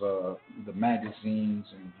far as the magazines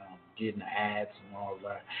and getting ads and all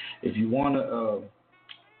that. If you want to,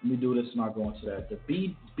 let me do this and I'll go into that. The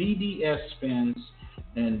BDS spins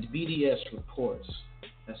and BDS reports.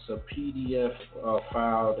 That's a PDF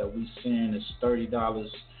file that we send. It's $30,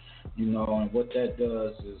 you know, and what that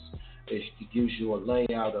does is it gives you a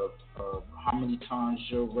layout of how many times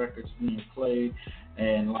your record's being played.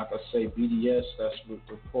 And like I say, BDS, that's what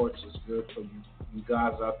reports is good for you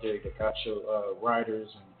guys out there that got your writers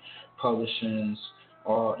and publishings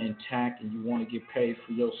all intact and you want to get paid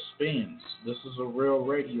for your spins. This is a real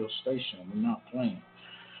radio station. We're not playing.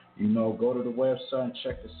 You know, go to the website and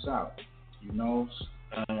check this out. You know,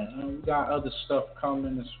 and we got other stuff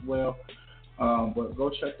coming as well. But go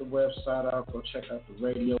check the website out. Go check out the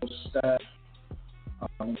radio staff.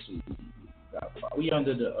 Let's see. We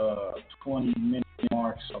under the 20-minute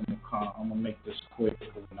mark, so I'm gonna make this quick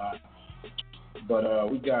or not. But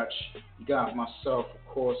we got myself, of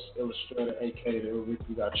course, Illustrator, aka the Rick.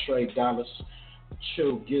 We got Trey Dallas,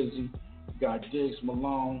 Chill Gizzy. We got Diggs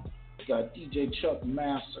Malone. We got DJ Chuck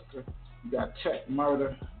Massacre. We got Tech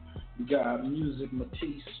Murda. We got Music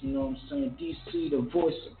Matisse, you know what I'm saying? DC, the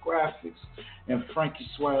voice of graphics, and Frankie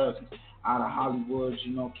Swag out of Hollywood,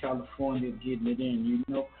 you know, California, getting it in, you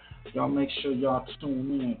know. Y'all make sure y'all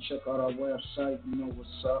tune in. Check out our website. You know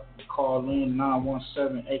what's up. Call in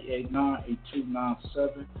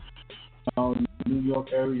 917-889-8297. New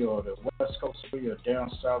York area or the West Coast area or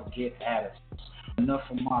down south, get at us. Enough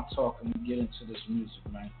of my talk and we get into this music,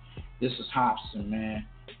 man. This is Hobson, man.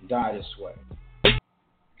 Die this way.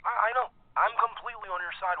 I know. I'm completely on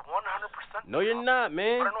your side 100%. No, you're not,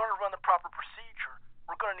 man. But in order to run the proper procedure,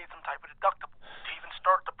 we're going to need some type of deductible to even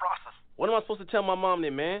start the process. What am I supposed to tell my mom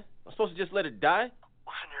then, man? I'm supposed to just let her die?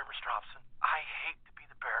 Listen here, Mr. Hobson. I hate to be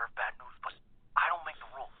the bearer of bad news, but I don't make the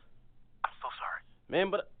rules. I'm so sorry. Man,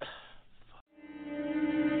 but...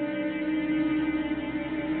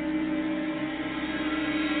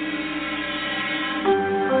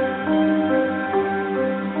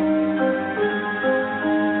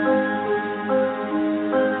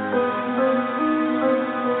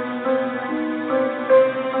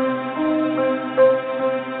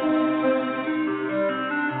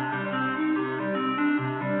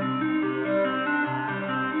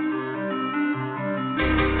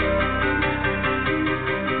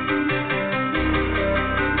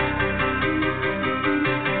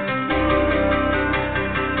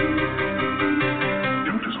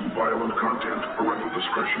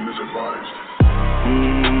 Caution is advised.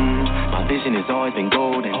 My vision has always been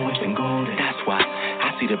golden. That's why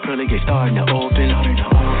I see the pearly gates starting to open.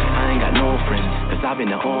 I ain't got no friends, cause I've been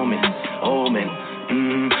the omen.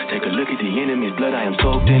 Take a look at the enemy's blood, I am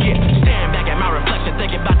soaked in. Yeah, staring back at my reflection,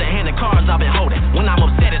 thinking about the hand of cards I've been holding. When I'm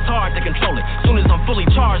upset, it's hard to control it. Soon as I'm fully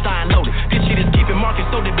charged, I unload it. This shit is keeping Marcus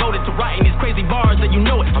so devoted to writing these crazy bars that you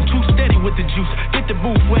know it. I'm too steady with the juice. Hit the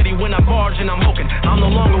booth ready when I barge and I'm hoking. I'm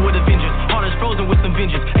no longer with Avengers. Heart is frozen with some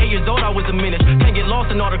vengeance. 8 years old, I was a menace. Can't get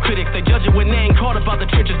lost in all the critics. They judge it when they ain't caught about the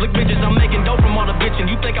trenches. Look, bitches, I'm making dope from all the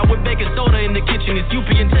bitching. You think I would baking soda in the kitchen? It's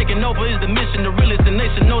UP and taking over is the mission. The realest the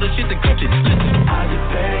nation know the shit decrypted. Listen, I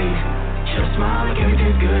debate. Should I smile like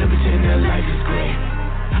everything's good and pretend that life is great?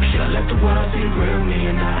 Should I let the world see the real me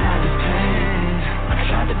and not hide this pain? I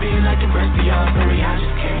tried to be like the rest of y'all, sorry I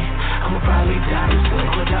just can't. I'ma probably die this way,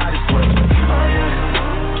 I'ma die this way. Oh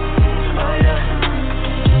yeah, oh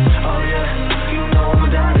yeah, oh yeah. You know I'ma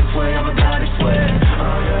die this way, I'ma die this way.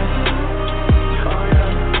 Oh yeah, oh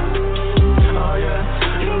yeah, oh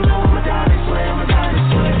yeah. You know I'ma die this way, I'ma die this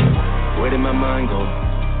way. Where did my mind go?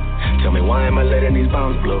 Tell me why am I letting these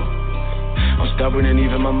bombs blow? I'm stubborn and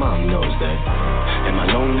even my mom knows that. Am I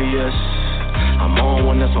loneliest? I'm on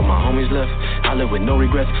one, that's what my homies left. I live with no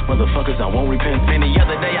regrets, motherfuckers, I won't repent. And the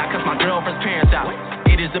other day I cussed my girlfriend's parents out.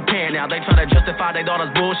 It is apparent now, they try to justify their daughter's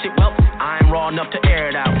bullshit. Well, I am raw enough to air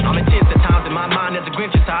it out. I'm intense at times in my mind, there's a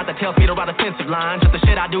Grinch inside that tells me to write offensive lines. Just the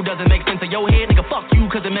shit I do doesn't make sense in your head, nigga, fuck you,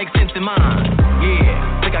 cause it makes sense in mine.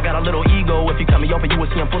 Yeah, think I got a little ego. If you cut me open, you will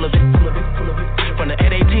see I'm full of it. From the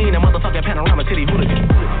 818, a motherfucking panorama city hooligan.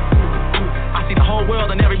 I see the whole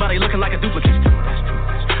world and everybody looking like a duplicate.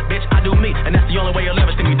 Bitch, I do me, and that's the only way you'll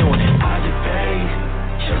ever see me doing it. I debate.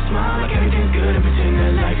 Should I smile like everything's good and pretend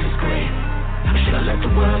that life is great? Should I let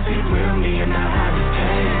the world see the real me and not hide this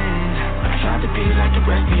pain? I tried to be like the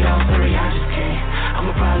rest of y'all, sorry I just can't.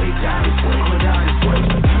 I'ma probably die this way, I'ma die this way.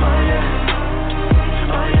 Oh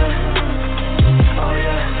yeah, oh yeah, oh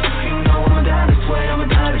yeah. You know I'ma die this way, I'ma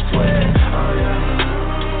die this way. Oh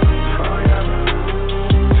yeah, oh yeah,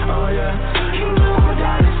 oh yeah. You know I'ma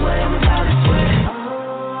die this way, I'ma die this way.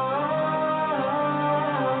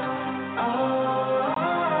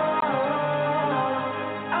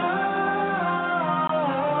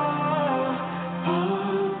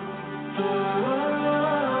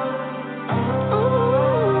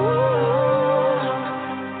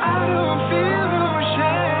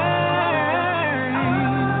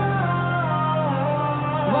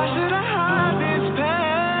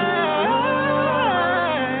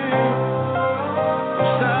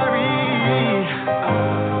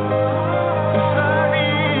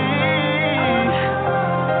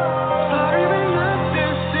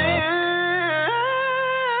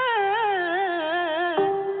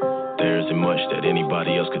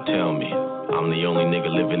 Nobody else could tell me. I'm the only nigga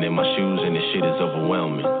living in my shoes and this shit is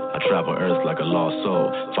overwhelming. I travel earth like a lost soul.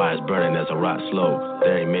 Fire's burning as I rot slow.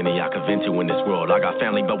 There ain't many I can vent to in this world. I got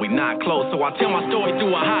family but we not close, so I tell my story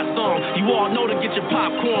through a hot song. You all know to get your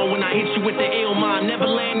popcorn when I hit you with the ill mind.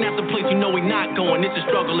 Neverland, that's the place you know we not going. It's a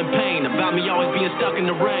struggle and pain about me always being stuck in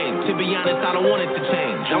the rain. To be honest, I don't want it to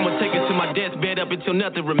change. I'ma take it to my deathbed up until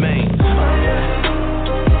nothing remains. Oh yeah,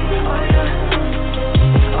 oh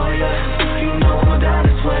yeah, oh yeah. You know I'ma die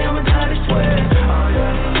this way, I'ma die this way. Oh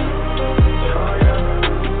yeah, oh yeah,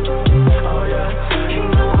 oh yeah. You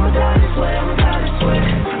know I'ma die this way, I'ma die this way.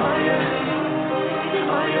 Oh yeah,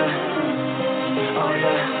 oh yeah, oh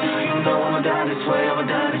yeah. You know I'ma die this way, I'ma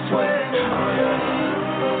die this way. Oh yeah,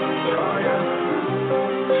 oh yeah,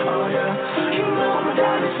 oh yeah. You know I'ma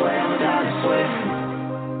die this way, I'ma die this way.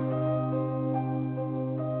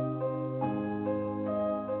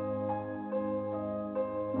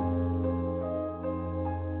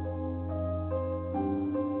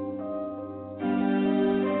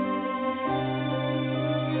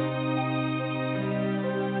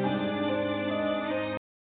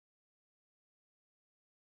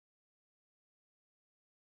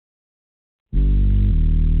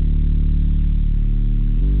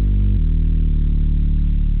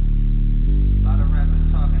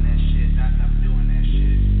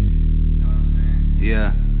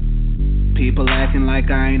 Like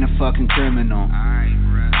I ain't a fucking criminal.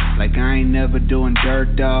 Like I ain't never doing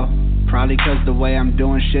dirt though. Probably cause the way I'm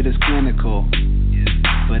doing shit is clinical.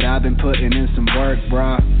 But I've been putting in some work,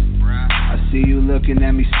 bruh. I see you looking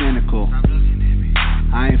at me cynical.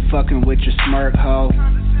 I ain't fucking with your smirk, ho.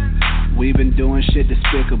 We been doing shit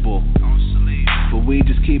despicable. but we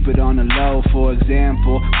just keep it on the low. For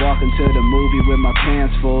example, walking to the movie with my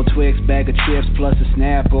pants full, Twix, bag of chips plus a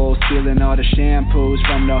Snapple, stealing all the shampoos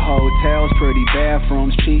from the hotels, pretty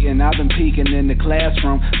bathrooms, cheating, I've been peeking in the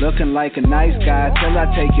classroom, looking like a nice guy till I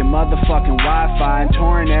take your motherfucking Wi-Fi and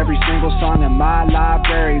touring every single song in my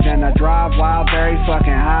library. Then I drive wild, very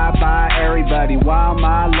fucking high by everybody while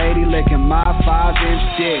my lady licking my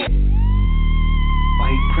 5-inch dick.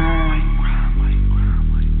 White crime.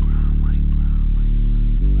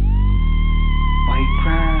 White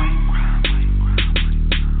crime.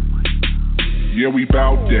 Yeah, we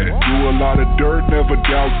bout that. Do a lot of dirt, never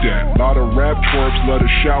doubt that. Lot of rap twerps, love to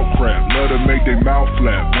shout crap, love to make their mouth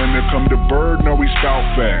flap. When it come to bird, no, we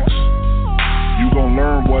spout facts. You gon'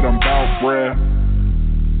 learn what I'm bout, bruh.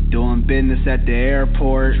 Doing business at the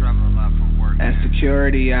airport. At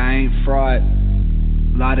security, I ain't fraud.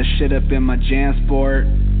 Lot of shit up in my JanSport.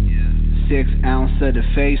 6 ounce of the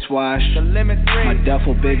face wash. My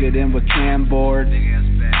duffel bigger than with Camboard.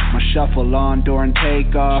 My shuffle on during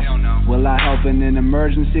takeoff. Will I help in an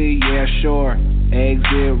emergency? Yeah, sure.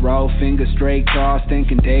 Exit row, finger straight cross,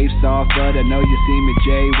 thinking Dave soft, but I know you see me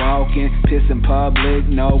jaywalking. Piss in public,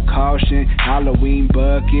 no caution. Halloween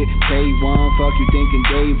bucket, take one. Fuck you thinking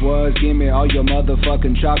Dave was? Give me all your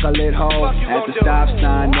motherfucking chocolate hoes. At the stop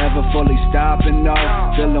sign, never fully stopping, no.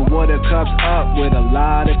 Filling water cups up with a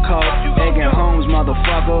lot of coke. Egging homes,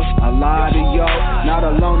 motherfucker, a lot of yo. Not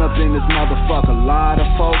alone up in this motherfucker, a lot of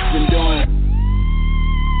folks been doing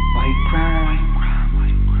white crime.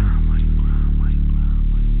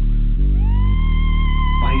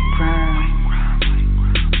 White crime.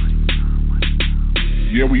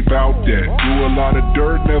 Yeah, we bout that. Do a lot of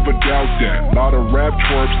dirt, never doubt that. Lot of rap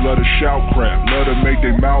twerps, love to shout crap, love to make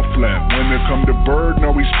their mouth flap. When it come to bird,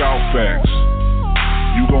 no, we spout facts.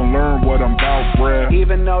 You gon' learn what I'm bout, bruh.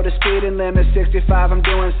 Even though the speeding limit's 65, I'm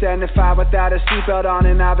doing 75 without a seatbelt on.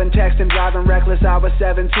 And I've been texting, driving reckless. I was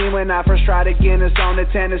 17 when I first tried to get us on the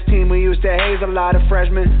tennis team. We used to haze a lot of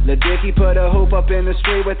freshmen. Lil Dicky put a hoop up in the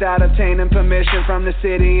street without obtaining permission from the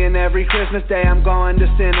city. And every Christmas day I'm going to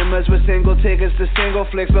cinemas with single tickets to single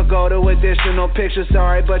flicks, but go to additional pictures.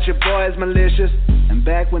 Sorry, but your boy is malicious. And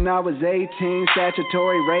back when I was 18,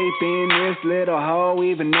 statutory raping this little hoe,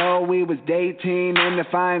 even though we was dating. And if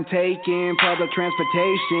I'm taking public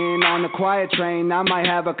transportation on the quiet train, I might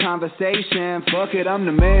have a conversation. Fuck it, I'm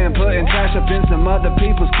the man, putting trash up in some other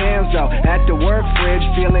people's cans though. At the work fridge,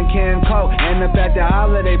 feeling canned coke. And up at the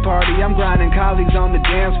holiday party, I'm grinding colleagues on the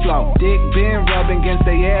dance floor. Dick been rubbing against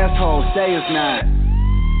their asshole, say it's not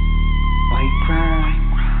white crime.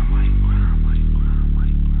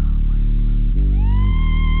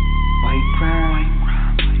 White crime.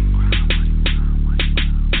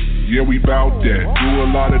 Yeah, we bout that. Do a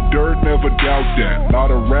lot of dirt, never doubt that. Lot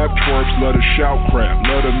of rap twerps, love to shout crap,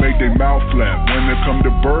 love to make their mouth flap. When it come to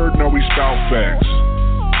bird, no, we spout facts.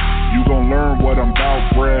 You gon' learn what I'm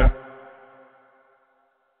bout, bruh.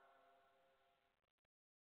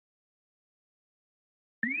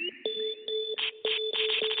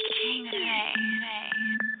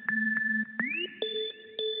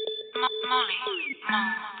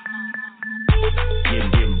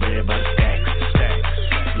 Getting bread by the stacks.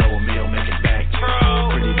 Blow a meal, make it back.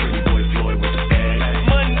 Pretty boy Floyd with the bag.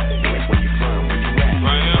 Money. Where you from? Where you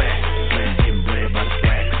at? Getting bread by the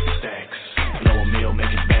stacks. Blow a meal,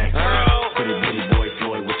 make it back. Pretty boy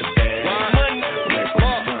Floyd with the bag. Money. Where you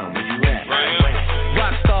from? Where you at?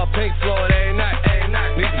 Rockstar Pink Floyd every night.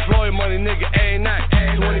 Need the Floyd money, nigga, every night.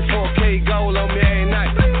 24K gold on me every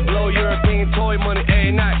night. Blow European toy money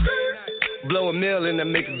every night. Blow a mill and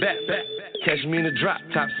then make it back. Catch me in the drop,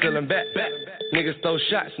 top feeling back. Niggas throw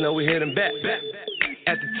shots, know we hit them back.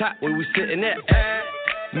 At the top where we sitting at.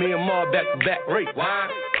 Me and Ma back to back rape.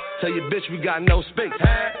 Tell your bitch we got no space.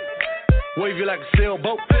 Wave you like a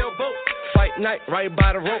sailboat. Fight night right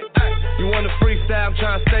by the rope. You want a freestyle, I'm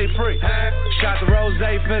trying to stay free. Shot the rose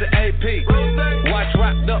for the AP. Watch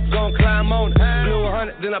wrapped up, gon' climb on it. Blew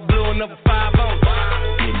 100, then I blew another 5 on it.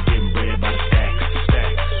 Getting bread by the stacks.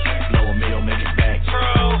 Blow a meal, make it back.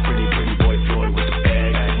 Pretty boy Floyd with the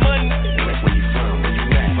bag. Money. Where you from? Where you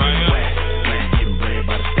at? Getting bread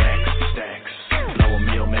by the stacks. Blow a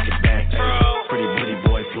meal, make it back. Pretty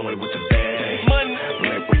boy Floyd with the bag. Money.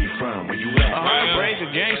 Where you from? Where you at? A heartbreaker,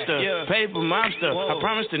 gangster, paper mobster. I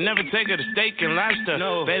promise to never take her to steak and lobster.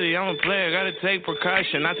 No. Baby, I'm a player, gotta take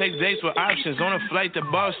precaution. I take dates with options on a flight to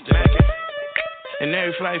Boston. And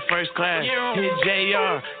every flight first class. Hit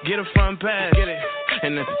JR, get a front pass.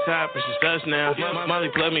 And at the top, it's just us now. Molly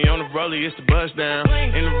plug me on the rollie, it's the bust down.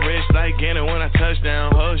 In the wrist like Gannon when I touch down.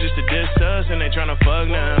 Hoes just to diss us and they tryna fuck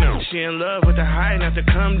now. She in love with the high, not to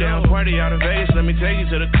come down. Party out of Vegas, let me take you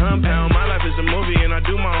to the compound. My life is a movie and I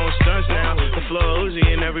do my own stunts now. The flow Uzi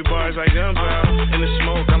and every bar's like gunpowder. In the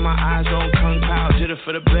smoke, got my eyes on Kung Pao. Jitter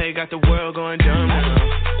for the bay, got the world going dumb now.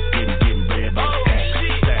 Getting bread by the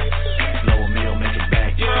stacks. Blow a meal, make it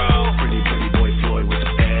back. Pretty boy Floyd with the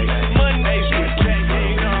bag. Monday, getting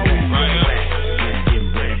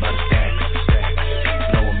bread by the stacks.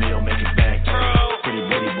 Blow a meal, make it back. Pretty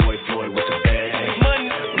boy Floyd with the bag.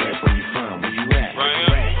 Where you from? Where you at?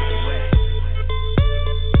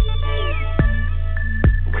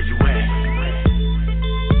 Where you at?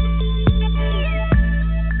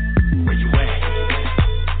 Where you at?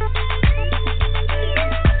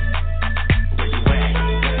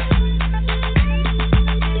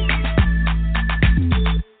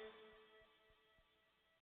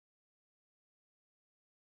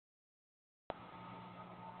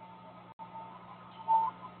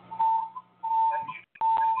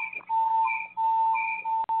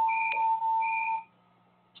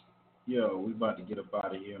 Yo, we about to get up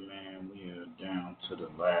out of here, man. We are down to the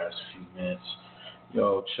last few minutes.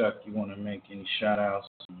 Yo, Chuck, you want to make any shout-outs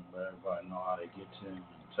and let everybody know how to get to and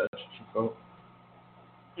touch with you, folks?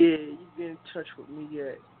 Yeah, you get in touch with me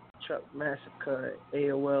at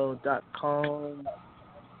chuckmassacre@AOL.com,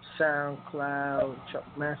 SoundCloud, Chuck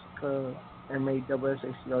Massacre,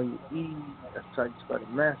 MASSACRUE. That's how you spell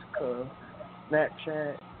it, Massacre.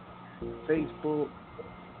 Snapchat, Facebook,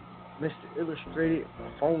 Mr. Illustrated,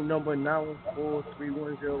 phone number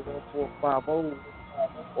 914-310-1450.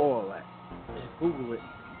 All that. Just Google it.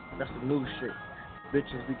 That's the new shit.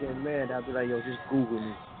 Bitches be getting mad. I'll be like, yo, just Google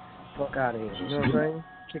me. Fuck out of here. You know what I'm saying?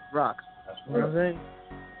 Kick rocks. You know what I'm saying?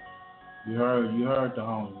 You heard the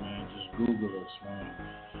homie, man. Just Google us, man.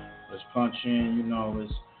 Let's punch in, you know,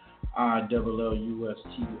 it's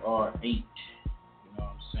ILLUSTR8. You know what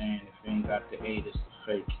I'm saying? If you ain't got the 8, it's the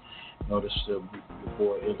fake. Notice your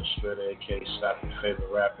boy Illustrator, aka Stop Your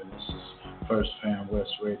Favorite Rapper. This is First Fan West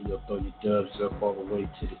Radio. Throw your dubs up all the way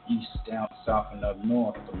to the east, down south, and up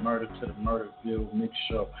north. The Murda to the Murdaville Mixx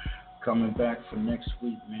show. Coming back for next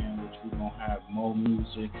week, man, which we're going to have more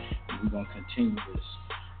music, and we're going to continue this.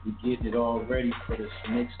 We're getting it all ready for this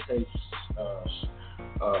mixtape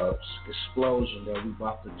explosion that we're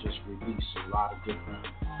about to just release. A lot of different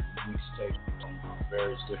mixtapes from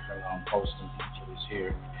various different hosting DJs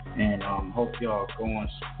here. And hope y'all go and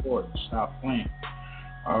support and stop playing.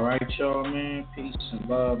 All right, y'all, man. Peace and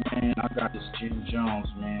love, man. I got this Jim Jones,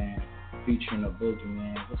 man, featuring a Boogie,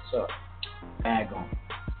 man. What's up? Bag on.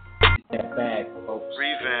 Get that bag, folks.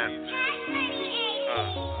 Revamp.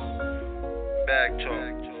 Bag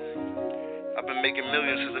talk. I've been making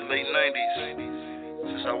millions since the late 90s.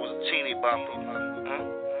 Since I was a teeny bopper.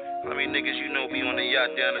 How many niggas you know be on the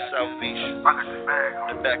yacht down in South Beach? And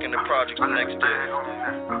back in the project the next day.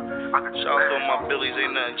 Shout out to all my billies,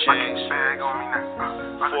 ain't nothing changed.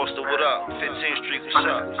 Forster, what up? 15th Street, what's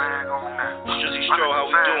up? Strizzy Stroh, how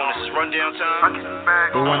we doing? This is rundown time?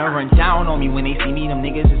 They wanna run down on me when they see me, them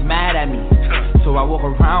niggas is mad at me. So I walk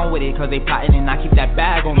around with it, cause they plotting and I keep that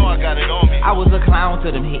bag on me. I got it on me. I was a clown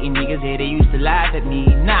to them hating niggas, yeah, they used to laugh at me.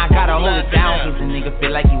 Nah, I gotta hold it down, cause the nigga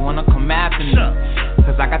feel like he wanna come after me.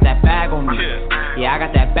 Cause I got that bag on me. Yeah, I got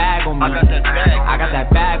that bag on me. I got that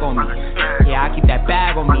bag on me. Yeah, I keep that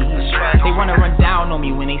bag on me. They wanna run down on me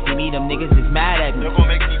when they see me, them niggas is mad at me.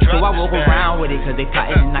 So I walk around with it, cause they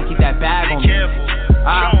plotting and I keep that bag on me.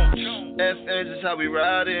 FNs is how we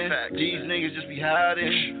riding. These niggas just be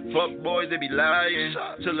hiding. Fuck boys, they be lying.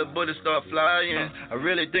 Till the bullets start flying. I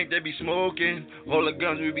really think they be smoking. All the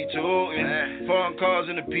guns we be toting. Foreign cars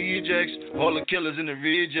in the PJs. All the killers in the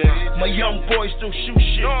rejects. My young boys still shoot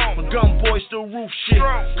shit. My gun boys still roof shit.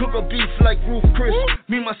 Cook a beef like Roof Chris.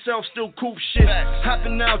 Me myself still coop shit.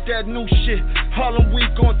 Hopping out that new shit. Harlem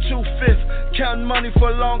week on 2/5. Counting money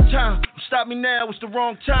for a long time. Stop me now, it's the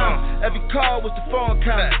wrong time. Every car was the phone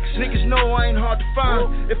kind. Niggas know I ain't hard to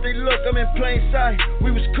find. If they look, I'm in plain sight.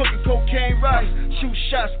 We was cooking cocaine right. Shoot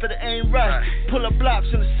shots, but it ain't right. Pull up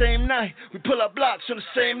blocks on the same night. We pull up blocks on the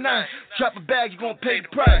same night. Drop a bag, you gon' pay the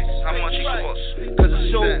price. How much it cost? Cause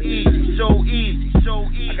it's so easy, so easy, so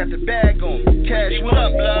easy. I got the bag on me. Cash, what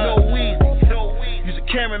up, blood? No easy. You's a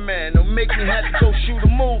cameraman, don't make me have to go shoot a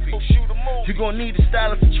movie. You gon' need a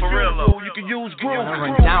stylist for real, though. You can use groove. They wanna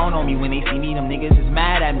run down on me when they see me, them niggas is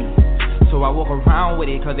mad at me. So I walk around with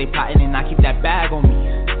it, cause they plotting and I keep that bag on me.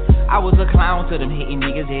 I was a clown to them hating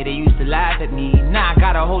niggas, yeah, they used to laugh at me. Nah, I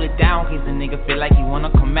gotta hold it down, cause the nigga feel like he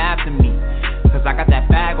wanna come after me. Cause I got that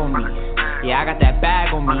bag on me. Yeah, I got that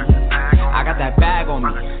bag on me. I got that bag on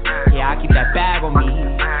me. Yeah, I keep that bag on me.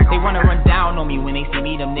 They wanna run down on me when they see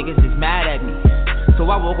me, them niggas is mad at me. So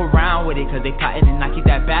I walk around with it cause they plotting and I keep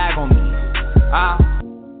that bag on me.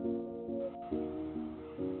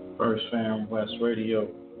 First Fam West Radio.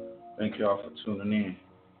 Thank y'all for tuning in.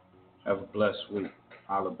 Have a blessed week.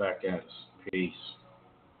 Holla back at us. Peace.